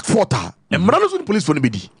at forta Emrano so police for no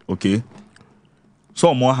bedi okay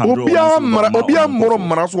so more handle obia moro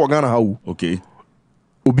maraso ogana hawo okay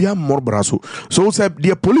obia moro braso so say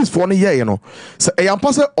the police for no here you know say e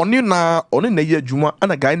ampa say oni na ye adwuma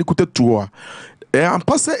ana guy ni kutetuo a e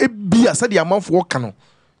ampa say e bia say the amanfo ka no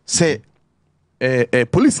say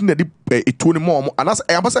police na di etuo ni mo anas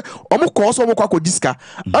e abase omo ko so omo kwa diska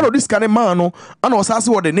ana diska ne man no ana osase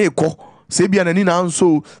wo de na ekọ se bia na ni na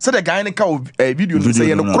nso se the guy ne ka video no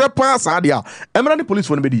say no krepa sa dia emra ni police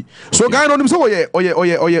for no bedi so guy no nim so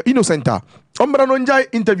oye innocent ombra no njai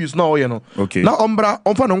interviews na oye no na ombra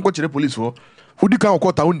onfa no nko kire police for udi kan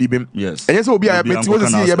ko ta undi bem yes enye se obi a meti wo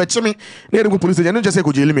se ye be chimi na ye go police je no je se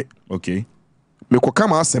ko jeli me okay me ko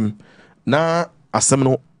kama asem na asem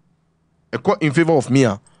no in favor of me,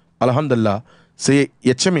 alhamdulillah. Say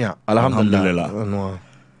yechemia, alhamdulillah.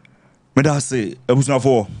 Me da say ebusuna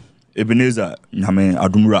for Ebenezer nyame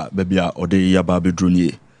adumra bebia ode yaba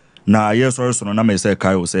bedronie. Na yes so no na me say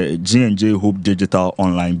kai say G&J Hope Digital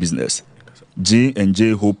Online Business.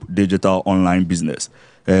 G&J Hope Digital Online Business.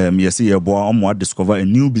 Yes ye boa omo discover a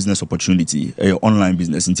new business opportunity, a online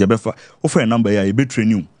business. Nti ebefa offer a number ya e be train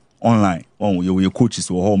you online on your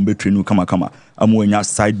coaches or home be train you kama amwenya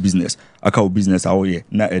side business aka business awoye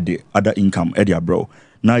na ede other income ede bro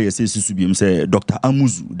na yes susu bi say Dr.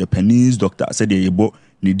 Amuzu the pennies doctor said ye bo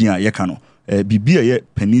ne din ayeka no bibia ye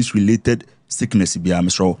pennies related sickness bia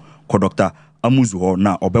misro ko Dr. Amuzu ho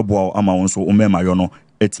na obeboa ama won so umema yo no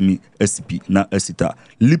etimi SP na asita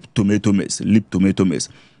lip tomato maize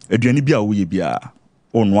aduani bia wo ye bia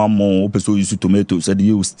onu amo opeso use tomato said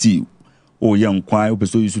you stew oh young kwai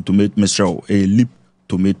opeso use tomato misro a lip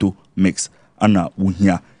tomato mix ana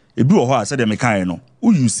wuhia ebi wo ho a said me kan no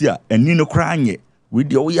wo use a ani no kra anye we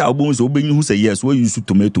de wo ya obon so obenyu hu say yes wo use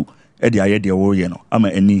tomato e de aye de wo ye no ama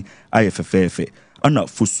ani aye fefefe ana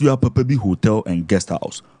Fosua Papa Bi Hotel and Guest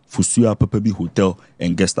House Fosua Papa Bi Hotel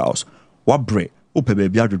and Guest House wa bre o pe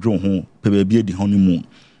bia dodro ho pe bia di honeymoon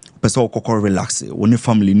pesa okokor relax woni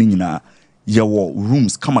family ni nyina ye wo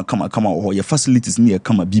rooms kama ho ye facilities ni ye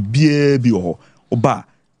kama bibia bi ho oba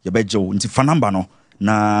ye beje wo nti fa number no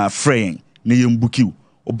na fraying ne ye mbukiu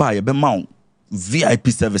oba ye be ma VIP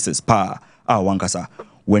services pa wankasa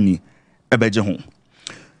wani ebeje ho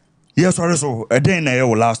yes sorry so then na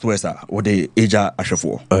your last words are what the age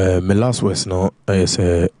ahwefo my last words no I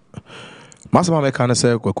say Masama me kan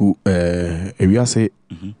say kwaku ewia say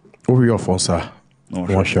we of onsa no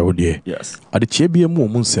hwe de yes ade chie bia mu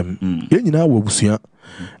nsem ye nyina wo busua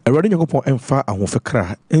Awurade Nyankopɔn emfa ahofe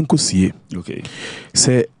kra enkosie okay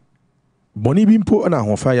say boni bi mpo na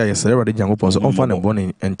ahofa ya yesere Awurade Nyankopɔn so omfa ne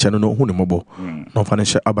boni enche no hu ne mobo na omfa ne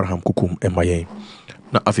hye Abraham kukum emayen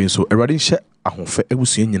na afei so Awurade hye ahofe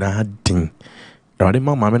ebusua nyina den Awurade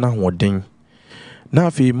mama me na hoden na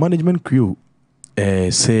afei management crew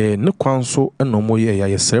say ne kwanso eno mo ye ya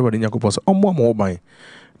yesere Awurade Nyankopɔn so ommo mo ban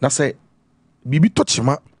na say bibi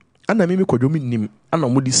tochima ana me kwadwo nim ana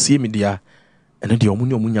mo di sie me dia ene de omu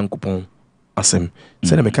ni omu Nyankopɔn asem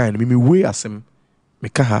se na me kan me we asem me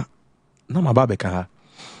ka ha na ma ba be ka ha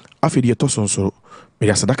afedi eto sonsoro me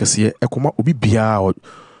ya sadaka se ekoma obi bia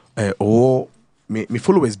o me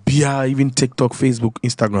followers bia even TikTok, Facebook,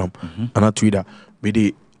 Instagram and Twitter me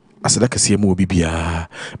de asadaka se mu obi bia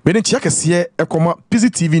me de chia kese ekoma PZ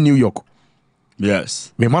TV New York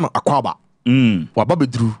yes me man akwaba waba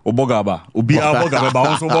bedru obogaba obia obogaba ba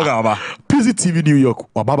won obogaba PZ TV New York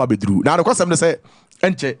waba bedru na the question dey say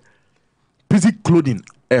enche PZ clothing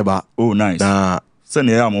eba oh nice na send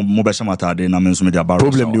ya mo be shamata de na me nso me dia baro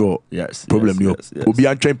problem ni o yes problem ni o obi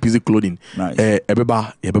an train PZ clothing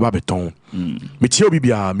ebeba beton me tie obi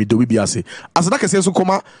bia me do obi bia say asada kese so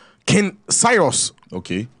koma King Cyrus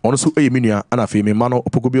okay ono so menua ana fe me mano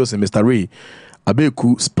opokobio se Mr. Ray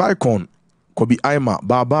abeku Spycon Kobi Aima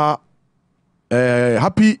Baba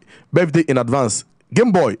happy birthday in advance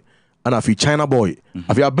Game Boy and afi China Boy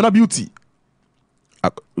afi Abena Beauty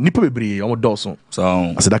nipa bebre omo dawson so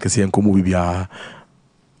aseda kese enkomo bibia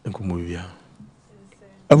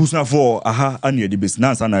Abusna for aha ani edi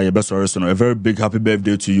business na ye best so a very big happy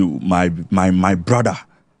birthday to you my brother.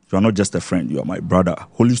 You are not just a friend, you are my brother.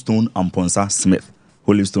 Holy Stone Amponsa Smith.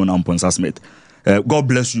 God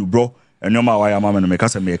bless you, bro. And no matter why I'm a make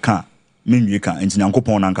us a meka menweka enti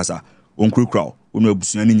Nyankopɔn nankasa onkrukra onu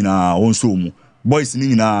abusua ni nyina onso mu boys ni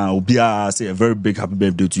nyina obia say a very big happy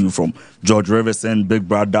birthday to you from George Reverson, Big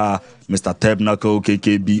Brother, Mr. Tabnacle,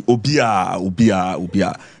 KKB,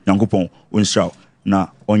 obia Nyankopɔn onhraw na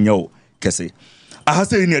onyo kese aha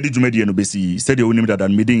say ni ade dwumadi no besi said the onim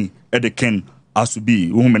dadan medin e de Ken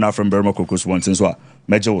Asubi wo me na from Berma Kokos one so a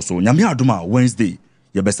meje wo so nyame adoma Wednesday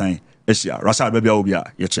ye besan ehia Rashad babia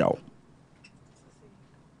obia ye chiao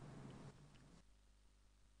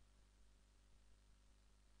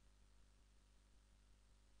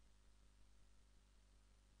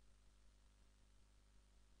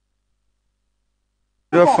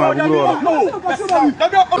Yeah,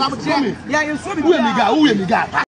 you saw me.